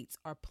 different states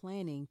are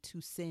planning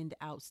to send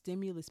out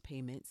stimulus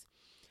payments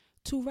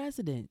to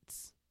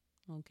residents.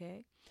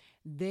 Okay.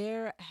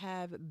 There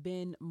have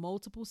been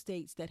multiple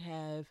states that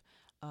have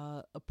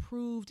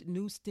approved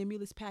new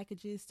stimulus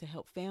packages to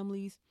help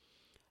families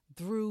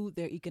through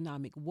their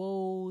economic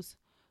woes.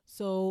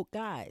 So,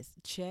 guys,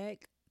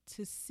 check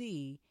to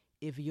see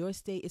if your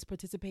state is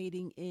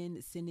participating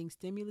in sending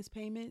stimulus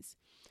payments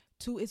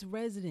to its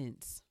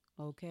residents.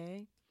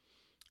 Okay.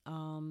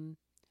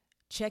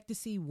 Check to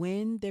see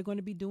when they're going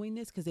to be doing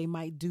this, because they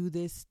might do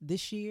this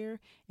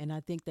year. And I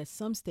think that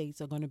some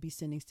states are going to be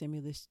sending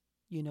stimulus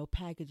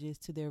packages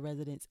to their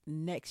residents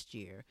next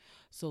year.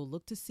 So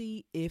look to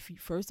see if,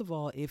 first of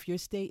all, if your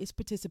state is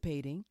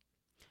participating.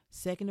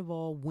 Second of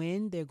all,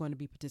 when they're going to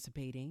be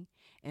participating.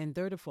 And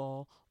third of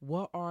all,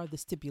 what are the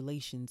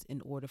stipulations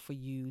in order for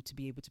you to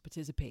be able to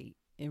participate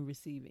in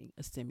receiving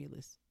a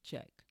stimulus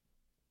check?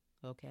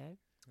 Okay.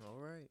 All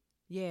right.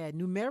 Yeah,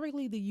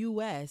 numerically the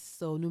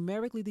U.S., or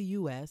numerically the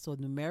United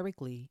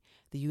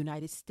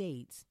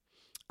States,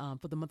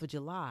 for the month of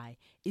July,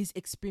 is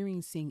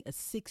experiencing a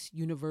 6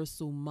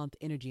 universal month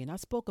energy. And I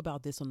spoke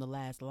about this on the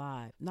last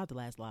live, not the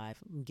last live.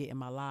 I'm getting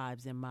my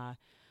lives and my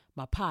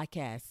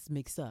podcasts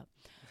mixed up.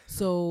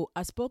 So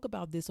I spoke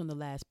about this on the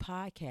last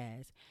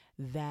podcast,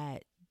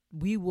 that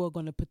we were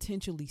going to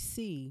potentially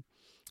see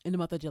in the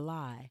month of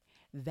July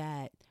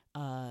that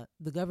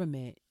the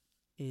government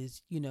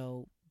is,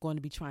 going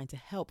to be trying to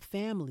help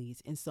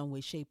families in some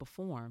way, shape, or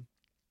form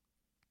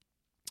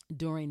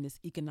during this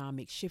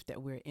economic shift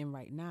that we're in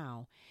right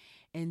now.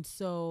 And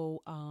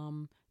so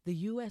the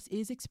U.S.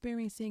 is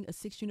experiencing a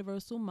 6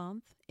 universal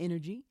month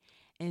energy,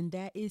 and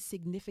that is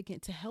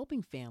significant to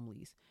helping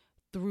families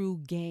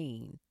through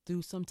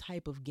some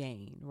type of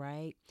gain,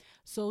 right?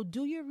 So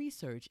do your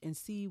research and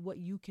see what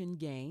you can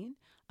gain,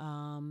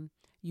 and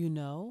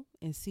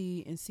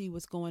see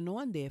what's going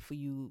on there for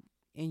you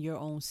in your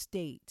own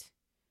state.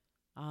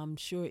 I'm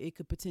sure it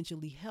could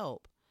potentially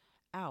help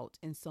out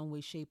in some way,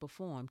 shape, or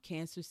form.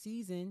 Cancer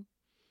season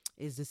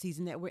is the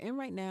season that we're in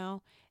right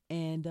now.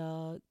 And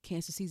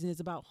Cancer season is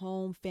about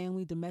home,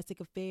 family, domestic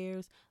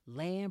affairs,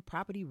 land,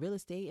 property, real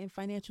estate, and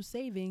financial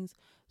savings.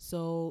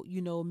 So,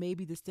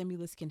 maybe the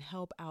stimulus can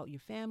help out your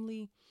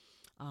family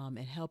and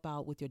help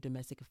out with your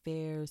domestic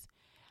affairs,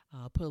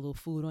 put a little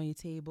food on your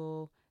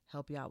table,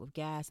 help you out with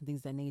gas and things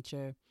of that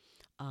nature.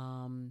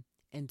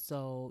 And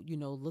so,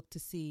 look to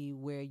see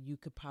where you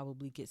could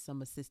probably get some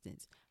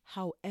assistance.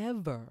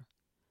 However,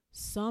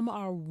 some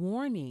are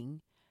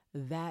warning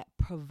that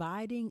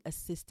providing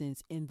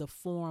assistance in the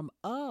form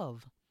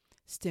of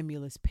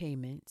stimulus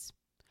payments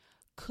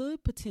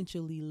could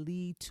potentially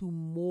lead to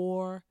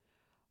more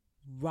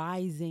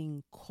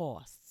rising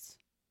costs.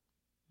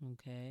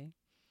 Okay.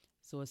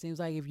 So it seems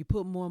like if you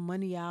put more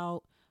money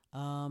out,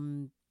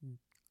 um,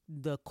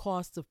 the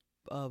cost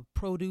of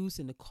produce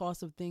and the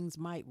cost of things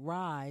might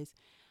rise,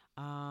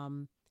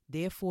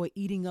 therefore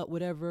eating up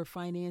whatever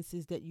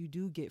finances that you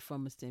do get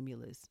from a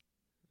stimulus.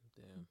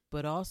 Damn.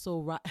 But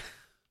also,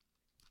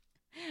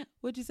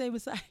 what'd you say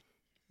beside?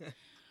 Yeah,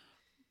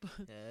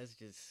 that's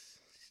just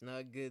it's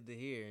not good to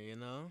hear, you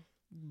know?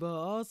 But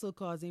also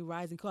causing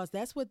rising costs.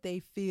 That's what they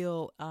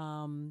feel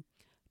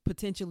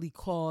potentially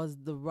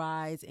caused the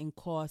rise in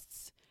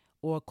costs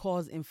or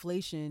cause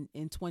inflation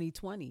in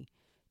 2020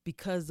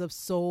 because of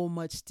so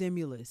much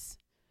stimulus,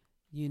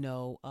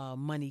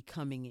 money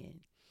coming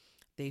in.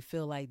 They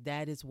feel like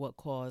that is what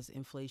caused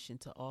inflation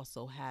to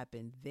also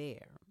happen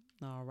there.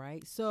 All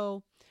right.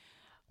 So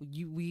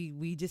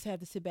we just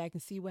have to sit back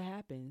and see what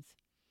happens.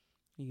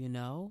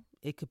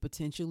 It could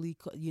potentially,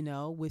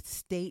 with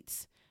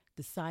states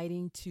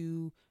deciding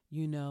to,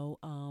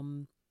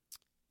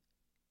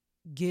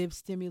 give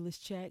stimulus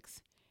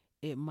checks,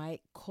 it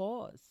might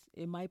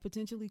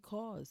potentially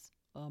cause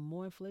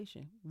more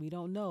inflation. We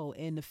don't know.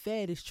 And the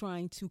Fed is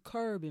trying to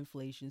curb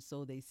inflation,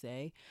 so they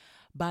say,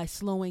 by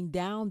slowing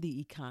down the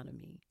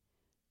economy,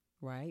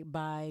 right?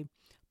 By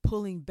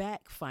pulling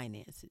back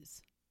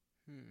finances.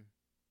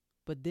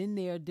 But then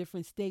there are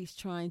different states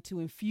trying to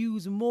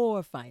infuse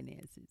more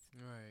finances.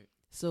 Right.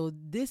 So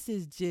this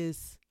is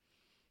just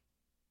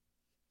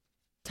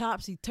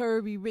topsy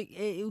turvy.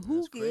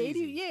 That's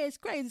crazy. Yeah, it's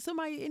crazy.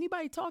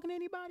 Anybody talking to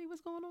anybody?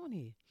 What's going on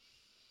here?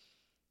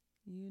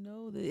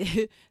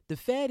 The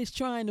Fed is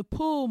trying to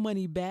pull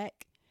money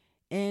back,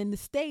 and the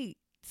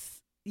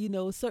states,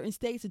 certain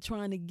states are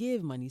trying to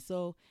give money.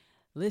 So,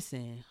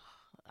 listen,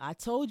 I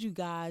told you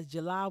guys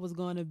July was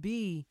going to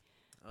be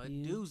a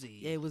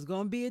doozy. It was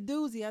going to be a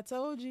doozy. I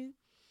told you.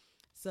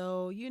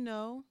 So,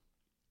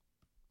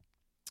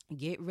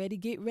 get ready.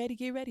 Be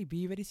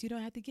ready so you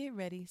don't have to get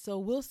ready. So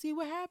we'll see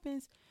what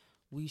happens.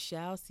 We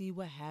shall see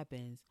what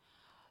happens.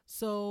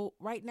 So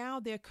right now,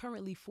 there are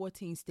currently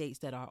 14 states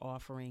that are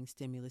offering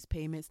stimulus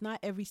payments. Not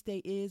every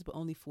state is, but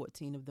only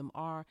 14 of them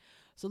are.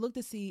 So look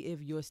to see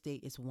if your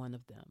state is one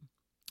of them.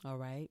 All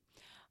right.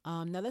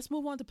 Now let's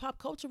move on to pop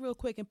culture real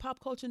quick. In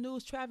pop culture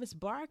news, Travis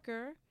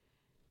Barker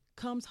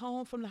comes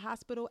home from the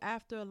hospital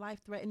after a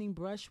life-threatening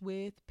brush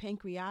with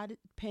pancreatitis.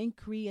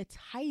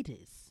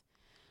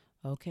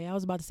 Okay, I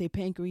was about to say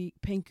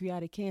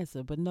pancreatic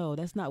cancer, but no,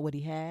 that's not what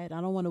he had. I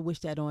don't want to wish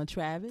that on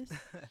Travis.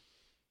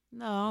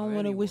 No, I don't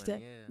want to wish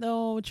that. Yeah.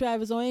 No,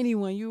 Travis, or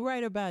anyone. You're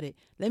right about it.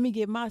 Let me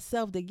get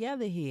myself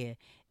together here.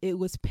 It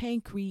was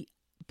pancreatitis.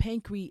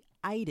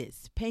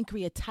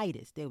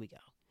 There we go.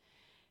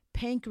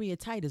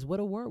 Pancreatitis. What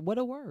a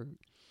word.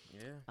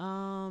 Yeah.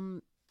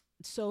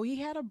 So he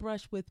had a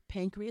brush with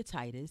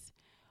pancreatitis,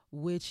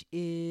 which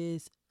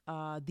is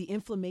the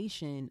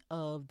inflammation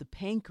of the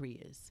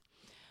pancreas.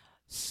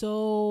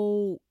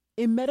 So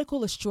in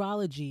medical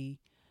astrology,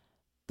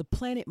 the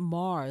planet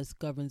Mars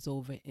governs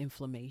over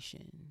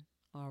inflammation.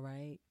 All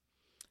right.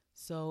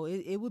 So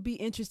it would be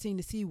interesting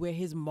to see where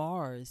his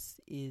Mars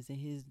is in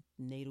his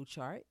natal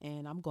chart.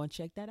 And I'm going to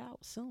check that out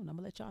soon. I'm going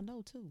to let y'all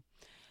know too.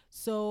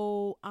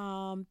 So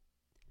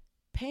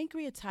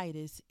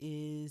pancreatitis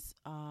is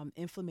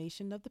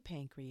inflammation of the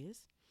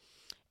pancreas.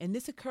 And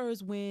this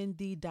occurs when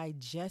the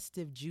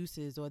digestive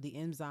juices or the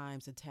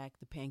enzymes attack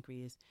the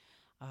pancreas,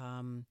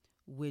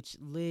 which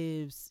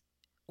lies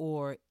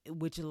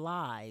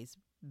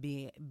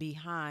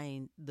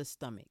behind the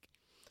stomach.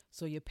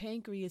 So your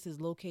pancreas is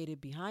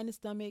located behind the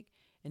stomach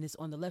and it's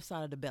on the left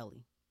side of the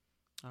belly.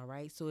 All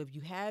right. So if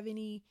you have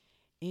any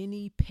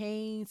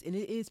pains, and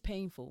it is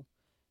painful,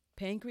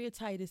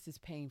 pancreatitis is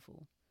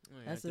painful. Oh,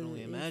 yeah, I can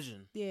only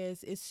imagine.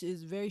 Yes, it's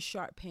very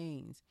sharp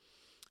pains.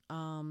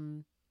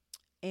 And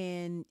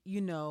I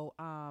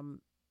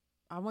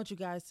want you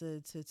guys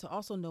to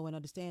also know and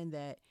understand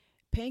that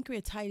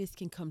pancreatitis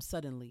can come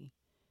suddenly.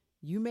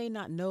 You may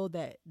not know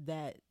that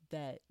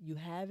you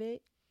have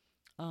it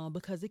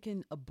because it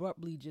can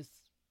abruptly just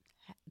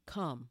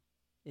come.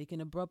 It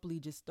can abruptly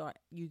just start.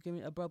 You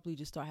can abruptly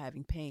just start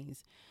having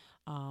pains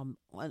on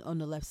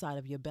the left side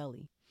of your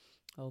belly.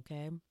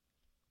 Okay.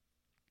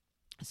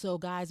 So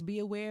guys, be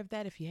aware of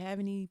that. If you have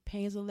any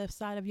pains on the left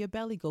side of your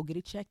belly, go get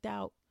it checked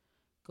out.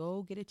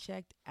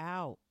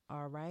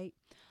 All right.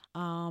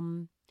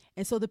 And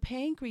so the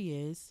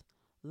pancreas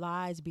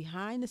lies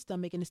behind the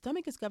stomach, and the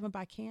stomach is governed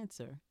by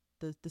Cancer,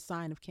 the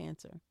sign of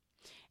Cancer.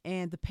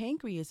 And the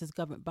pancreas is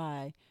governed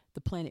by the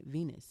planet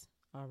Venus.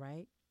 All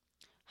right.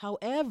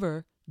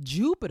 However,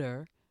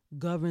 Jupiter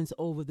governs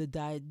over the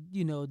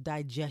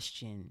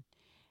digestion.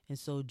 And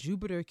so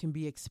Jupiter can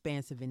be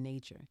expansive in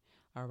nature.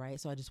 All right.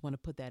 So I just want to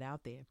put that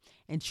out there.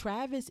 And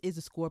Travis is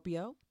a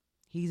Scorpio.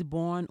 He's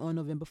born on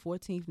November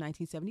 14th,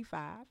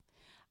 1975.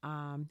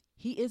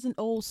 He is an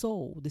old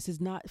soul. This is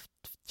not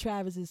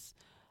Travis's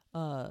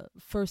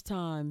first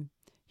time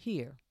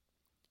here,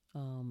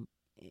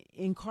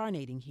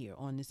 incarnating here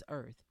on this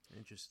earth.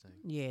 Interesting.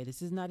 Yeah,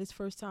 this is not his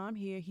first time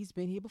here. He's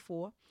been here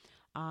before.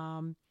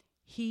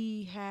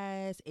 He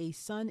has a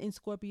sun in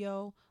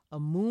Scorpio, a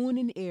moon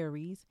in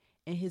Aries,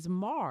 and his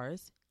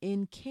Mars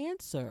in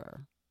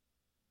Cancer.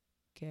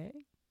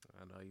 Okay. I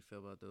don't know how you feel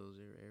about those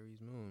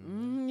Aries moon,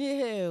 man.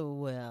 Yeah,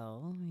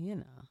 well,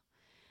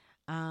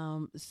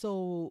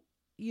 so,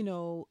 you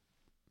know,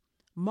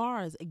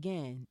 Mars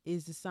again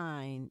is the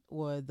sign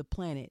or the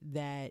planet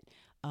that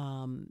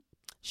um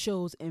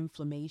shows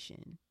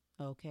inflammation.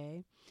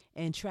 Okay.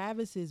 And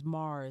Travis's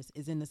Mars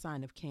is in the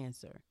sign of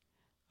Cancer.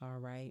 All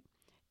right.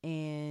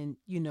 And,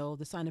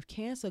 the sign of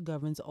Cancer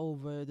governs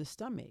over the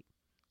stomach.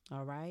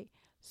 All right.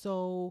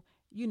 So,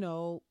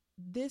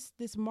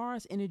 this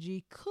Mars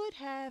energy could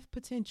have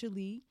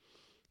potentially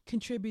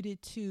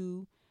contributed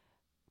to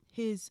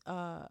his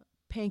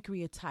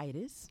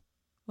pancreatitis.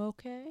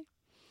 Okay.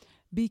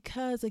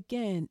 Because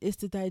again, it's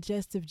the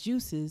digestive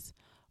juices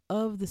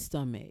of the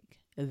stomach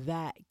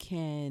that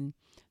can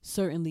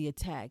certainly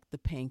attack the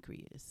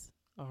pancreas.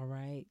 All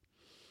right.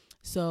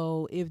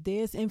 So if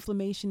there's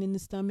inflammation in the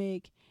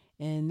stomach,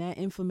 and that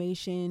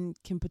inflammation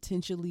can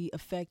potentially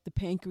affect the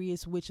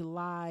pancreas, which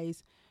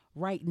lies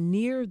right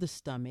near the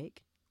stomach,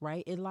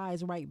 right? It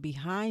lies right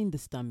behind the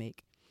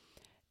stomach.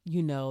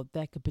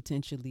 That could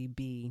potentially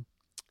be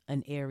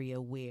an area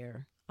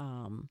where,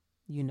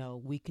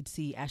 we could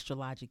see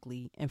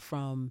astrologically and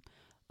from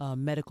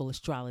medical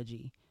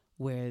astrology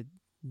where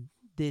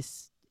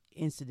this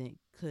incident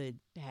could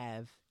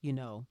have,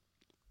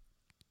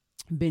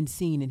 been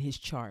seen in his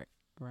chart,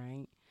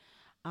 right?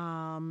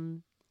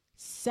 Um,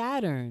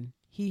 Saturn,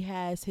 he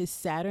has his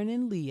Saturn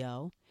in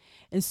Leo.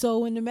 And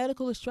so in the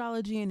medical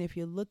astrology, and if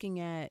you're looking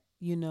at,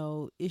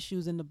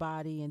 issues in the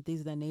body and things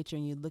of that nature,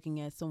 and you're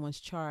looking at someone's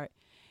chart,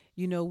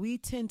 we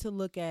tend to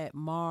look at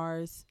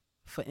Mars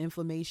for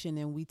inflammation,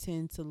 and we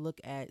tend to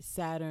look at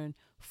Saturn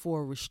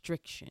for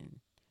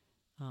restriction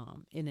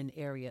in an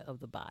area of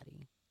the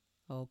body.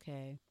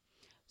 Okay.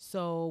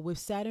 So with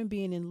Saturn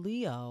being in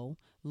Leo,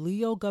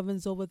 Leo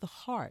governs over the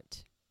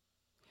heart.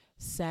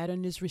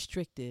 Saturn is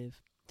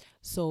restrictive.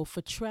 So for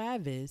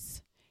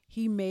Travis,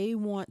 he may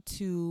want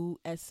to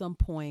at some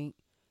point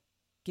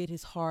get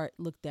his heart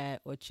looked at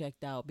or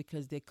checked out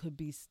because there could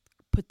be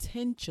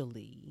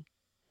potentially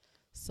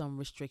some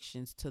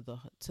restrictions to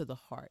the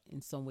heart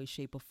in some way,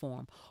 shape, or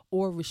form,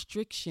 or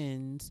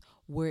restrictions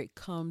where it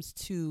comes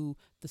to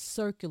the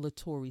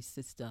circulatory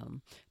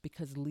system,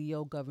 because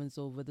Leo governs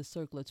over the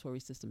circulatory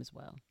system as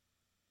well.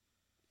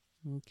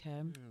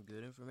 Okay.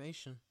 Good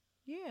information.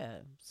 Yeah.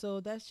 So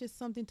that's just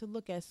something to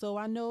look at. So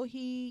I know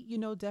he,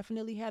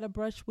 definitely had a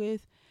brush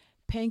with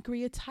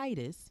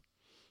pancreatitis.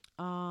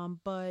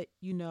 But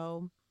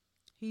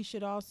he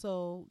should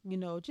also,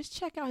 just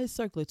check out his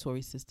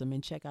circulatory system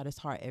and check out his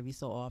heart every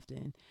so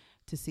often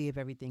to see if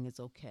everything is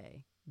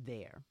okay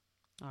there.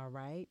 All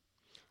right.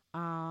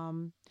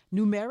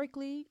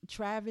 Numerically,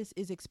 Travis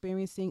is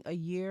experiencing a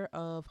year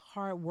of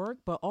hard work,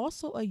 but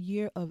also a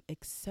year of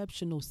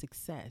exceptional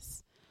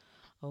success.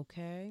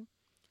 Okay.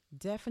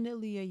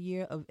 Definitely a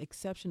year of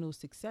exceptional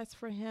success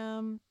for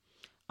him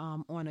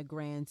on a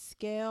grand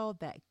scale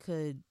that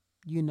could,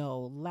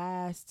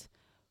 last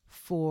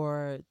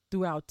for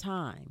throughout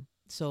time.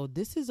 So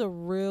this is a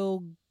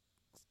real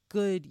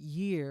good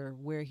year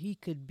where he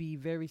could be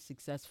very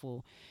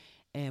successful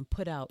and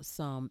put out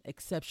some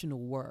exceptional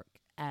work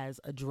as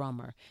a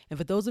drummer. And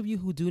for those of you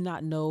who do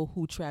not know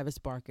who Travis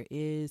Barker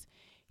is,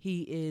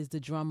 he is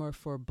the drummer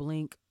for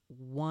Blink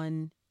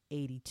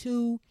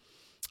 182.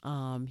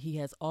 He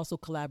has also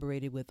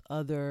collaborated with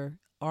other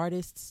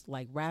artists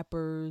like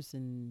rappers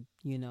and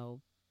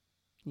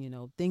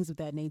things of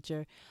that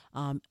nature.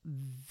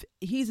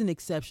 He's an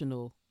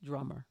exceptional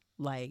drummer.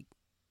 Like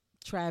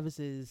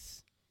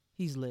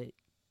he's lit.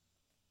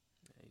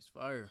 Yeah, he's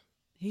fire.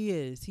 He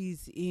is.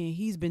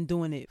 He's been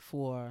doing it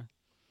for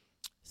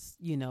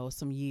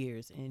some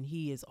years, and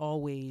he is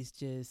always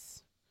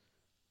just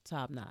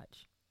top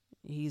notch.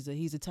 He's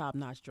a top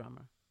notch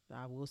drummer.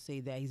 I will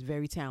say that he's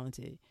very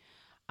talented.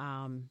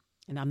 And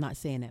I'm not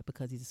saying that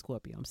because he's a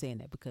Scorpio. I'm saying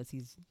that because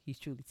he's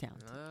truly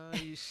talented.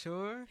 You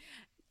sure?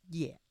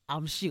 Yeah,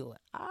 I'm sure.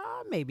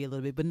 Maybe a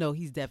little bit, but no,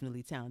 he's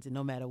definitely talented.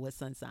 No matter what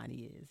sun sign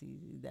he is,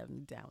 he's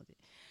definitely talented.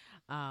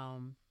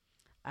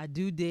 I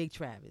do dig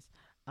Travis,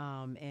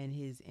 and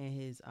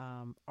his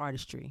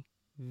artistry.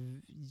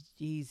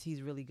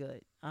 He's really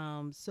good.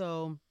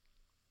 So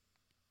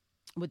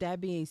with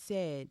that being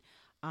said,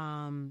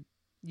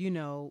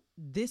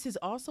 this is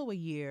also a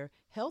year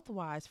health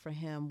wise for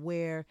him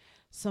where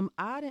some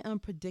odd and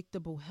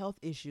unpredictable health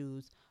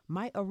issues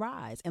might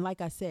arise. And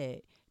like I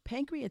said,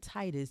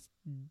 pancreatitis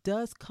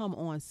does come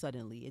on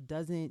suddenly. It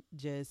doesn't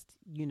just,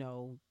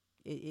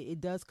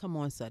 it does come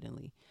on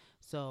suddenly.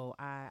 So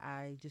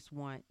I just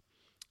want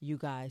you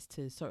guys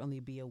to certainly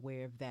be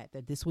aware of that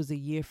this was a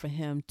year for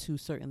him to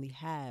certainly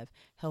have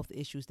health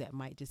issues that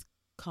might just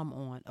come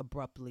on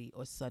abruptly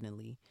or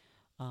suddenly.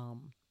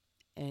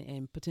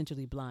 And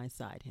potentially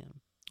blindside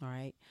him. All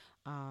right.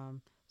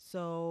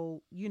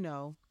 So,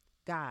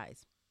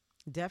 guys,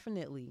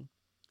 definitely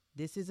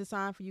this is a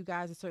sign for you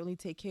guys to certainly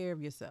take care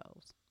of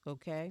yourselves.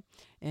 Okay.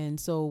 And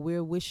so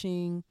we're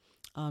wishing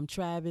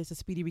Travis a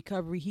speedy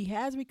recovery. He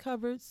has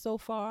recovered so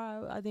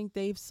far. I think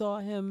they've saw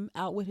him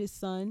out with his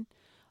son,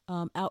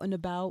 out and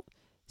about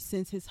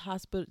since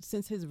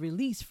his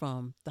release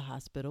from the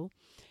hospital.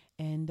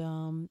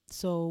 And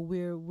so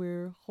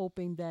we're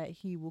hoping that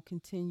he will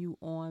continue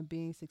on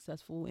being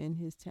successful in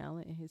his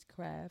talent and his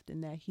craft,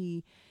 and that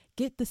he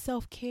get the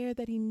self-care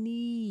that he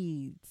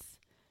needs,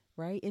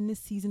 right, in this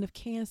season of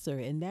cancer.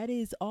 And that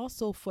is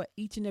also for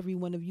each and every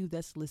one of you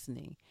that's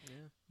listening.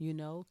 Yeah. You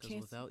know,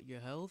 Because without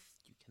your health,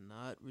 you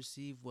cannot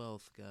receive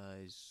wealth,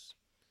 guys.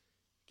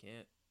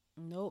 Can't.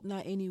 nope,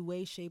 not any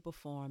way, shape, or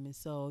form. And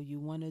so you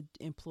want to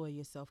employ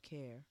your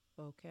self-care,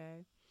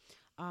 okay?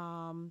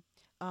 Um,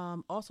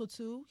 Also,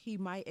 too, he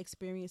might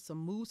experience some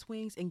mood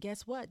swings. And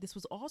guess what? This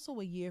was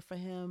also a year for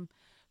him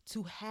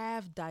to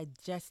have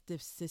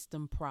digestive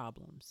system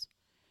problems.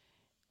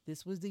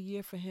 This was the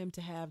year for him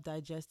to have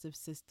digestive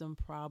system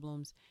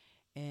problems.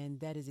 And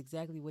that is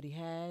exactly what he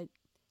had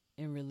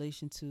in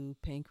relation to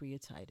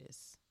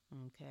pancreatitis.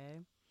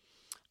 Okay.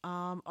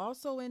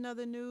 Also, in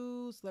other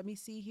news, let me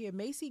see here.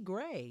 Macy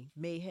Gray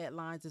made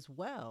headlines as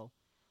well.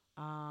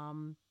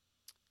 Um,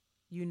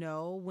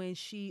 when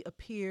she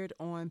appeared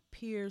on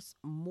Pierce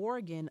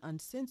Morgan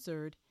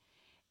Uncensored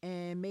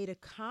and made a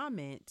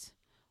comment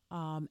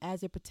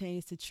as it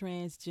pertains to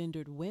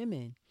transgendered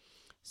women.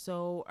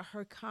 So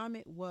her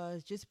comment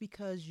was, just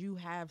because you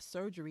have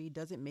surgery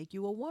doesn't make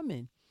you a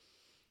woman.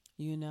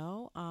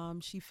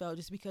 She felt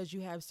just because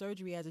you have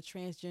surgery as a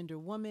transgender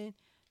woman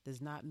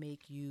does not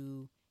make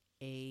you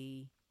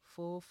a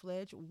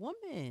full-fledged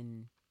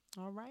woman.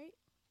 All right.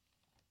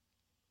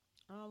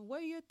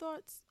 What are your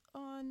thoughts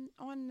on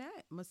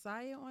that,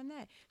 Messiah? On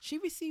that, she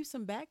received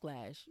some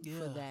backlash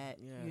for that.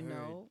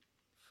 Yeah,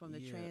 From the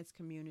trans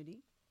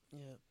community,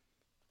 yeah.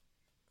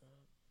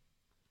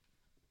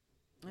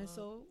 and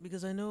so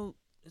Because I know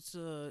it's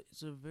a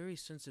very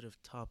sensitive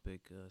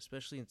topic,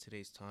 especially in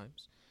today's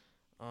times.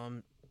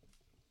 Um,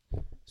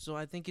 so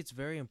I think it's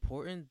very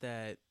important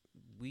that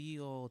we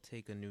all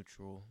take a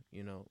neutral,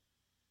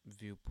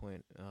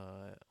 viewpoint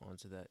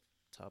onto that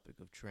topic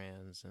of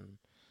trans and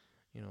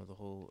the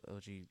whole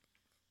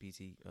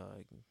LGBT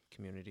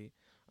community.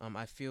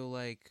 I feel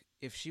like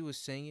if she was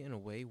saying it in a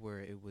way where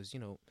it was,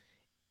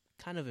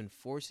 kind of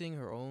enforcing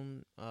her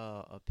own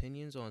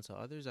opinions onto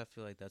others, I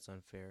feel like that's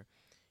unfair.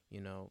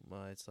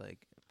 It's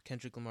like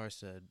Kendrick Lamar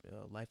said,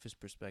 life is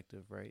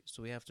perspective, right?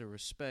 So we have to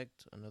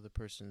respect another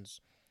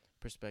person's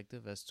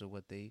perspective as to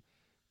what they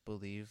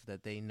believe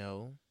that they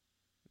know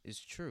is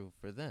true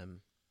for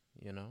them,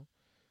 you know?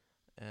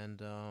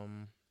 And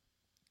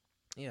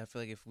yeah, I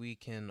feel like if we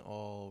can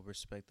all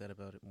respect that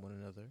about one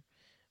another,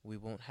 we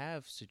won't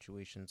have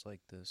situations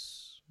like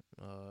this,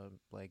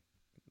 like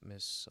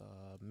Miss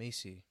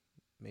Macy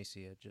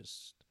had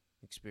just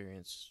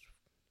experienced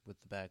with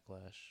the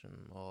backlash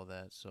and all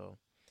that. So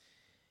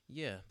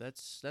yeah,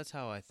 that's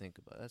how I think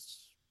about it.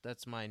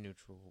 That's my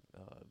neutral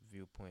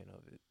viewpoint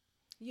of it.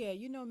 yeah,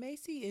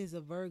 Macy is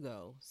a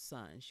Virgo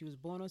sun. She was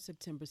born on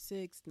September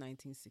 6th,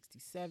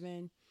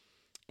 1967.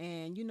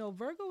 And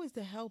Virgo is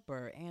the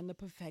helper and the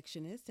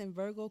perfectionist, and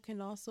Virgo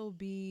can also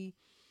be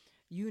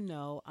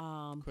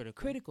Critical.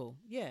 critical.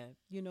 Yeah,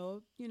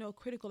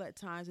 critical at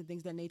times and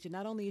things of that nature.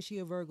 Not only is she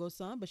a Virgo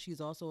sun, but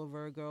she's also a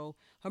Virgo.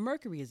 Her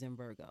Mercury is in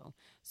Virgo,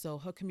 so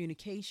her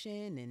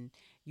communication and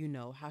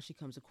how she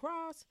comes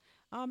across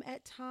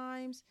at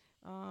times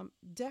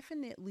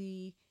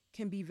definitely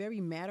can be very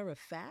matter of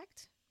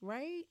fact,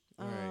 right?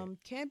 Right.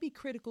 Can be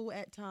critical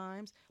at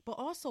times, but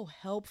also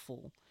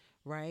helpful,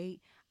 right?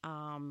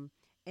 Um,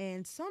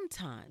 and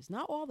sometimes,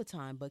 not all the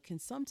time, but can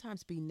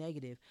sometimes be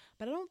negative.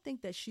 But I don't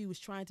think that she was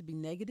trying to be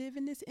negative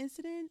in this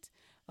incident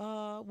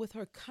with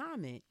her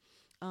comment,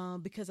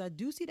 because I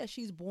do see that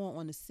she's born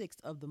on the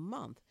 6th of the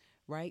month,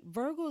 right?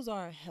 Virgos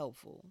are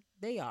helpful.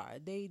 They are.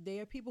 They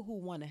are people who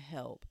want to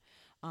help.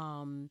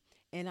 Um,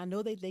 and I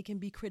know that they can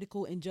be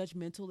critical and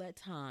judgmental at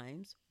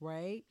times,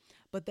 right?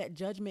 But that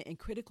judgment and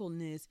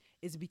criticalness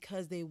is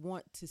because they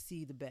want to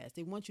see the best.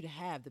 They want you to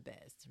have the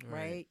best,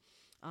 right?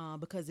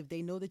 Because if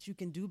they know that you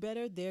can do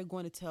better, they're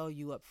going to tell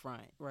you up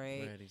front,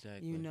 right? Right,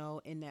 exactly.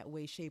 In that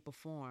way, shape, or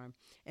form.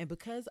 And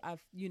because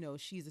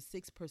she's a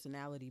sixth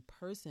personality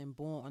person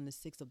born on the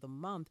 6th of the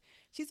month,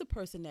 she's a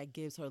person that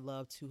gives her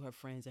love to her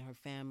friends and her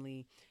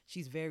family.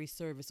 She's very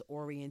service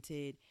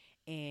oriented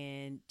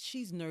and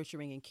she's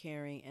nurturing and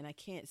caring. And I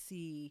can't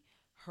see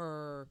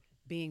her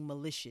being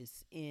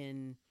malicious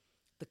in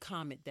the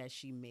comment that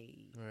she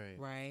made, Right.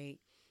 right?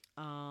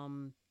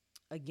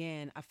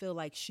 Again, I feel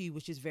like she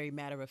was just very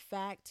matter of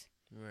fact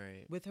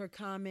Right. with her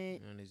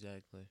comment. And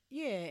exactly.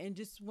 Yeah, and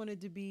just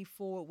wanted to be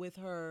forward with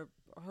her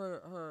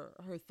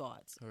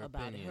thoughts Her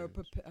about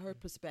opinions. her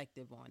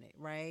perspective on it,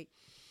 right?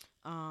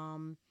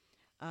 Um,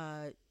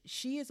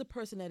 she is a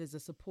person that is a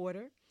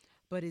supporter,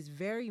 but is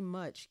very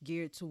much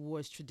geared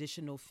towards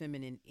traditional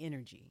feminine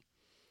energy.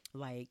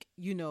 Like,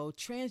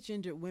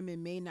 transgender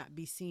women may not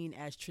be seen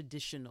as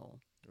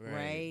traditional,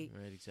 right?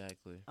 Right,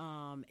 exactly.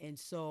 And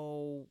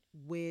so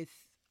with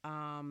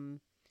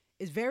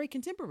is very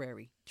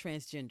contemporary,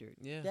 transgendered.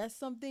 Yeah. That's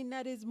something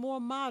that is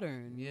more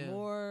modern, Yeah.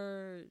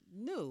 more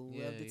new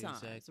Yeah, of the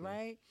times, exactly.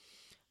 right?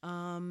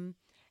 Um,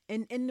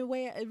 and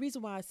the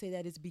reason why I say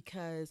that is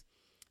because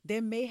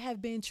there may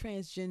have been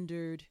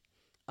transgendered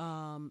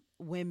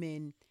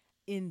women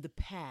in the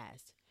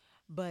past,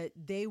 but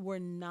they were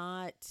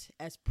not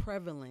as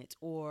prevalent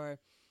or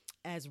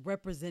as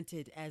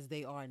represented as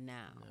they are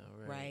now, No,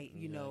 right. right?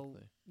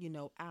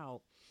 Exactly.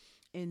 Out.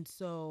 And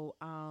so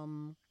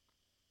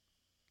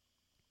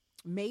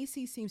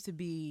Macy seems to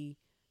be,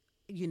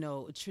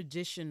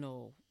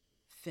 traditional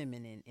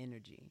feminine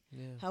energy.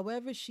 Yeah.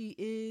 However, she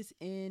is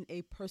in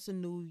a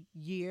personal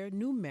year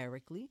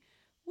numerically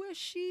where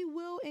she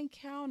will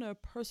encounter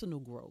personal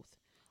growth,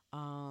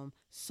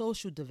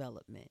 social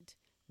development,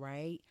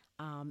 right?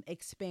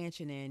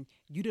 Expansion and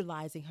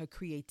utilizing her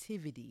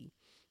creativity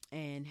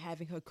and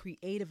having her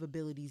creative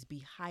abilities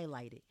be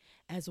highlighted,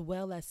 as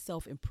well as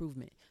self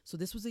improvement. So,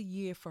 this was a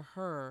year for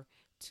her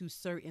to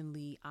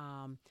certainly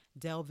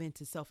delve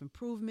into self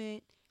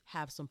improvement,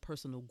 have some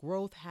personal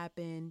growth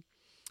happen,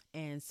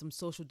 and some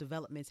social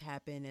developments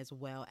happen, as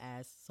well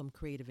as some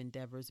creative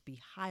endeavors be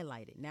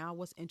highlighted. Now,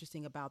 what's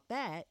interesting about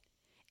that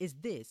is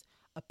this: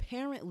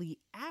 apparently,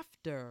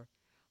 after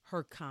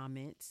her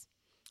comments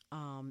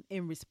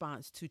in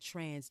response to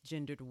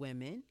transgendered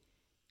women,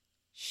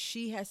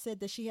 she has said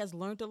that she has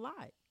learned a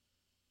lot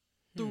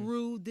Hmm.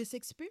 through this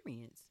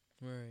experience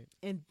Right.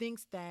 and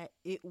thinks that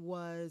it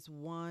was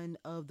one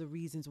of the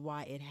reasons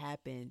why it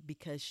happened,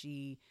 because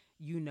she,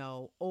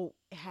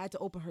 had to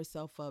open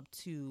herself up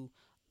to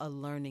a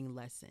learning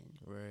lesson.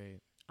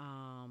 Right.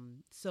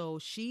 So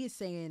she is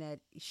saying that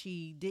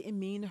she didn't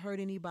mean to hurt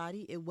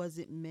anybody. It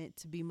wasn't meant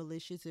to be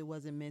malicious. It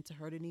wasn't meant to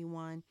hurt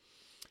anyone.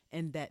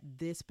 And that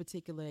this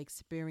particular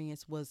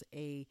experience was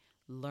a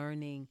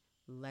learning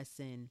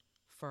lesson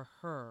for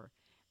her,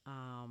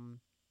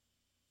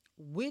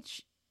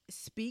 which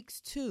speaks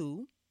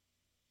to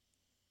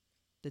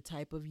the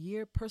type of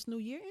personal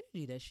year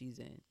energy that she's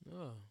in.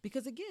 Oh,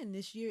 Because again,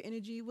 this year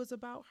energy was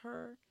about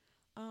her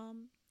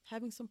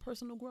having some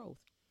personal growth.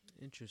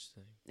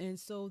 interesting. And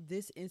so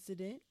this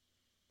incident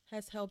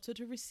has helped her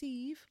to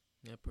receive,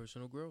 Yeah,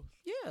 personal growth.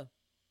 yeah,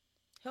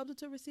 helped her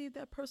to receive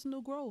that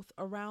personal growth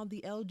around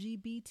the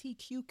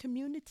LGBTQ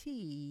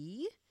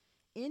community.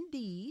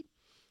 Indeed.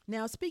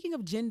 Now, speaking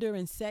of gender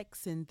and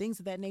sex and things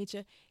of that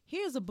nature,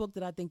 here's a book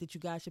that I think that you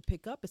guys should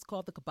pick up. It's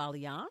called The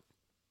Kabbalion.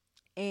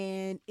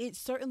 And it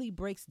certainly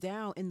breaks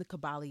down in the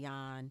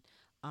Kabbalion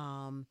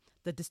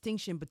the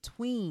distinction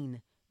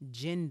between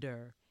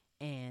gender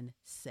and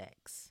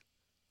sex.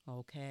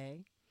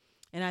 Okay.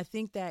 And I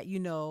think that,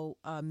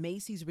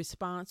 Macy's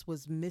response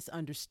was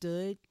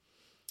misunderstood.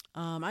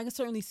 I can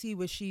certainly see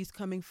where she's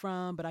coming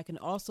from, but I can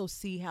also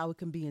see how it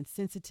can be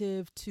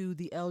insensitive to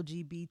the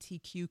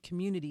LGBTQ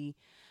community,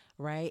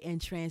 right? And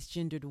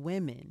transgendered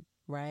women,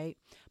 right?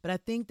 But I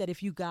think that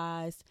if you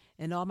guys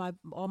and all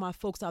my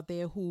folks out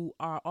there who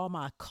are all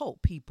my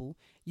cult people,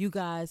 you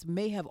guys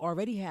may have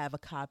already have a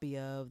copy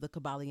of the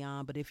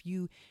Kabbalion, but if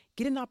you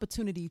get an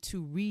opportunity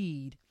to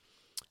read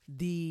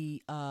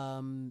the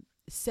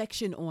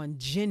section on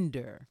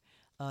gender,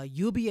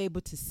 you'll be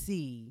able to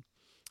see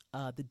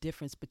the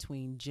difference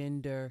between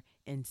gender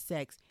and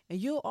sex. And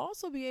you'll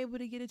also be able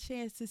to get a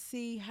chance to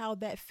see how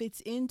that fits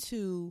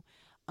into,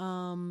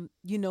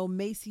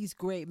 Macy's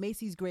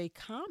great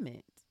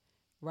comment,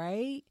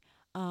 right?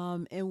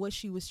 And what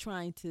she was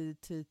trying to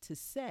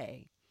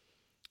say,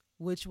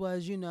 which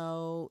was,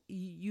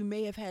 you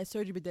may have had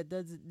surgery, but that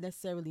doesn't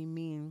necessarily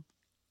mean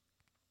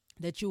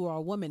that you are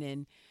a woman.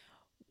 And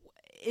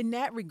in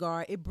that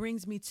regard, it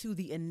brings me to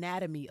the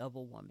anatomy of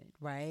a woman,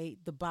 right?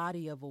 The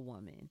body of a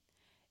woman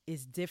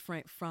is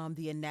different from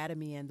the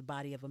anatomy and the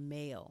body of a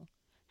male.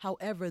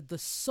 However, the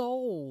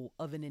soul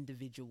of an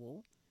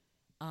individual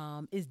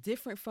is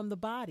different from the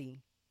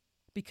body,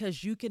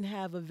 because you can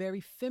have a very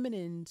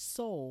feminine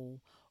soul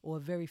or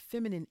a very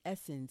feminine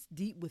essence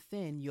deep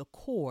within your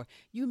core.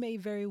 You may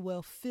very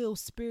well feel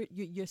spirit,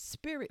 your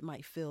spirit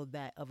might feel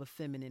that of a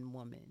feminine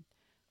woman,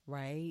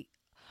 right?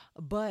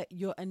 But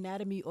your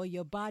anatomy or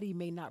your body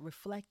may not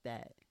reflect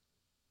that.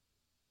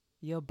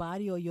 Your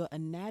body or your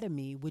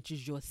anatomy, which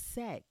is your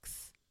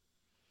sex,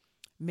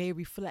 may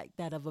reflect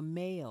that of a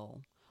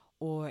male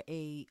or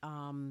a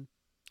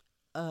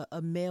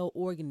male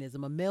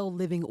organism, a male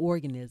living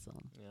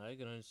organism. Yeah, I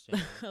can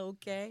understand that.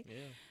 Okay. Yeah.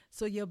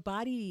 So your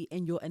body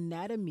and your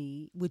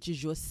anatomy, which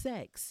is your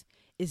sex,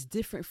 is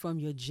different from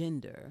your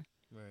gender.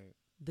 Right.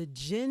 The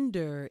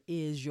gender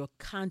is your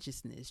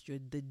consciousness.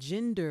 The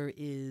gender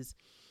is,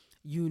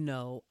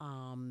 the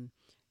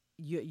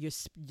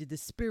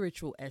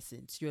spiritual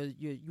essence, your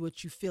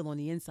what you feel on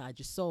the inside,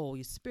 your soul,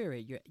 your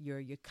spirit,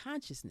 your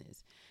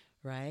consciousness,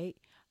 right?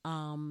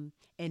 And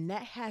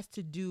that has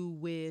to do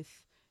with,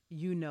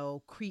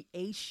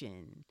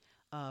 creation,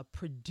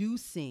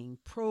 producing,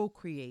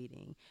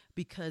 procreating,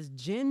 because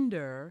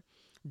gender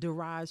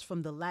derives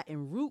from the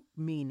Latin root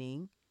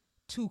meaning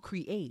to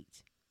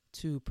create,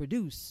 to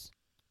produce,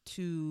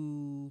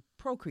 to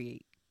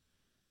procreate,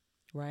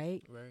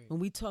 right? Right. When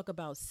we talk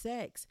about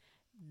sex,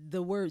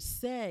 the word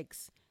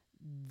sex,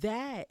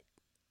 that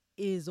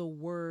is a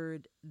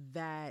word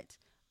that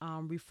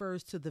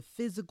refers to the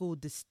physical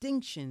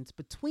distinctions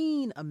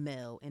between a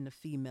male and a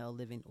female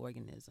living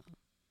organism.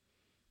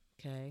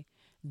 Okay.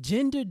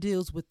 Gender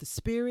deals with the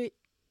spirit.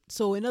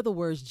 So, in other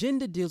words,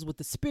 gender deals with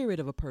the spirit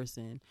of a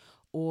person,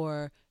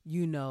 or,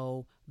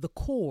 the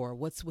core,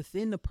 what's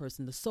within the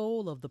person, the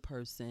soul of the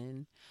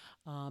person.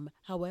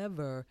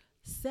 However,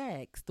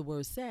 sex, the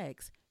word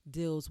sex,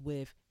 deals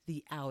with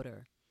the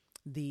outer,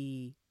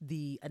 the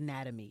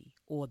anatomy,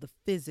 or the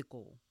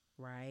physical,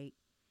 right?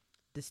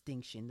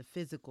 Distinction, the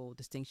physical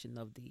distinction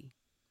of the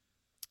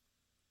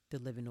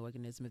living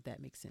organism, if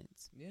that makes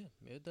sense. Yeah,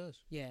 it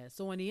does. Yeah.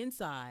 So on the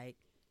inside,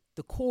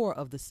 the core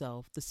of the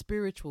self, the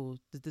spiritual,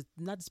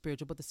 not the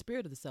spiritual, but the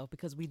spirit of the self,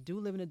 because we do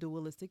live in a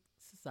dualistic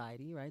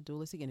society, right?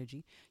 Dualistic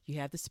energy. You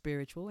have the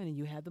spiritual, and then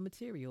you have the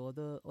material,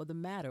 or the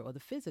matter, or the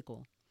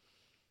physical.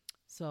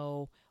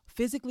 So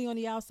physically on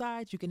the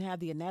outside, you can have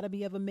the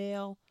anatomy of a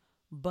male,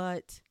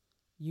 but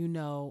you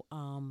know,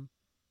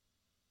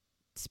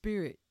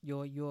 spirit,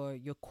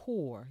 your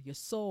core, your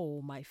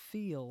soul might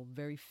feel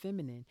very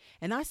feminine.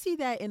 And I see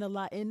that in a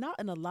lot, and not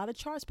in a lot of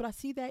charts, but I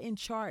see that in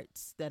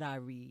charts that I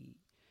read.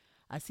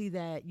 I see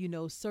that,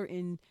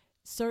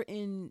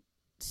 certain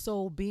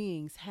soul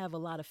beings have a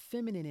lot of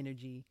feminine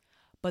energy,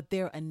 but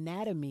their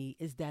anatomy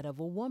is that of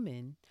a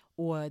woman,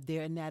 or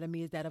their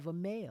anatomy is that of a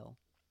male.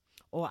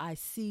 Or I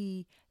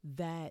see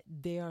that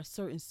there are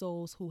certain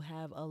souls who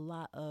have a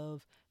lot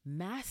of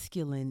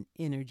masculine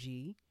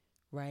energy,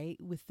 right,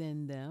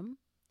 within them,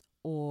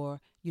 or,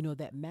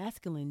 that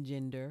masculine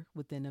gender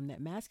within them, that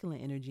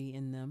masculine energy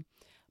in them,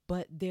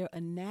 but their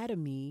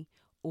anatomy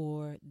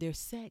or their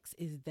sex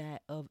is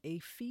that of a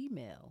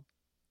female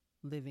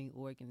living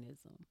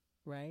organism,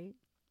 right?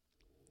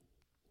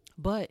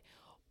 But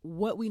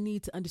what we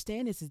need to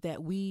understand is that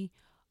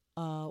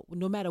no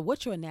matter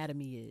what your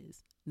anatomy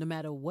is, no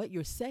matter what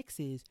your sex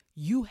is,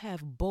 you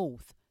have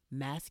both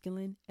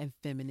masculine and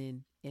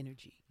feminine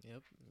energy.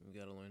 Yep, we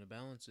got to learn to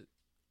balance it.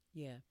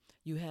 Yeah,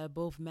 you have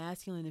both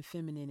masculine and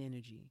feminine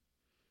energy,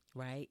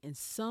 right? And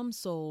some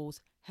souls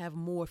have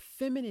more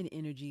feminine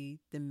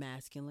energy than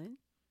masculine,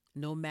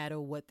 no matter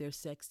what their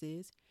sex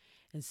is.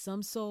 And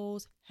some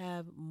souls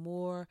have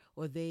more,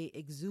 or they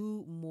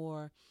exude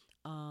more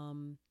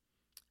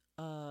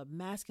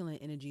masculine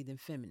energy than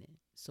feminine.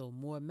 So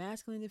more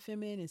masculine than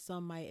feminine, and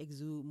some might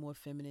exude more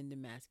feminine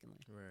than masculine.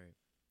 Right.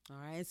 All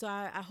right. And so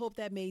I hope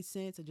that made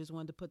sense. I just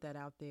wanted to put that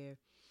out there.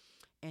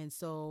 And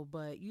so,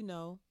 but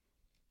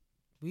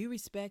we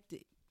respect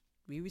it.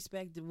 We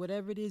respect it.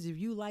 Whatever it is. If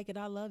you like it,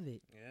 I love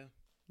it. Yeah.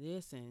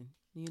 Listen,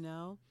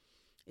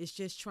 it's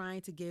just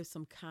trying to give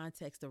some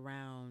context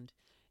around,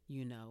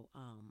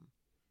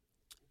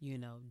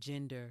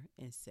 gender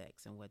and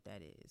sex, and what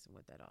that is and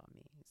what that all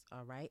means.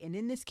 All right. And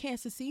in this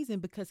Cancer season,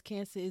 because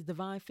Cancer is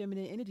divine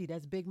feminine energy,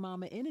 that's big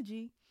mama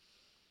energy,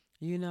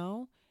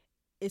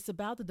 it's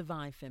about the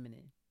divine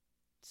feminine.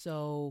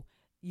 So,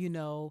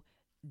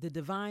 the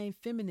divine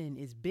feminine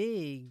is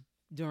big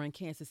during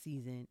Cancer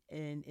season,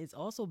 and it's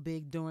also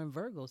big during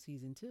Virgo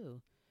season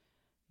too,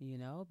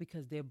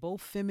 because they're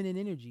both feminine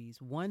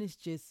energies. One is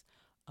just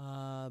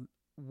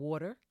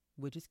water,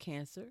 which is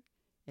Cancer,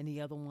 and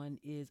the other one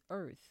is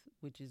earth,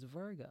 which is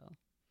Virgo,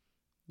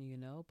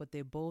 but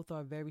they both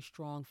are very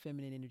strong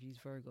feminine energies,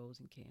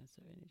 Virgos and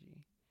Cancer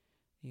energy,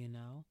 you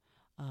know.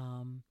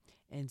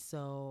 And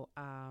so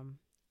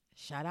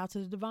shout out to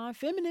the divine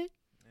feminine.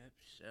 Yep,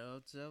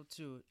 shout out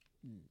to it.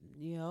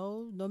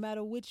 No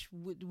matter which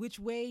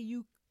way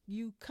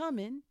you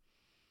coming,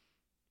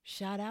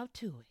 shout out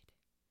to it.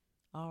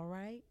 All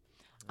right.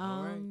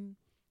 All right.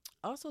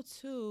 Also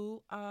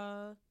too,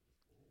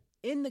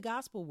 in the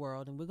gospel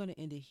world, and we're going to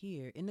end it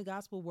here. In the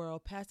gospel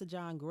world, Pastor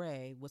John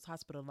Gray was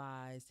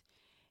hospitalized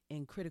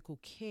in critical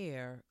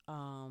care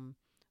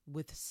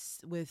with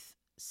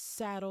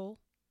saddle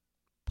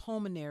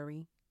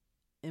pulmonary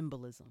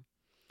embolism.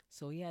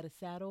 So he had a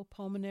saddle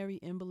pulmonary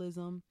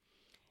embolism,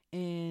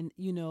 and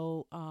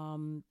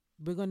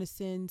we're going to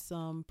send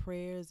some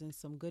prayers and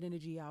some good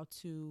energy out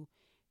to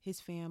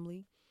his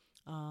family.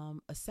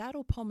 A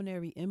saddle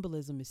pulmonary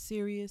embolism is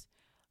serious.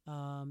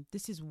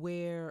 This is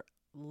where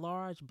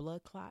large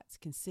blood clots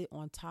can sit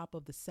on top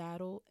of the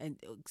saddle, and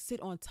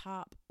sit on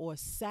top or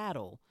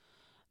saddle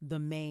the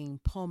main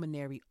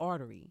pulmonary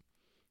artery,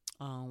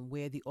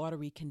 where the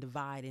artery can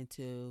divide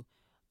into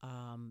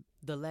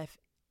the left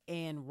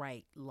and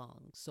right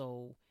lung.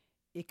 So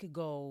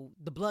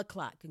the blood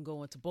clot can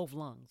go into both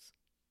lungs.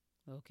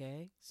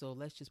 Okay, so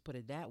let's just put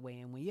it that way.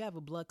 And when you have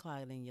a blood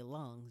clot in your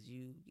lungs,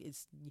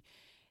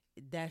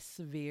 that's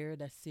severe,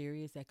 that's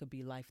serious, that could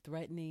be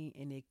life-threatening,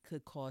 and it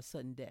could cause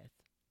sudden death.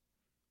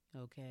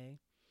 Okay.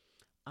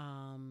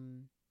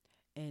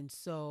 And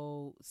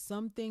so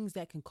some things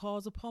that can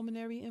cause a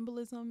pulmonary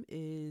embolism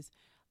is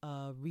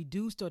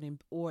reduced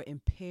or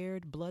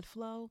impaired blood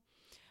flow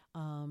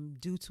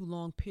due to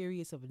long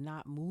periods of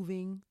not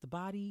moving the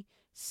body,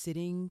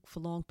 sitting for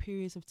long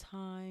periods of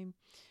time,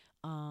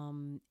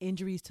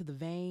 injuries to the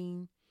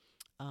vein,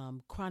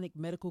 chronic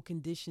medical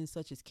conditions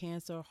such as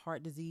cancer,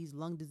 heart disease,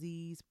 lung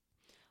disease,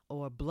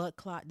 or blood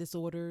clot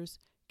disorders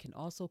can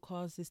also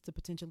cause this to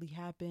potentially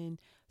happen.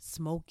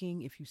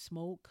 Smoking, if you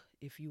smoke,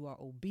 if you are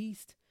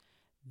obese,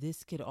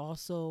 this could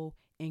also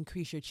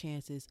increase your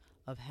chances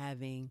of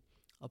having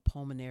a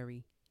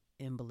pulmonary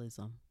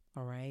embolism.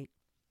 All right.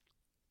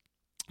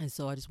 And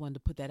so I just wanted to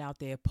put that out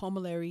there.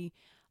 Pulmonary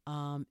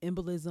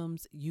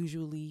embolisms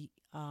usually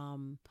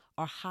are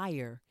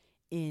higher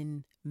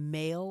in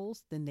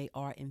males than they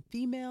are in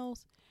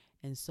females.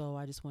 And so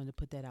I just wanted to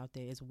put that out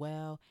there as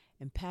well.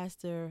 And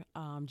Pastor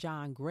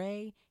John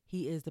Gray,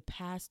 he is the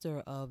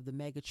pastor of the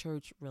mega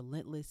church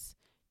Relentless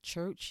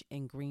Church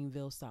in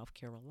Greenville, South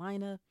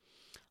Carolina.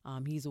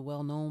 He's a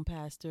well-known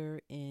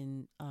pastor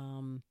in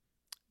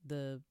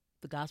the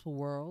gospel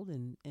world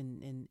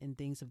and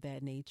things of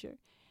that nature.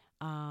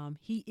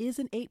 He is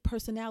an 8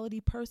 personality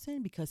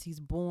person because he's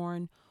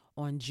born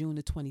on June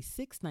the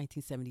 26th,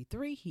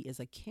 1973. He is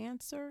a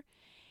Cancer.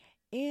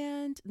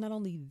 And not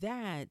only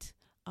that,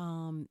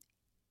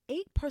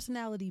 8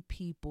 personality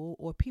people,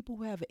 or people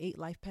who have an 8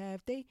 life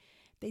path, they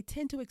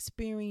tend to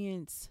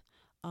experience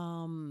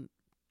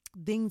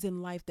things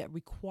in life that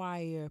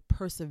require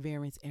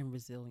perseverance and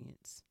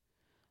resilience.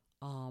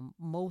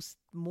 Most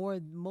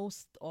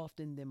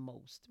often than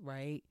most,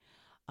 right?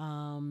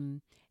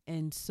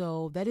 And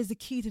so that is the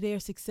key to their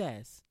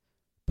success: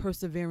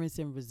 perseverance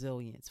and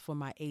resilience. For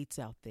my 8s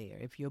out there,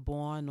 if you're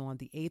born on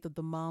the 8th of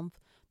the month,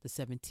 the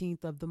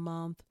 17th of the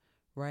month,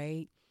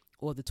 right,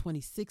 or the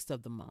 26th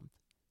of the month,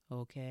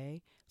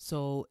 okay,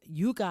 so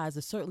you guys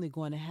are certainly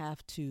going to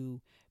have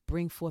to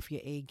bring forth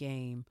your A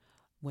game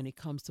when it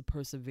comes to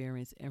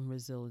perseverance and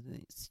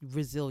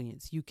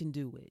resilience. You can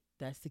do it.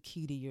 That's the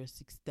key to your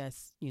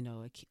success.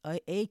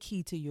 A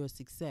key to your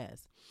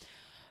success.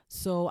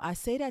 So I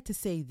say that to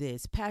say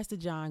this: Pastor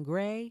John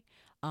Gray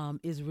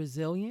is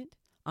resilient.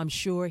 I'm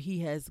sure he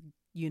has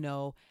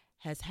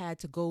had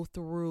to go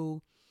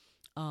through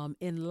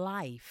in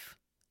life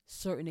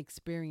certain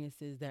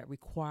experiences that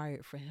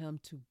required for him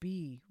to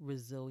be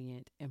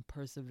resilient and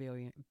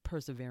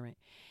perseverant.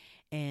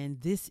 And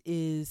this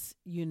is,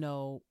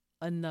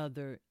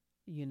 another,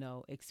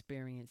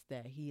 experience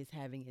that he is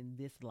having in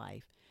this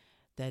life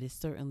that is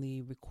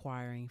certainly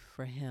requiring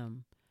for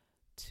him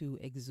to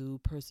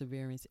exude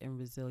perseverance and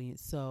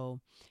resilience. So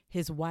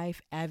his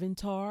wife,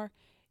 Avantar,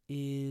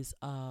 is,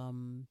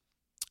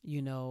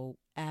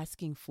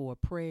 asking for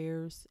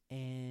prayers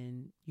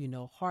and,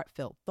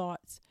 heartfelt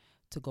thoughts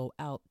to go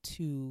out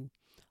to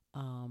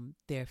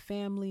their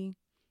family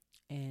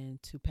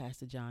and to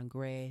Pastor John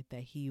Gray,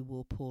 that he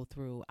will pull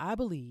through. I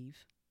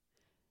believe,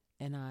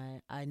 and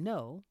I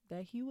know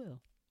that he will.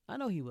 I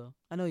know he will.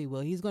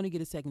 He's going to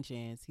get a second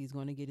chance.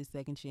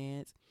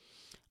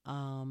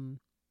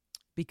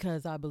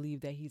 Because I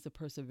believe that he's a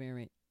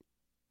perseverant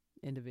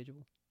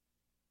individual.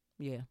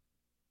 Yeah.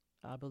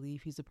 I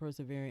believe he's a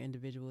perseverant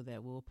individual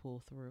that will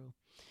pull through.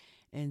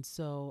 And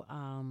so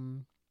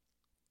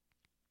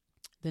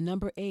the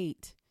number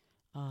 8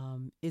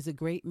 is a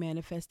great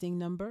manifesting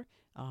number.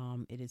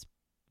 It is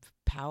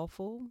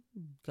powerful,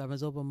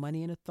 governs over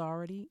money and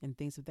authority and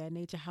things of that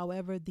nature.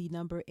 However, the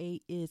number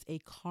 8 is a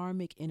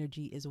karmic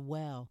energy as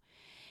well.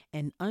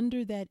 And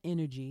under that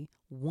energy,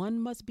 one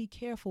must be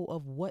careful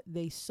of what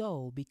they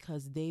sow,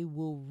 because they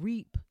will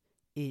reap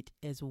it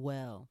as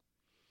well.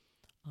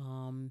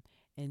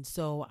 And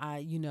so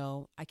I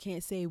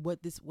can't say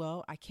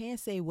I can't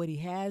say what he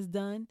has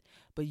done,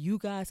 but you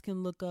guys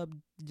can look up,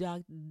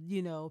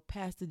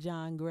 Pastor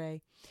John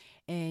Gray,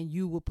 and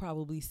you will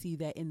probably see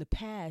that in the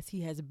past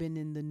he has been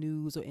in the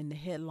news or in the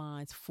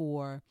headlines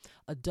for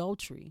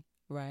adultery,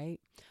 right?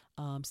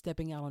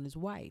 Stepping out on his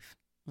wife,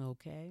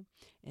 okay,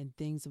 and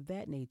things of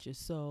that nature.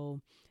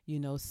 So,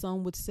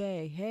 some would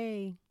say,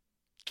 hey,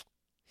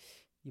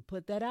 you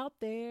put that out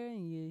there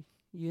and you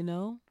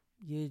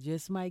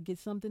just might get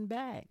something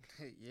back.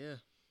 Yeah.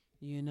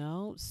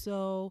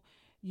 So,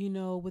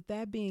 with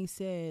that being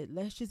said,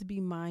 let's just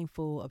be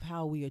mindful of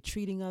how we are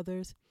treating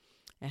others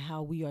and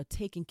how we are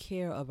taking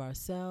care of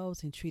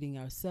ourselves and treating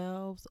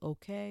ourselves,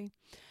 okay?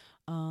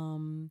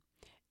 And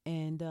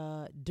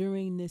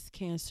during this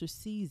Cancer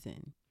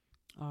season,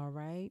 all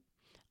right?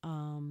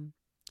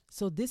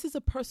 So this is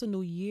a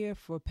personal year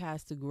for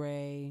Pastor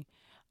Gray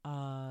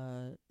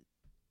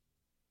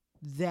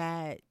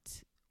that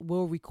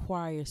will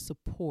require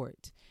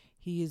support.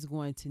 He is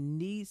going to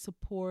need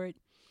support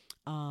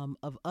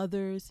of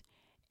others,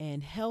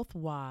 and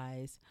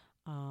health-wise,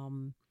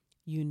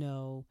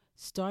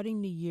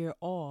 starting the year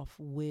off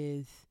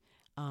with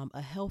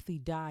a healthy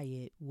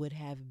diet would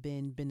have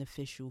been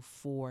beneficial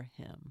for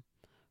him,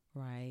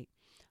 right,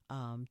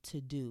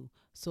 to do.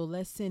 So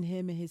let's send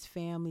him and his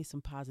family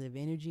some positive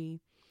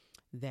energy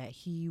that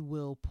he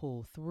will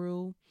pull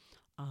through.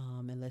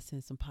 And let's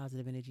send some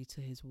positive energy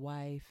to his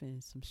wife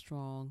and some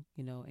strong,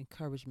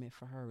 encouragement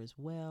for her as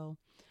well,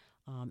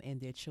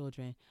 and their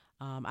children.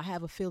 I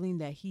have a feeling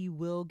that he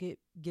will get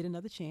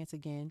another chance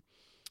again,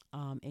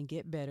 and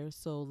get better.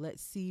 So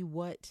let's see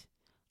what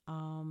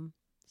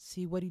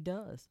he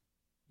does,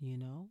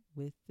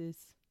 with this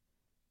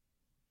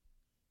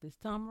this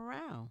time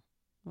around.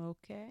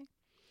 Okay.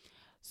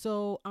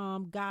 So,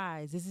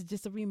 guys, this is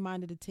just a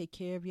reminder to take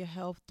care of your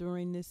health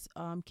during this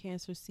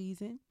cancer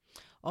season.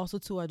 Also,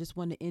 too, I just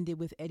want to end it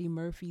with Eddie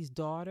Murphy's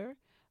daughter,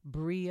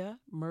 Bria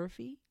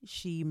Murphy.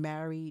 She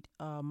married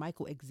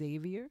Michael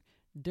Xavier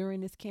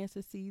during this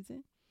cancer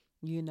season.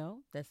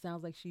 That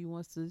sounds like she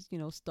wants to,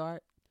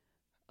 start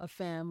a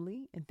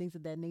family and things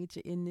of that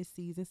nature in this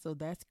season. So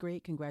that's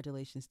great.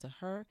 Congratulations to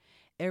her.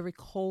 Eric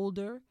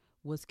Holder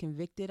was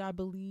convicted, I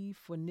believe,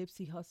 for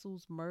Nipsey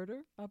Hussle's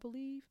murder, I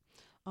believe,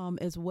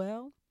 as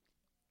well.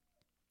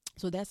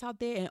 So that's out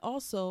there. And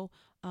also,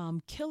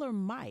 Killer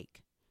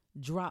Mike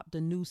dropped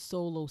a new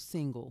solo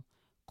single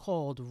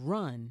called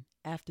Run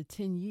after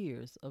 10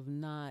 years of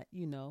not,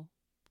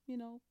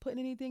 putting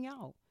anything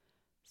out.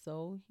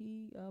 So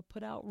he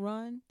put out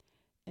Run.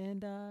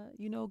 And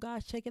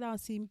guys, check it out.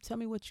 See, tell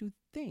me what you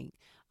think.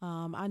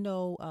 I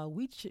know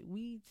we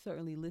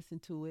certainly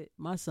listened to it.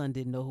 My son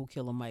didn't know who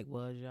Killer Mike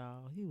was,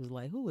 y'all. He was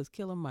like, "Who is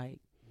Killer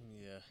Mike?"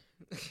 Yeah.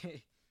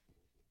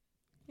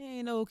 He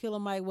ain't know who Killer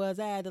Mike was.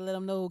 I had to let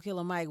him know who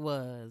Killer Mike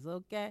was.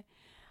 Okay.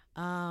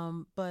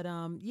 But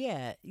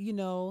yeah,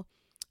 the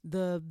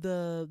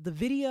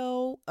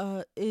video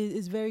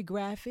is very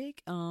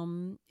graphic.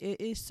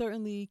 It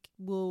certainly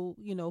will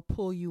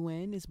pull you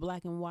in. It's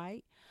black and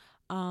white.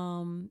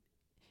 Um,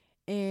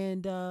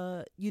 and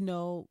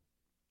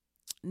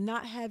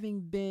not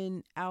having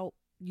been out,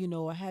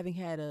 or having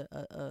had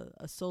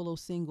a solo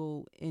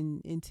single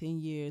in 10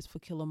 years for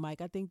Killer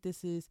Mike, I think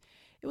it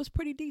was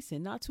pretty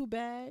decent. Not too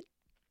bad.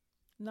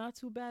 Not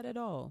too bad at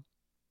all.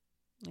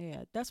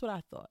 Yeah, that's what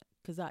I thought.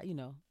 Because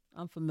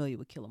I'm familiar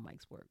with Killer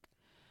Mike's work.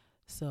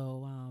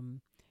 So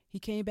he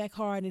came back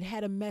hard and it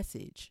had a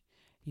message,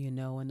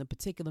 and the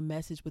particular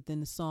message within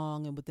the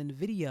song and within the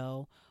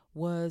video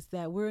was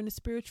that we're in a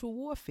spiritual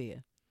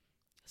warfare.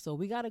 So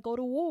we got to go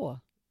to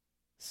war.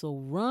 So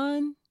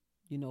run,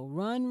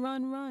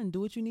 run.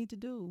 Do what you need to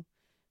do.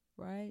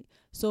 Right.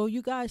 So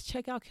you guys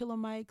check out Killer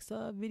Mike's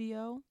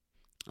video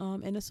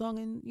and the song,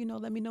 and,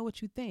 let me know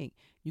what you think.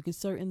 You can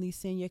certainly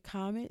send your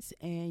comments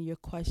and your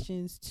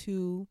questions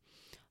to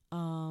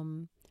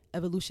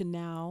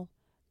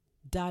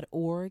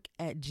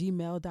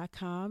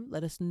evolutionnow.org@gmail.com.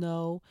 Let us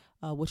know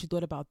what you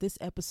thought about this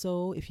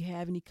episode. If you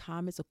have any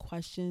comments or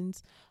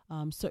questions,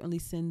 certainly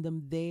send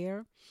them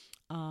there.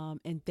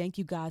 And thank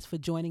you guys for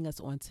joining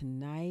us on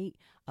tonight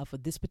for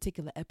this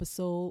particular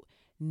episode.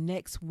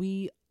 Next,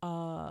 we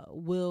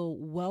will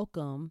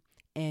welcome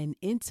and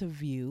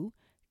interview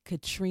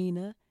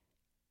Katrina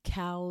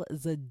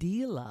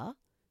Calzadilla.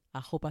 I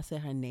hope I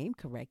said her name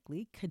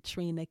correctly.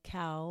 Katrina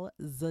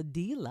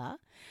Calzadilla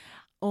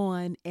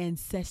on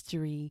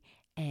ancestry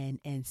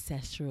and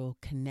ancestral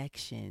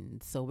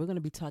connections. So we're going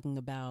to be talking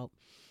about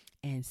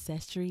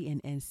ancestry and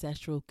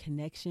ancestral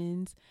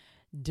connections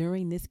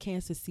during this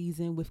cancer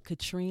season with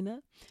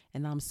Katrina,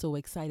 and I'm so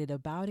excited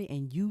about it,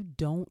 and you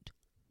don't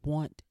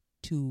want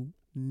to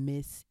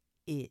miss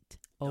it.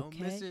 Okay? Don't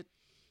miss it.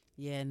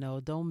 Yeah, no,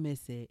 don't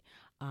miss it.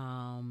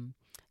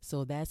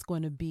 So that's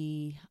going to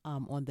be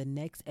on the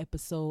next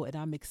episode, and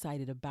I'm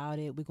excited about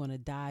it. We're going to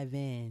dive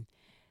in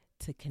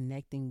to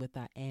connecting with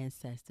our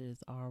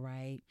ancestors, all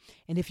right?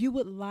 And if you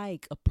would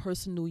like a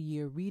personal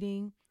year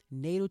reading,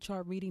 natal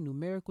chart reading,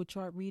 numerical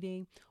chart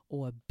reading,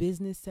 or a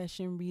business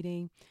session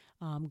reading,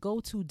 go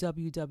to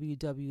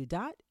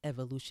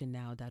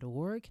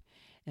www.evolutionnow.org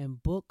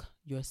and book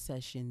your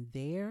session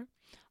there.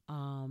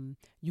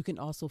 You can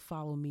also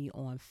follow me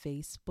on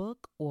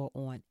Facebook or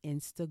on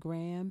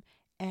Instagram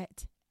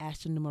at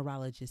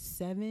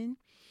astronumerologist7.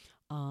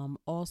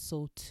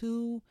 Also,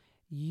 too,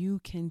 you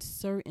can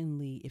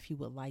certainly, if you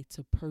would like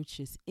to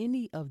purchase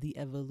any of the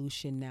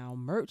Evolution Now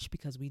merch,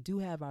 because we do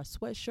have our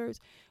sweatshirts,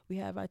 we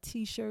have our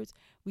t-shirts,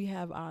 we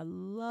have our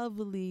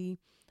lovely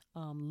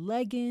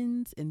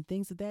leggings and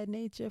things of that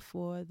nature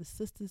for the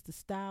sisters to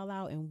style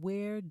out and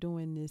wear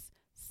during this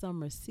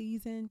summer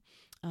season.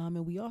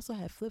 And we also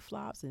have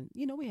flip-flops, and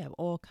we have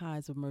all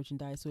kinds of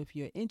merchandise. So if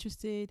you're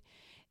interested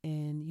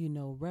in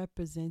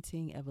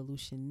representing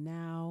Evolution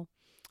Now,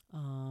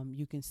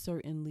 you can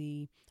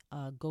certainly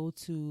go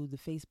to the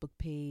Facebook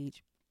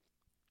page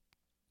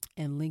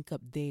and link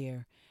up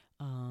there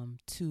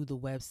to the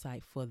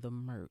website for the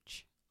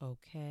merch.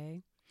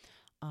 Okay.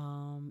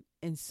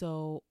 And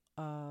so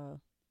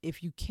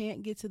if you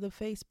can't get to the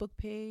Facebook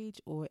page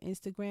or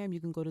Instagram,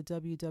 you can go to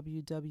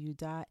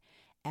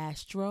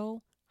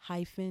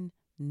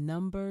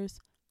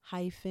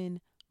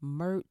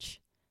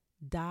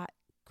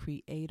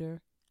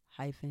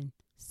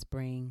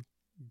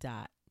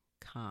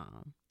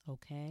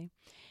Okay.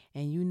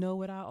 And you know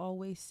what I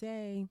always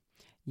say,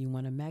 you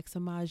want to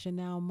maximize your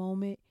now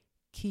moment,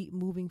 keep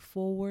moving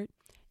forward.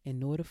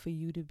 In order for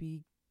you to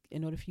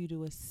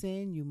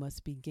ascend, you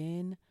must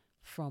begin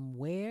from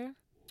where?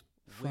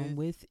 From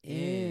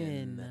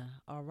within.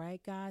 All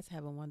right, guys,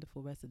 have a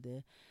wonderful rest of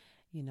the,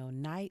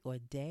 night or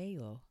day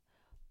or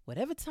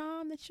whatever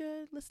time that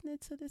you're listening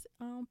to this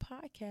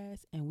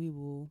podcast. And we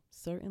will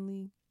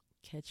certainly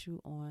catch you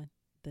on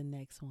the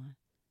next one.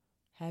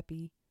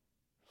 Happy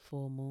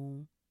full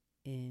moon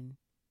in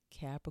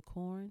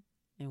Capricorn,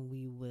 and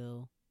we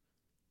will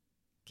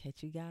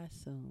catch you guys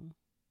soon.